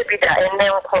pressure bi da ene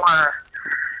nko a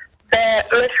the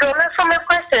me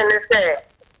question is there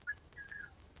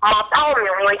my power me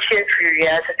one change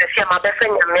area so to see my best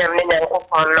friend me na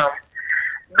nko no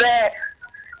but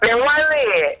me worry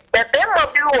the them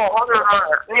of you ho no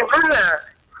ni huna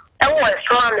e wo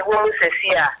strong ni wo sesi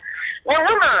a ni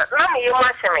huna na me yema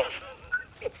cheme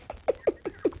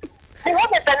ni wo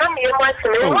be na me yema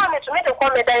cheme wo me to me to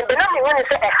come down be na me woni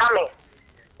say e ha me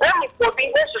na me ko bi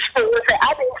na so say I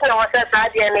didn't know what that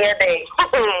dey na dey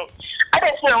I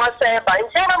didn't know what say ba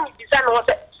nje na me bisa no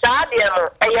say sa dey no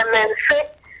e ye men say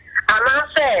ana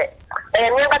say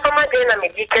me ka to ma dey na me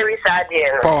di carry sa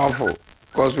dey no powerful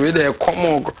because we dey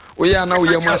common we are now we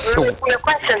show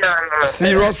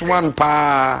serious one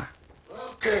pa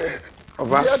Okay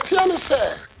oba ya tiano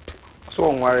say so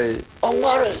on worry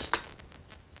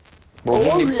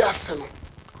but we are saying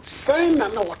say na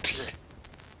what here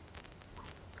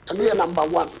and we are number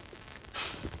 1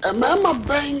 a mama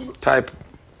bang type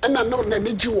and I know na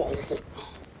niji wo ho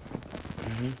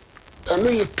and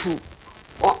we 2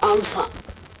 or answer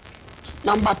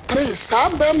number 3 sa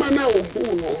be mana wo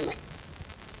hu no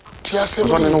tia se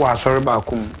so no wa sorry ba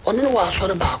kum ono no wa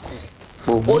sorry ba kum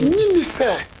onyini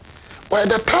say why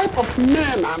the type of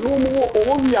men are no more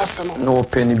or we are saying no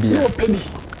penny bia no penny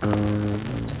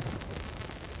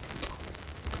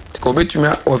ko betumi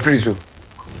ofri so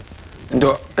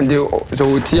ndo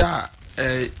so tia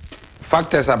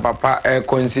factors a papa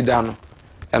consider no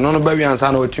eno no ba wi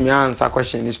ansa na otumi ansa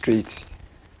question straight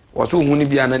wo so hu ni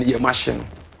bia na ye machine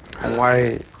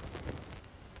Nware.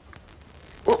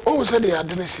 Oh, said they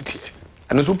had in the city.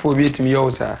 And also probably to me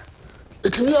also.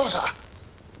 It's me also.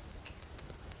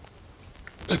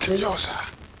 It's me also.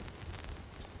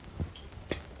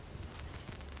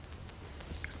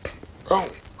 Oh,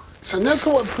 so that's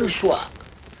what free sure.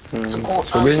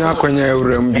 So when you kwanya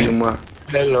uram bi mu.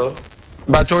 Hello.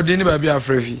 But odi ni ba bi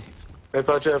afrefi. Me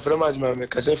pa cho from adma me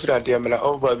kase fra de amla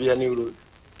o ba bi ani road.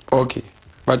 Okay.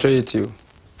 But you you.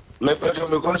 Me pa cho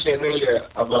me kon se earlier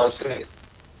about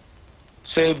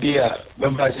say bia me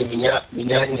ba se minya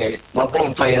nye ma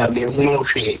bon pa ya me hu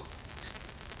hwe.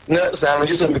 Na sa me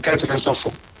just me kan se so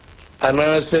fo.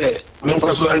 Ana say me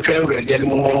ko so an train ready ali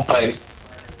mo bon pa.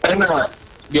 Ana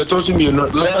they told me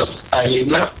last I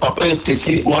na papa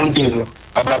take one day no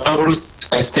about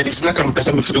I steady na kan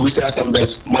pesa me free we say some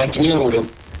best mantini no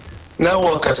now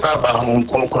work as about home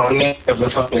concrone e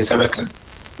fa pensa beka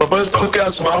papa so ka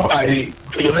so I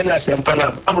you na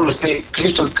sempana abro say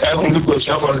Christo ka home go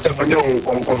so for say for no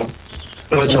concrone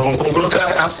no jo concrone ka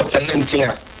after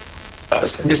 19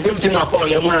 the same thing upon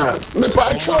your man me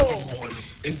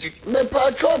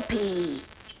pacho pi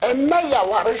and na ya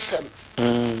waresem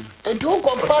and you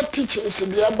go for teachings in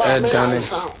the about me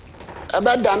sound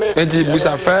about dane Enti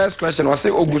busa first question was say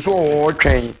oguso o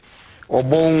twen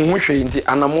obon hu hwe nti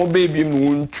anamo baby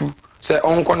mu ntu say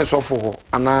onko ne sofo ho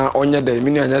ana onye da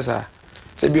mini anya sa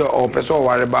say bi o pese o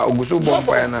ware ba oguso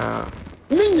bompa na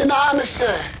ni nyina ne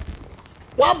say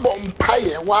wa bompa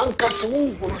ye wan kase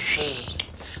hu hwe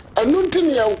enu nti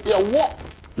ne ye wo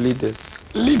leaders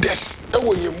e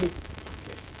wo ye mu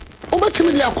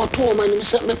obetimi dia akoto o manim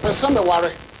say me pese me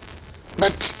ware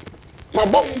but ma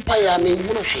bompa ya me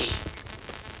hu hwe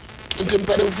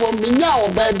Intimperifo minya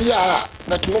oba bia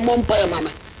but mo mpa ya mama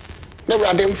na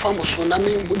wrade mfa mo so na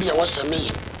me hu dia wasa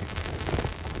me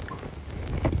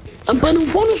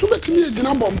ampanifo no so betimi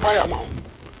agina bompa ya ma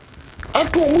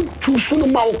after we choose no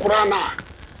ma okura na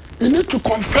you need to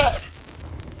confirm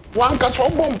one ka so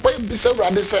bompa bi se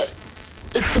wrade say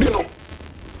efiri no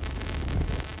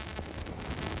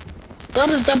that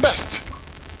is the best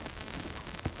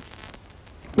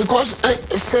because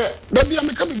say that be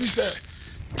ameka bi say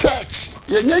church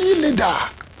yenye leader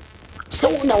so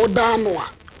na wodano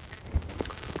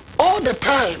all the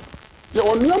time ye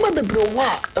onoma bebre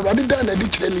wa awade dan na di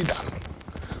kire leader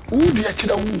wo di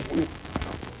akira wu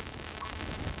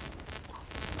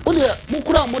wo de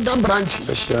mukura moda branch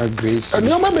special grace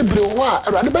onoma bebre wa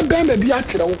awade be dan na di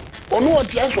akira wo ono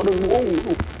oti aso no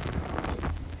wo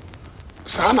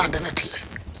sa na de netie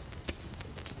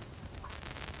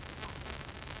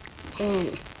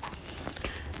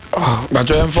oh but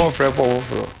you for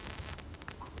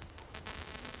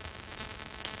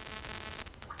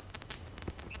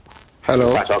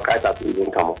hello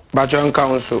but you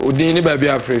council odi ni ba bi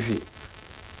afrefi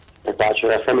But you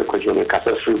FM ko jo me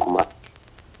kasa free kuma.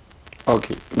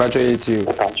 okay but you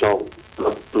But you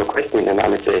no question na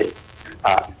me say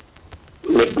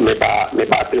me ba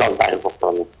long time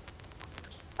for me.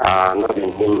 No be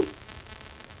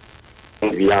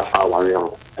we are far warrior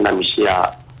na me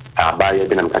share abaye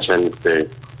de na mkacha ni say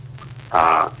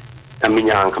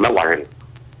kaminya kama warrior.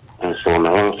 So na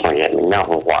won so ye me nya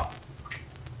ho wa.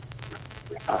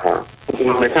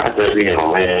 No me can't tell you,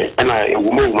 and I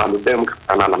woman with them,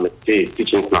 and I'm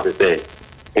teaching not to say,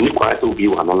 and you quite to be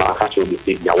one on our fashion with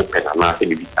the open and I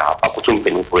say, I put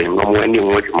something for him, no more any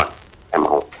more to my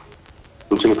amount.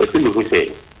 So, who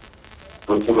say,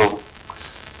 the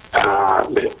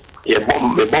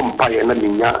bomb pie and the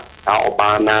minya, our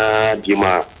banner,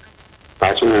 Jima,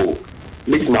 that's all.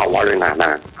 Listen, now, Warren, and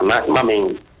I'm not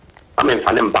mammy, I'm in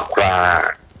Fanem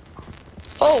Bakra.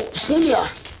 oh senior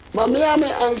Mami ame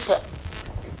answer.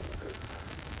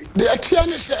 The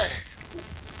atiani say,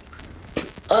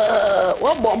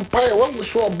 what bompire when we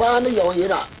saw Barney or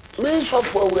Yera, means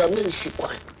for we are mean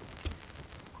sequine.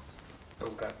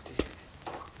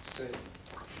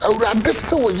 I would have this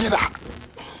so Yera,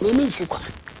 me mean sequine.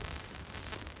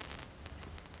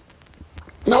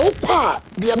 Now,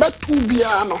 the about 2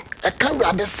 piano, a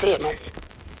camera the same,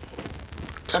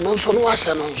 and also no was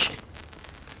an answer.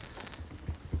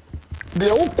 The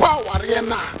okwa ware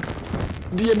na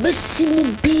the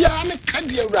besimu bia ne ka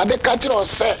de awrade ka kire o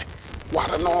se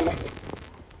ware no no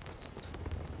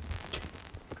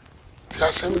ya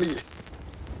assembly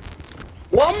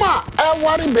wama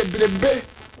ware bebrebe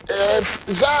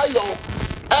Zion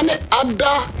and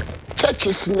other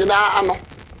churches nyina ano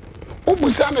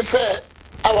obusa ne se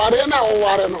aware na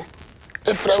ware no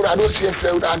efra awrade o se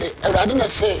efra awrade na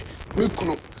se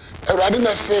mikunu awrade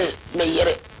na se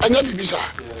meyere anya bibisa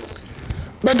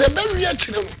but the baby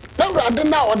actually, now I don't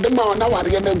know what the man now are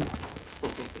going to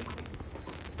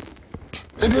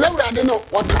enti na urade no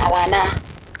wotawana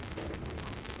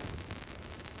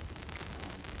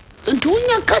enti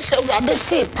unya kasa urade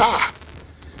se pa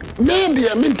me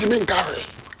de mentimi nkare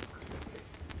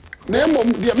na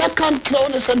mom de meka ntrawo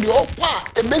ne se de okwa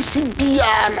ebesi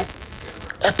bia no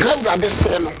e ka urade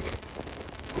se no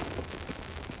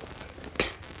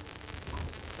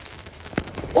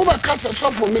Oba kasa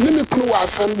sofo me ni me kunu wa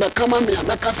asem be kama me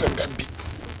ya kasa da bi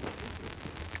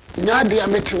nya de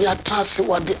ametimi atrase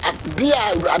wode ade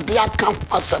a urade aka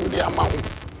asem de ama wo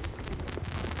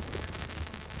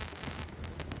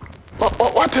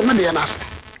what am de na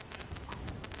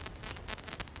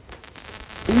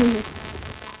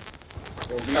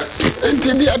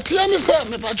enti de atia ni se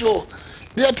me pacho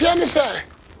de atia ni se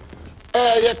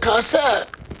ye ka se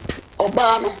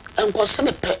oba no enkose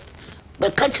me pe be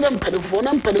ka kire mpanifo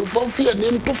na mpanifo fie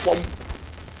ni ntofom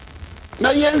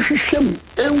na yen hwehwem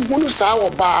enhunu saa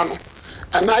oba no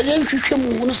ana yen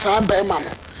hwehwem hunu saa ba ma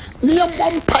no ni ye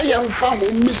mompa ye mfa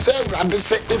ho mi se urade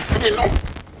se efiri no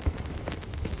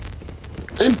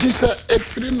enti se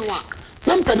efiri no a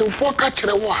na mpanifo ka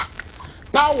kire wo a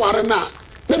na ware na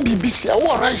BBC a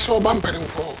wo right so ba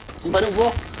mpanifo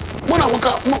mona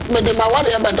woka me de ma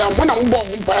ware ya bada mona mbo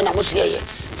ho mpa na mo se ye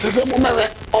se mo mewe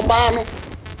oba no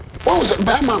what was the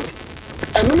Batman?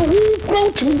 And no who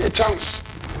crowd to me a chance.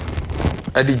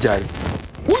 Eddie Jai.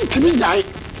 One to me, I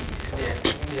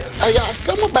asked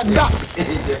some about that.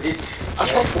 I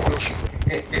saw for us.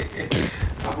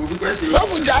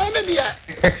 Love with Giant,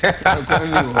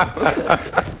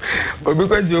 but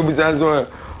because you be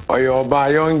or your by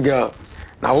young girl.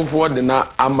 Now, for the na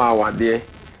ama there.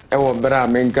 I will better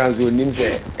men can so name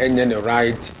say and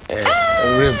right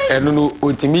and no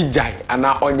ultimate jai and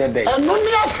now on your day. And no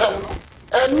yasem.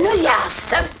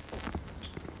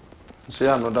 So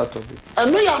yeah, another topic.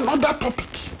 And no another topic.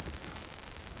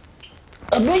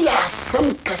 And no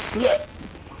yasem kasia.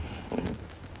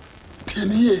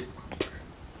 Tinie.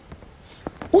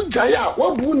 Ujaya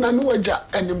wabu na nuwaja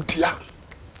enimtia.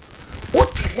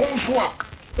 What wonswa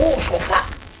wo sofa.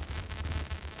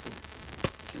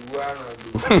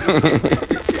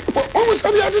 Almost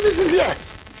every other is in here.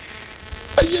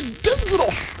 Are you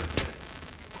dangerous?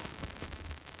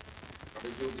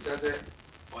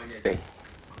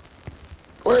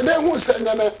 Well, then who said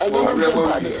that I don't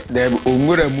know. The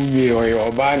Umura Mumi or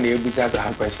your band, you be as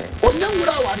a question. When you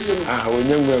are, when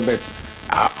you bet,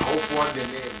 how for the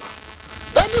name?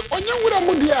 That is when you are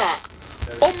Mudia,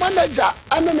 oh manager,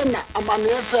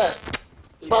 Amania said.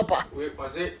 Papa,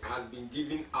 has been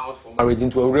given out for marriage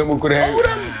into a Remo Korea.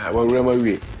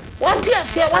 What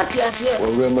yes here? What yes here?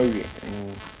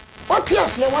 What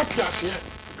yes here? What yes here?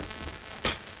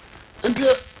 And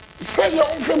say your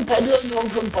own from Paddy, your own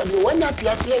from Paddy. When not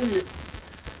yes here,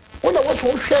 when I was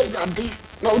so sure that day,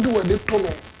 now do a little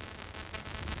tunnel.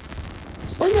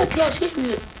 When not yes here,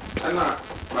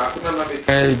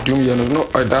 doom you know,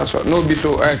 that's what no be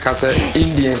so I can say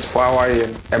Indians for our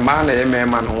a man, a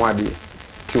man, one day.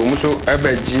 Ti omuso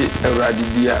ebeji awradi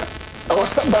dia I was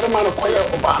somebody man acquire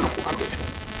Obano.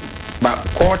 But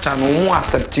culture no mu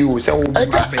accept you say wo ba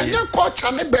be anya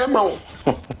culture ne be ma wo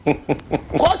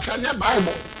culture ne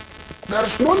Bible. There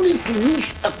is no need to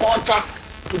use a culture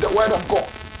to the word of God.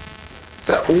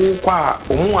 say wo kwa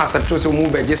omu accept so mu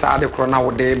beji sa de kro na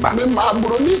wo de ba Me ma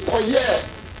broni koye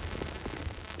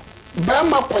ba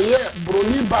ma koye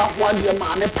broni ba ho ade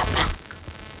ma ne papa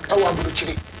e wa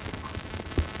brochiri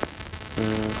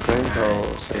French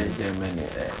or say Germany.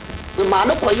 me ma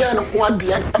ne koye ne ho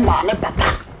ade e ma ne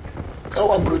papa e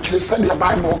wa brochiri say the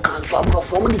Bible can so abro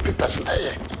from the people na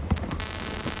ye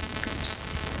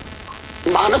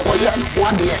ma ne koye ne ho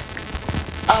ade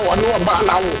a wo no ba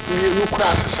na wo ni nu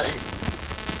kura sesai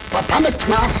papa ne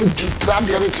tnafu di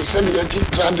trade ne te say the di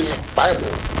trade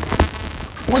Bible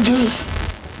woji.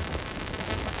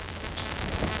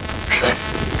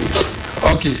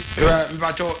 Okay,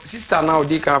 but your sister now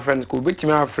di ka friends ko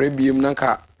betimi afre biem na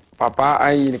ka papa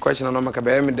ayi ni question no maka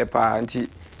be me de pa anti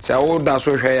say wo da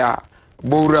so hwe ya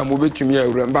bowura mo betimi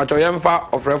awura but your yemfa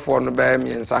ofrefo no be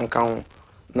me nsanka ho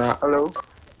na hello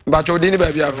but your di ni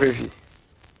ba bi afrefi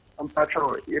I'm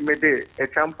patrol you made a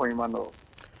champion man no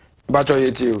but your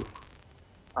yeti o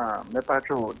me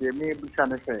patrol dey me bi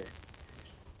chane say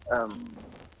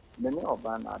many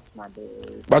Obana Atnabe.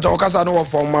 but your kasa no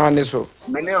for man so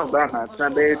Many Obana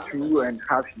Atnabe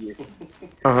 2.5 years.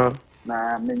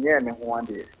 Na many and one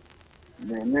day.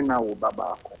 Many now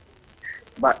Babako.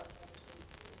 But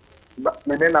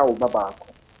many now Babako.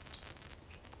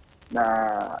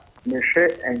 Na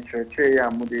Meshe and Churchia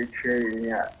Mudiche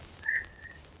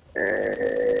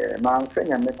man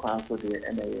saying and make one for the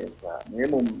NAS.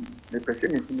 Name the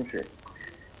person is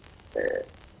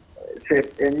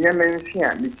and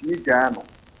Yemensia, Miss Mijano.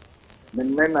 The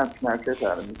men at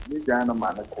Snatcher, Miss Mijano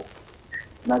Manaco.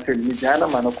 Nothing Mijano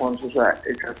Manacon Society.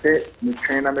 It's a say, Miss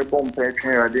Trainer, a bomb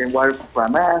patron, or the wife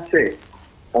of I say,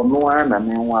 or no one,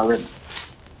 and then Warren.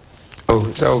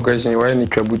 Oh, so question, why any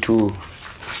trouble too?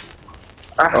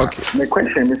 Okay. The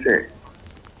question is,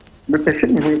 the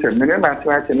person who said, "Many not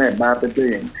writing a bad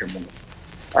day in Timon."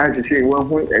 As you say, one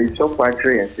who is so far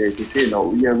trained, says, you say, no,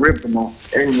 we are ripping on,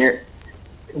 and yet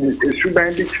it should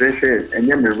be treasured, and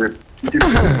then we rip.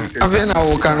 I mean, I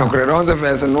will kind of create on the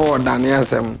first and no Daniel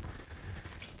Sam.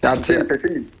 That's it. The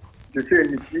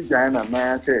same is Vijana,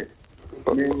 man, I say,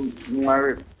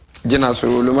 married. Genas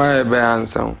will my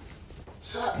answer.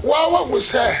 What was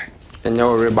say? And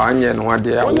your rebellion, what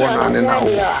they are one and now.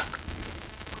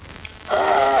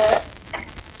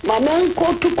 My man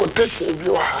go to quotation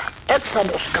view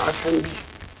Exodus can be.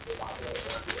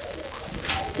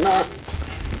 Now,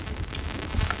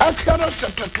 Exodus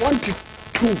chapter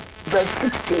 22, verse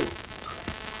 16.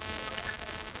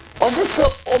 Also, so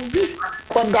obi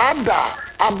kodada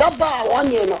ababa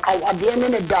wanye no awade ne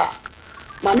ne da.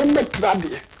 Mane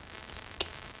metrade.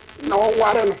 No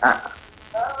worry no.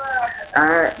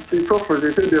 People for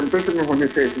the same person who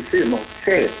says, you see, no,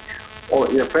 say. Or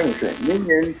your friends,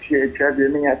 Minion, church, a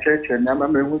church, and I'm a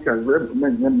man who can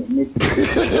represent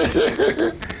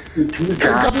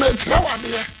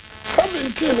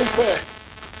 17 say,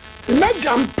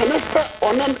 Najam Penessa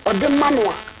on the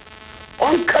manua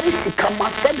on Karisika,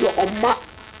 said your Oma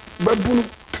Babu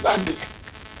Tradi.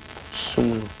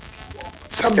 Soon.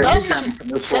 Sabaman,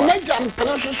 Sanajam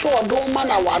Penessa saw a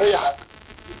doman a warrior.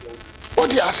 What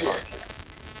do you say?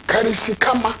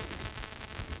 Karisikama.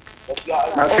 I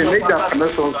can make that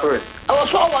person first. I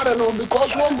was all I know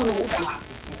because one good movie.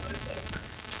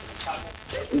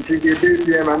 If you get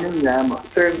baby, and I mean,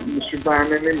 send Mr.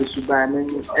 Bannon and Mr. Bannon,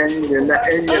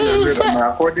 and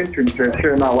according to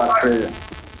intention, our prayer.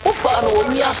 Who found what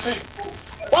we are saying?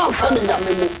 One family,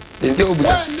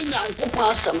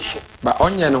 but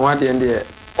onion, what the end there?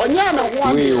 Onion,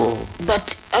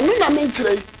 but I know I mean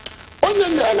today.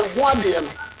 Onion and one day.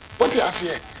 What you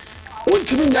say?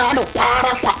 What you mean,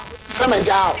 para? Some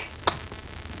gal.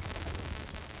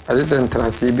 I didn't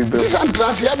translate the bill. This and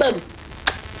translate them.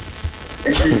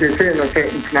 If you say, okay,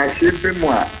 it's not shipping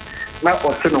more. Not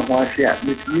often once yet,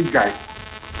 with you guys.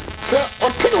 So,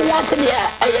 often once a year,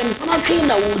 I am not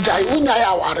trained a wood. I win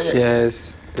our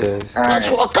yes, yes. That's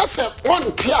what I said.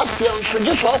 One Tiasian should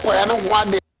just walk away and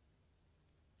one day.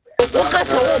 What I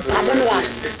said, one,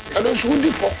 and it's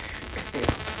woody for.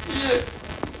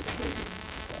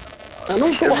 And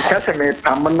also,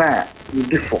 Pamana,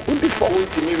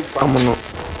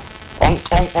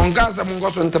 on gas, I'm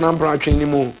going to turn branch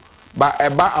anymore. But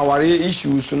about our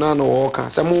issues, no walker.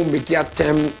 Some will make your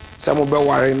term, some will be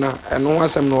worrying, and no one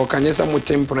some no can, yes, some will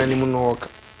temper anymore. No walk.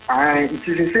 I just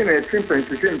say a simple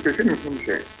to say,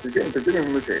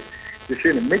 the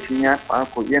same making up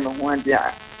uncle, you know, one day,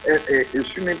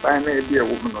 assuming I may be a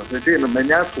woman, or the same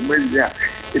mania to me,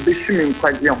 it be seeming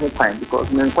quite young time because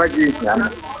men quite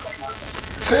young.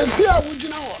 Says here, would you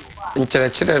know? In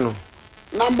Chileno.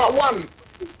 Number one,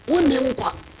 when you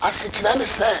as it's then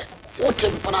say, what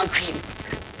in Panachim.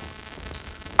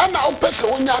 And now, person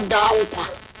when you're down.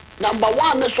 Number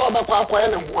one, the saw the quack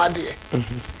and one day.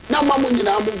 Number one, you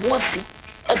know, Waffy,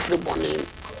 everybody.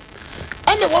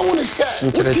 And the one who said,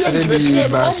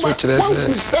 what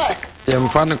you say, I'm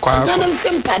fun of quack. Then I'm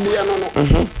from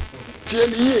Padiano.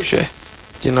 Tierney,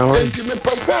 you know, intimate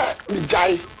per se, me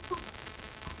die.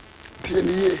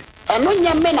 Tierney. I know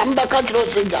your men, I'm back at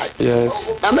your guy. Yes.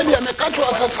 I made a catch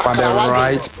was for the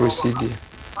right procedure.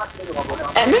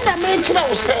 And then I mentioned, I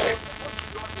will say,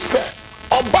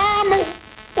 Obama,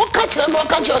 what catch them, what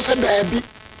catch us a baby?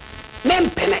 Men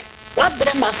penny, what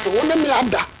drama say, one of me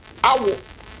under, I will,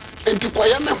 and to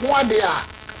Koyama, who they are.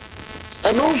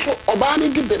 And also, Obani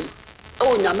Gibbon,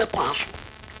 oh, Yamekwaso.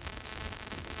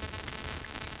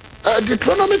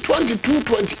 Deuteronomy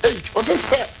 22:28, was a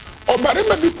say,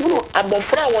 Obarima Bikuno,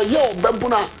 Abofra, or Yo,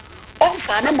 Babuna, on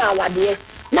Fanama, Wadia,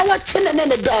 now what children in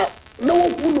the dark, no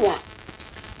Unua.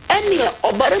 Any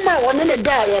Obarima, one in the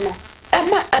diano,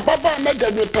 Emma, Ababa,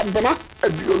 Nega, Tabana, a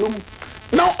Biolum.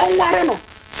 Now on Warano,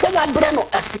 Sava Brano,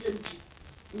 Asante.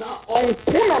 Now on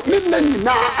Kuno, Nidney,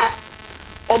 na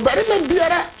Obarima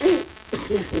Biara,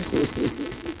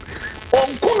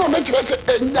 on Kuno, Nature,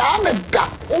 and Yana,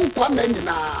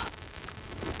 Unquanena.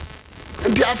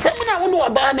 The assembly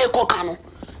won a banner cocano.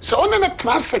 So on a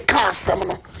classic car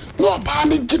seminal. No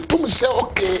banny jitum say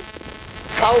okay.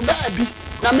 Foul baby,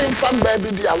 na mean from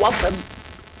baby dear waffem.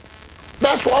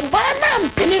 That's one banner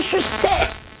and finish say.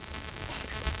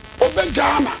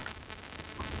 Obejana.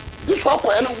 This one ko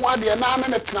eno ho ade na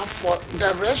na tena for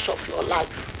the rest of your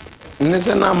life.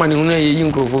 Nse na amani hu na ye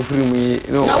yin krofo free mu yi.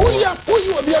 No. Na wo ya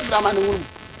obi afra amani hu.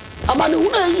 Amani hu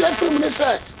na ye free mu ne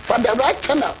say for the right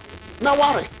channel. Na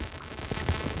worry.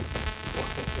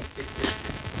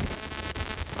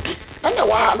 Ana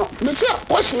wa no, me say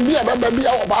question bi aba bi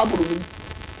a wo ba aburu mu.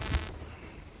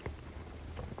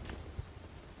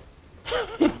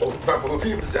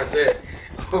 People say,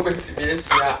 "Open to be a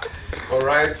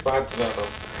alright partner."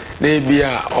 Maybe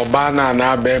a Obana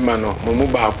na Bema no, Mumu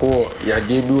Bako,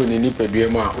 Yadebu, and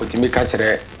Nipeduema, what you make catch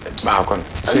it back on.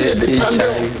 Say,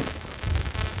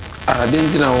 I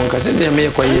didn't know because they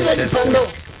make quiet test.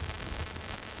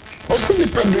 O si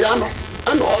Nipeduano,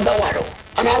 and other waro,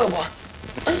 another.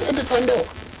 I depend.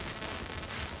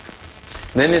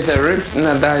 Then it's a rip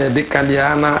na da de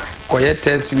Candiana, quiet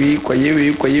test we, quiet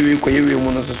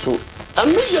monoso.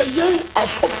 And me ye a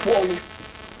soft one.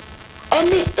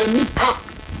 Any nipa.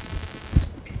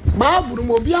 Babu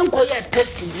mo bi anko ye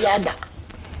test bi ada.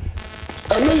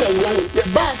 Eno ye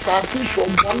ba asase so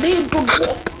boni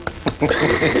dodo.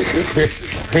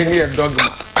 Any a dogma.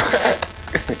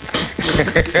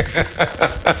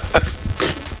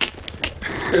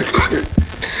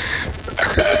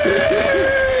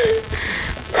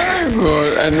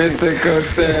 God, and this is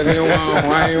because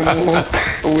why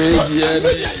we ye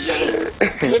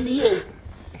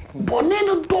boni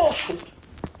no doso.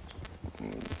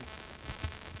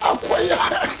 Akwaya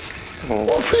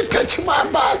o fi touch my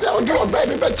bag o do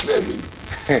baby be kire bi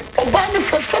o ba ni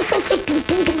fe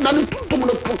tuntum na ni tuntum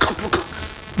no puka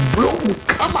blow mu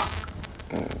kama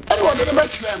e do de be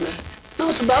kire me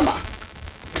na so ba ma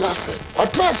trase o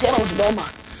trase na so ba ma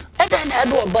e da na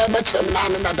do ba be kire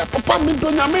me na da papa mi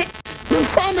do nyame mi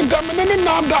fa ni da me ni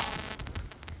na da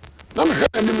na me he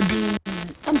ni di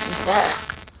am so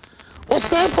o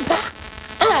say papa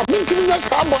mi ti nya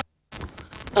sa bo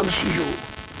am see you.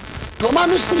 No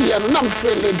man is here, and I'm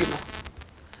free lady.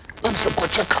 I'm so go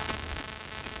check up.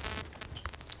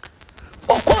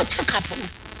 Or go check up.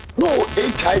 No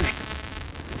HIV.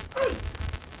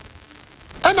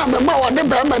 And I'm a man, the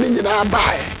Berman in our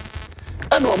buy.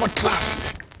 And I'm a class.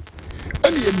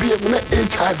 And you be a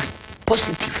HIV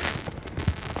positive.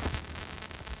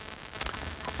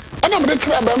 And I'm the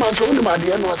Berman, so only my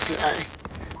dear no say I.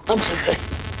 I'm sorry.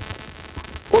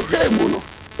 Okay, Muno.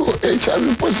 Oh,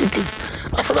 HIV positive.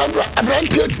 After I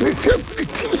granted me safety.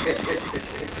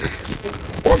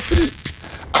 Oh, free.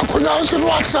 I could also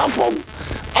watch that from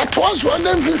at once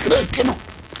 150.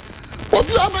 What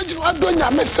you imagine what doing? I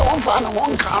miss one fan and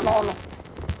one can on.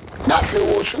 Nothing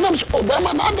was names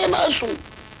Obama and then I soon.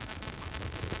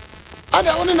 I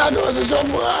don't know there was a job.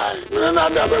 I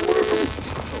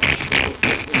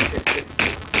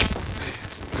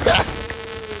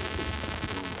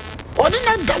what did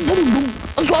I double?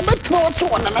 So I bet no what's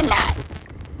one and a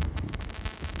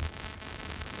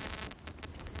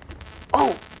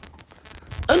oh,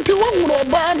 until one would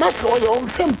buy us or your own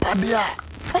film padia.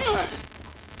 Fine.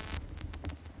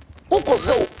 Who could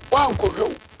go, one could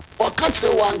go, or catch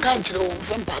the one country on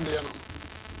film padia.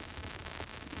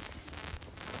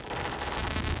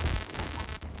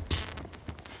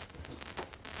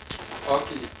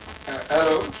 Okay,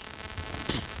 hello.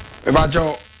 About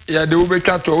your, yeah, the Uber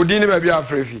cat to Odini baby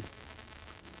Afrifi.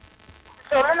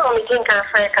 So I know we think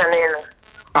African.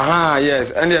 Aha,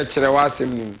 yes, and the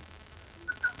Cherewasim.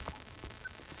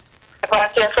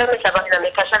 But your friend is about to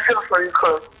make a shuffle for you.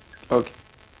 Okay.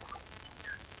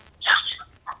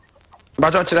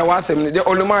 But what Cherewasim, the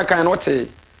Oluma cannot say.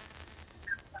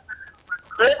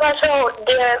 Never so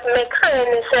the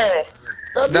mechanic say.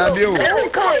 That you,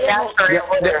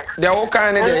 the old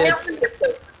kind of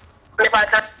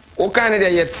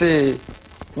yet,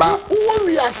 but who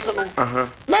we are saying,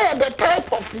 now the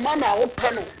type of man I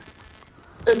open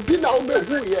and be now be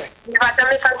who ye.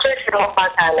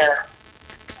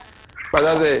 But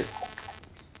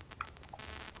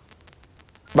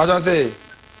I say,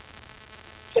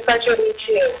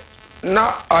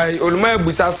 now I Olma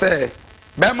Busa say,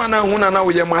 Bemana Hunana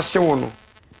with your machine.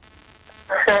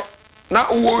 Now,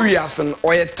 warriors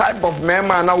or a type of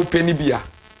member now penny beer.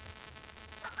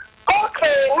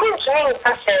 Okay, means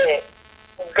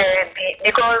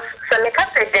because some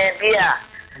say there be a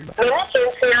no can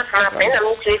see us nothing,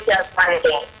 I'm to see us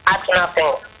finding at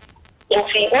nothing.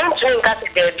 If you want to that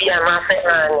there be a master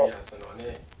and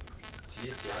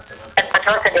I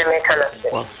don't say the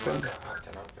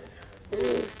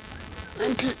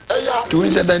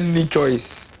To say that any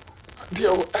choice.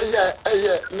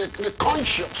 The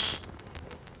conscious.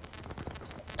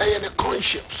 The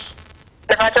conscious.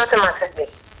 The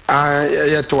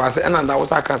Yeah, to us, and that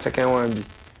was our second one.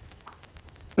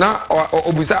 na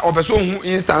obusa opeso hu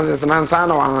instances na nsa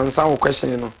na wansa wo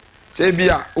question no say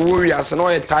bia wo wiase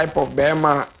no type of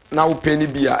bema na wo peni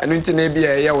bia eno nti na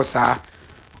bia ye wo saa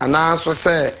ana so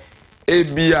say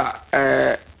bia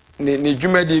ne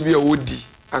dwumadi bia wodi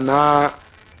ana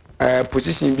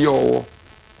position bia wo.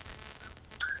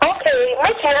 Okay,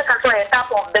 my channel can say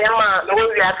type of bema no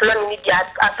wiase no ni bia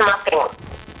asma thing.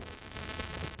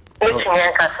 Which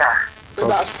channel can say?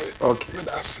 That's it. Okay.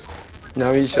 That's it.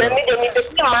 Now we shall. Let me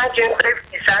imagine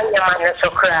if design your so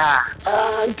cry.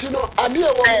 And you know,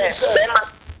 idea woman say,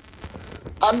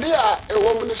 idea a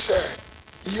woman say,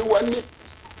 you want it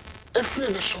a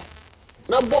free so.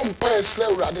 Na bomb pie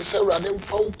slave rather say rather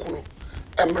for Kuno,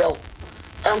 Emerald,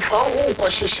 and found one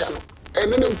question,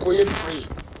 and then go free.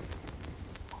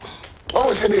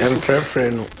 Oh, said this, and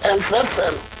friend,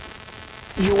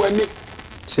 you want it.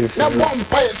 Na bomb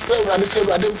pie slave rather say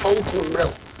rather for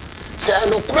Kuno. Say I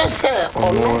no cross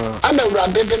or no, and a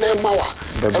rather than a mawa.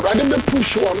 A rather be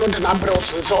push you or not an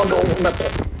abros and so on.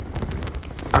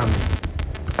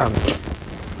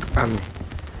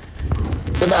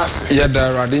 Yeah, the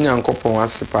Radinia and Copo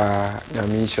was pa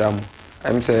Yamisram.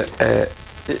 I'm say,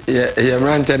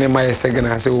 ran telling my second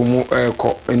as a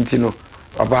cop intino.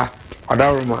 Papa,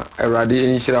 Odaruma, a radi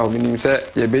in Shira, meaning say,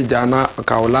 ye be Jana, a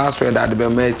cow last word at the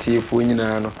Bemeti,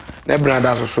 Funina,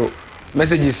 Nebradas or so.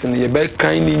 Messages in your bed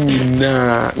kind in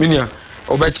Minia,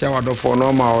 Obecha word for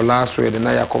normal or last word, and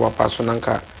I cover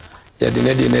Pasonanka. Yeah, the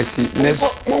lady Nessie,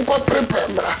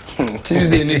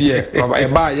 Tuesday, Nidia, a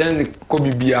bar, young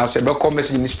Kobe Bia, so don't come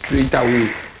messaging straight away.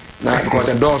 Now, because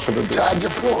a door so the charge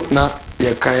of phone. Now,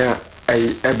 your kaya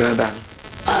a brother.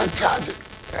 I charge it.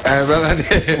 A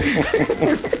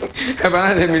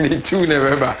brother, minute two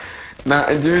never. Now,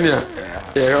 Junior,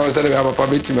 yeah, I was saying about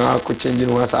Pabiti, I could change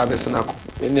in one service and I could.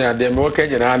 In the more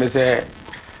Kenyan, I say,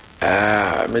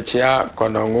 Mechia,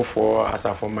 Conongo for as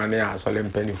a for money, as well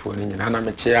in penny for in Anna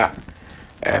Mechia,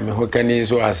 Mehokani,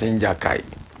 so as in Jakai,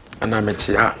 Anna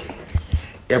Mechia,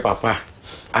 yeah, Papa,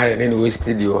 I didn't waste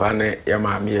studio, and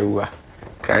Yama Miua,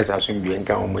 Christ as soon be in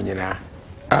Kamunina.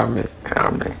 Amen,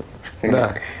 amen.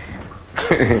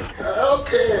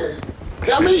 Okay,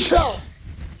 Yamisha.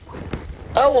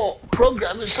 Our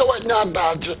program is so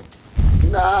dodge.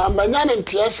 Na manyana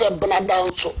ntiase bena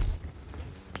danso.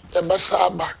 E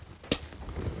basaba.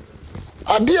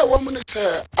 Ade a woman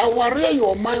say aware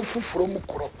your mind fufuro mu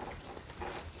kro.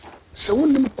 Se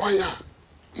wonim kwan a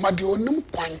ma de onim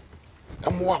kwan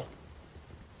emwa.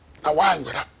 Na wa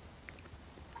anyira.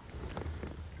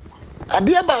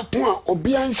 Ade ba ko a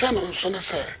obi anhya no so ne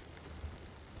say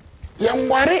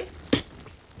yenware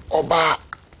oba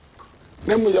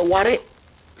na mu yeware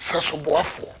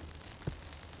sasoboafo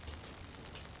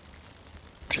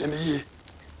tieni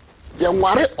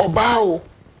yenware oba o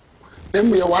na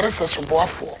mu yeware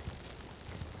sasoboafo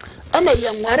ana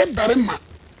yenware barima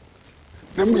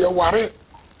na mu yeware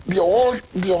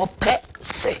de ope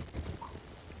se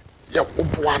ya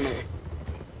oboano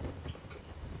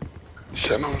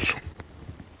shenonso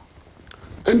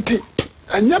enti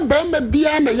anya bema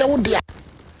bia na yewode a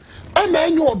ana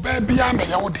enyo oba bia na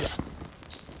yewode a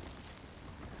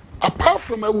apart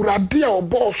from awurade a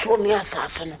obo soro ne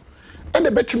asase no ene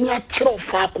betimi a kire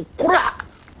ofa akokora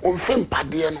onfem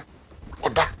pade no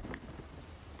oda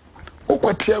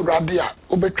okwati awurade a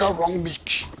obetwa wrong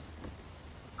beach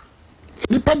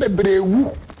nipa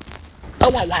bebrewu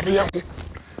awaware ho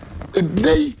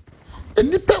edei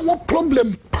enipa wo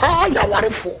problem pa ya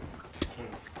warefo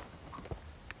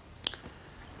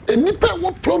enipa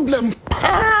wo problem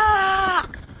pa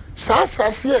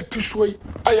sasase atusoi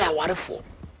aya warefo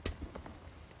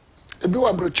ebi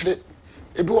wa brochire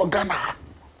ebi wa Ghana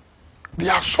they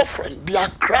are suffering they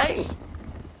are crying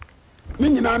ni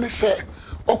nyina ne se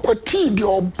okwati de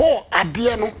obo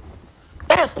ade no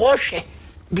e ko hwe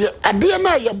de ade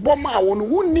na ye bom a won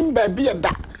wonnim ba bi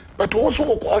da but wo so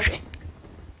ko hwe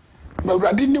ma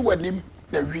urade ni wanim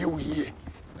na wie wiye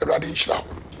urade nshira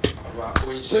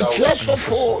the church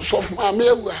of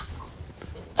Mamewa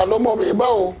alomo me ba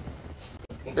o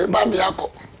e ba mi akọ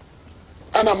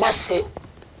ana masse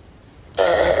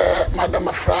Madam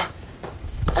Afra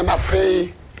and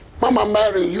Afei Mama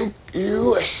Mary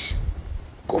US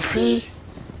Kofi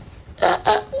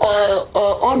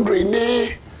Andre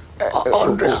ni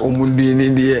Andre omundi ni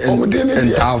die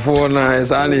entafo na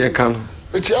esane ye kan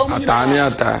atani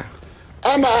ata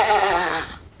ana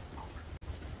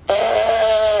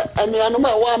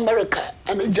anuma wa America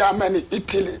and Germany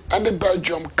Italy and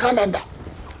Belgium Canada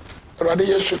Radi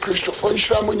Yesu Kristo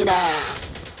onhira mu nyina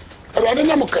Radi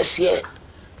nyamukase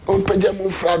onpagya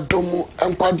mu fra domu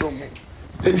enkwadomu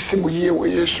ensimu ye wo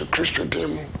Yesu Kristo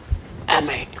demu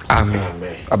Amen.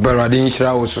 Amen. Aberade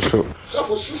nhyira wo so. So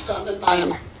for sister and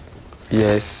no.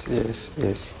 Yes.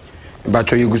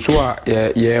 But you go so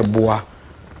ye boa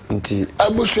nti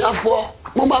abusuafo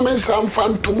mama mensa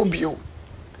mfantom bio.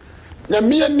 Na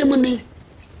me anim ni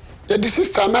ye the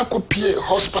sister na kopie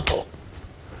hospital.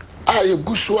 Ye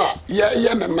guso a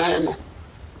ye ne nan no.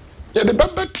 Ye de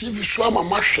baba TV so ama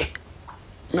mahwe.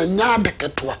 Na nya de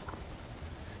ketoa.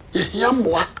 Ye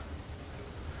hiamwa.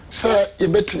 Say ye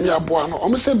betimi aboa no.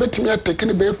 Omo say betimi atake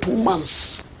ne be 2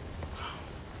 months.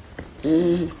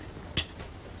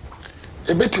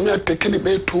 A bit me taking it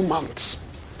by 2 months.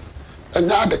 And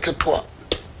now the ketoa.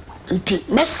 Nti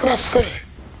mesra say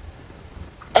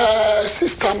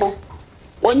sister no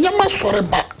wanyama sore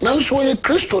ba nanso ye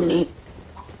Kristo ni.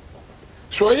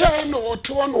 So ye no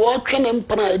otu on wo twene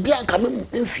mpana e bia nka me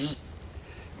mfi.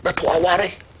 But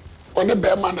waware one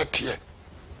be ma na tie.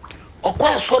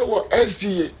 Okwa sore wo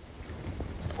SDA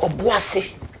oboase.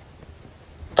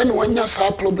 And wanya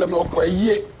sa problem okwa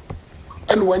yie.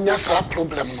 And wanya sa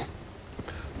problem no.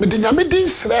 Me de nyame din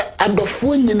sre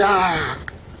adofo nyina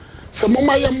se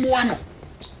moma ye moa no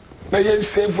na ye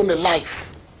save ne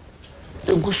life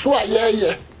eguso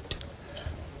ayeye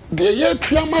de ye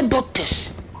tuama doctors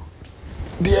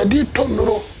de adi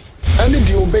tonoro ani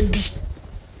de obedi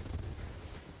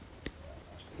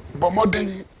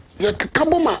bomoden ye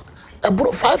kakaboma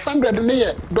ebro 500 ne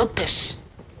ye doctors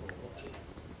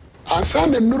ansa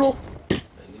ne nuro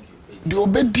de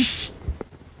obedi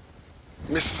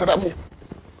mesramu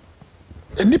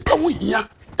enipa ho hia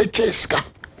echeska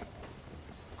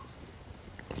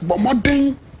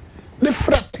bomoden ne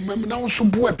fra kumam na so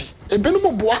boa bi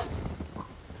ebenum boa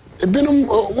ebenum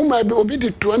woman be obi di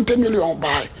 20 million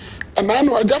buy and I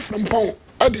know aja from pon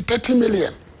adi 30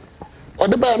 million or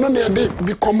the buy no na de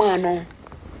bi koma no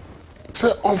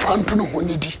say on fanto no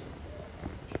honidi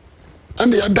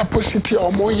and the deposit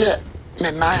o mo ye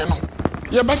ne nan no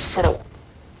ye besrew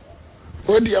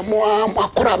odi amo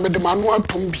akora me de manu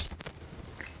atom bi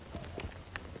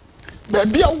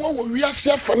baby wo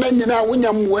wiase afa na nyina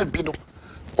wonya mwa bi no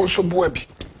onso boa bi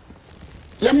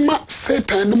yemma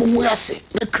satan no mu ase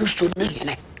na Kristo ne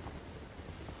hene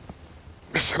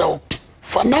mesrawo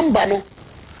fa number no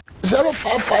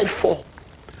 0554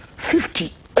 50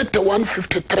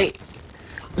 8153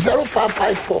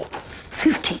 0554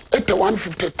 50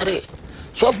 8153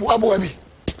 so fu aboa bi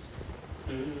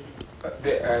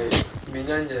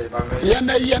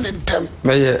yana ntem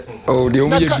meye o de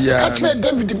omo ye bia katre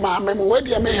David maame mo we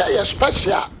de me ya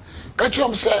special katre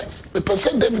om say me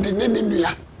person David ne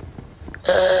nua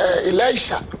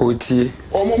Elisha otie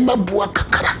omo mabua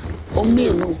kakara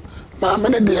omienu maame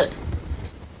ne de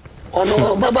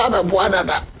ono baba ba bua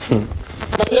dada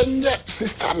na yenye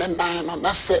sister ne nan no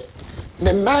na se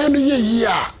ne nan no ye yi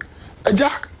a aja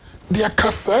de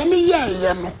kasa ne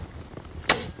ye no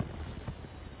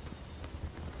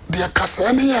de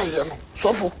kasa ne ye no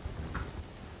sofo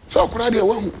so kura de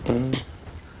wahu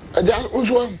aja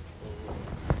unso wahu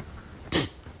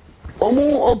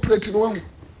omu operate no wahu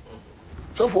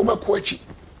sofo ba kwachi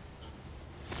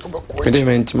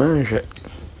pediment manhwe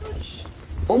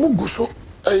omu guso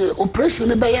operation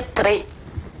ne ba ye 3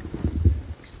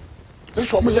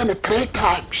 this omu ye ne 3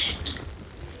 times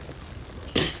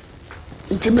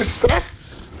intimesra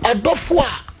adofo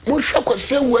a mo hwe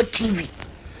kwase wa TV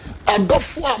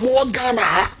adofo a mo Ghana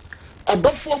ha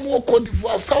adofo mo Cote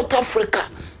d'Ivoire South Africa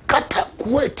Qatar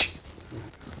Kuwait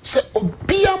se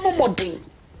obia momodin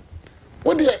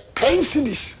what the 10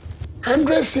 cities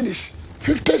 100 cities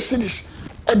 50 cities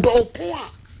adoko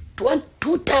a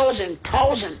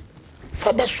 2000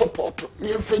 faba support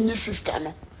ni enfenyi sister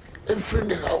no enfri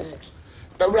ne ha mu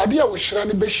na urade a wo hira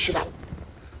ne be hira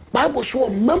Bible so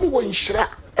mem wo nhira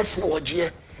esne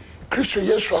wogie Kristo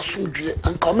Yesu asomdue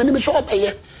anka omeni mi so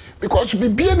obeye because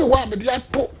bibie ne wa me de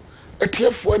ato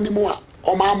etiefo animu a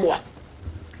omamoa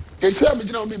yesi a me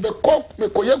gina me be kok me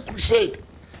koye crusade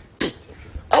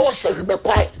awo se be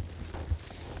kwai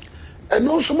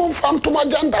eno so mo fantom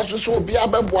agenda so obi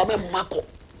abeboa me mmako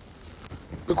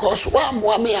because wa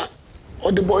moa me a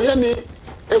odiboye ni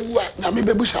ewu a na me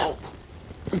bebusa wo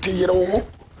nti yere wo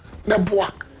na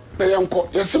boa na yanko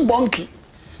yesi bonki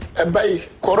ebai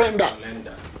korenda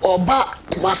oba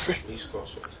kumase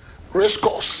race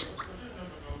course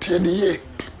tieniye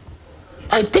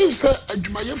I think say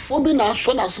adwumayefo bi na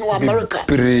so na se America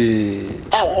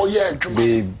oye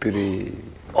adwuma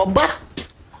oba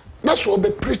na so be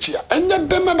preach ya enye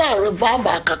dem na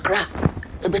revival kakra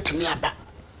ebetimi aba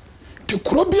ti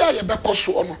kuro bi a ye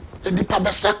bekoso no enipa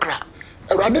besakra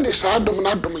awrade de sa dom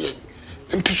na dom ye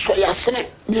nti so ya sene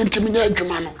ni ntimi nya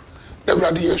adwuma no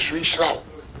awrade Yesu Israel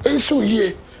enso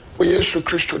yie Yesu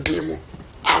Kristo dimo.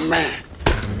 Amen.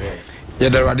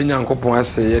 Yɛda Awurade Nyankopɔn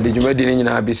ase yɛde dwumadi ne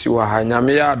nyinaa bɛsi wɔ ha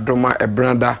nyame yɛ adoma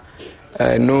ɛbrada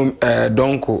no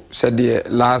donko sɛdeɛ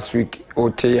last week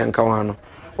ote yɛnka wa no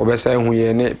obɛsɛ hu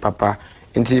yɛ ne papa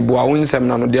nti boa wo nsɛm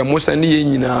na no deɛ mosa ne yɛ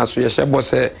nyinaa so yɛhyɛ bɔ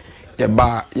sɛ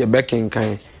yɛba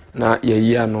yɛbɛkenkan na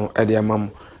yɛyi ano ɛde ama mo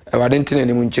Awurade ntena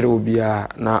ne mu nkyerɛ obiara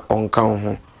na ɔnka wo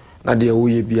ho na deɛ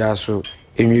woyɛ biara so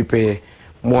enwi pɛyɛ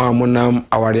mo a monam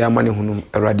aware ama ne hunum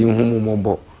Awurade hu mu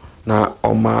mɔbɔ na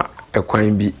ɔma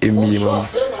ekwan bi emi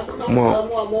mo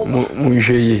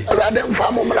nhwe yi Awurade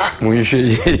mfa mo mra mo nhwe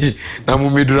yi na mo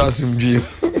medura sumdue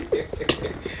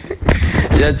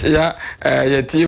ya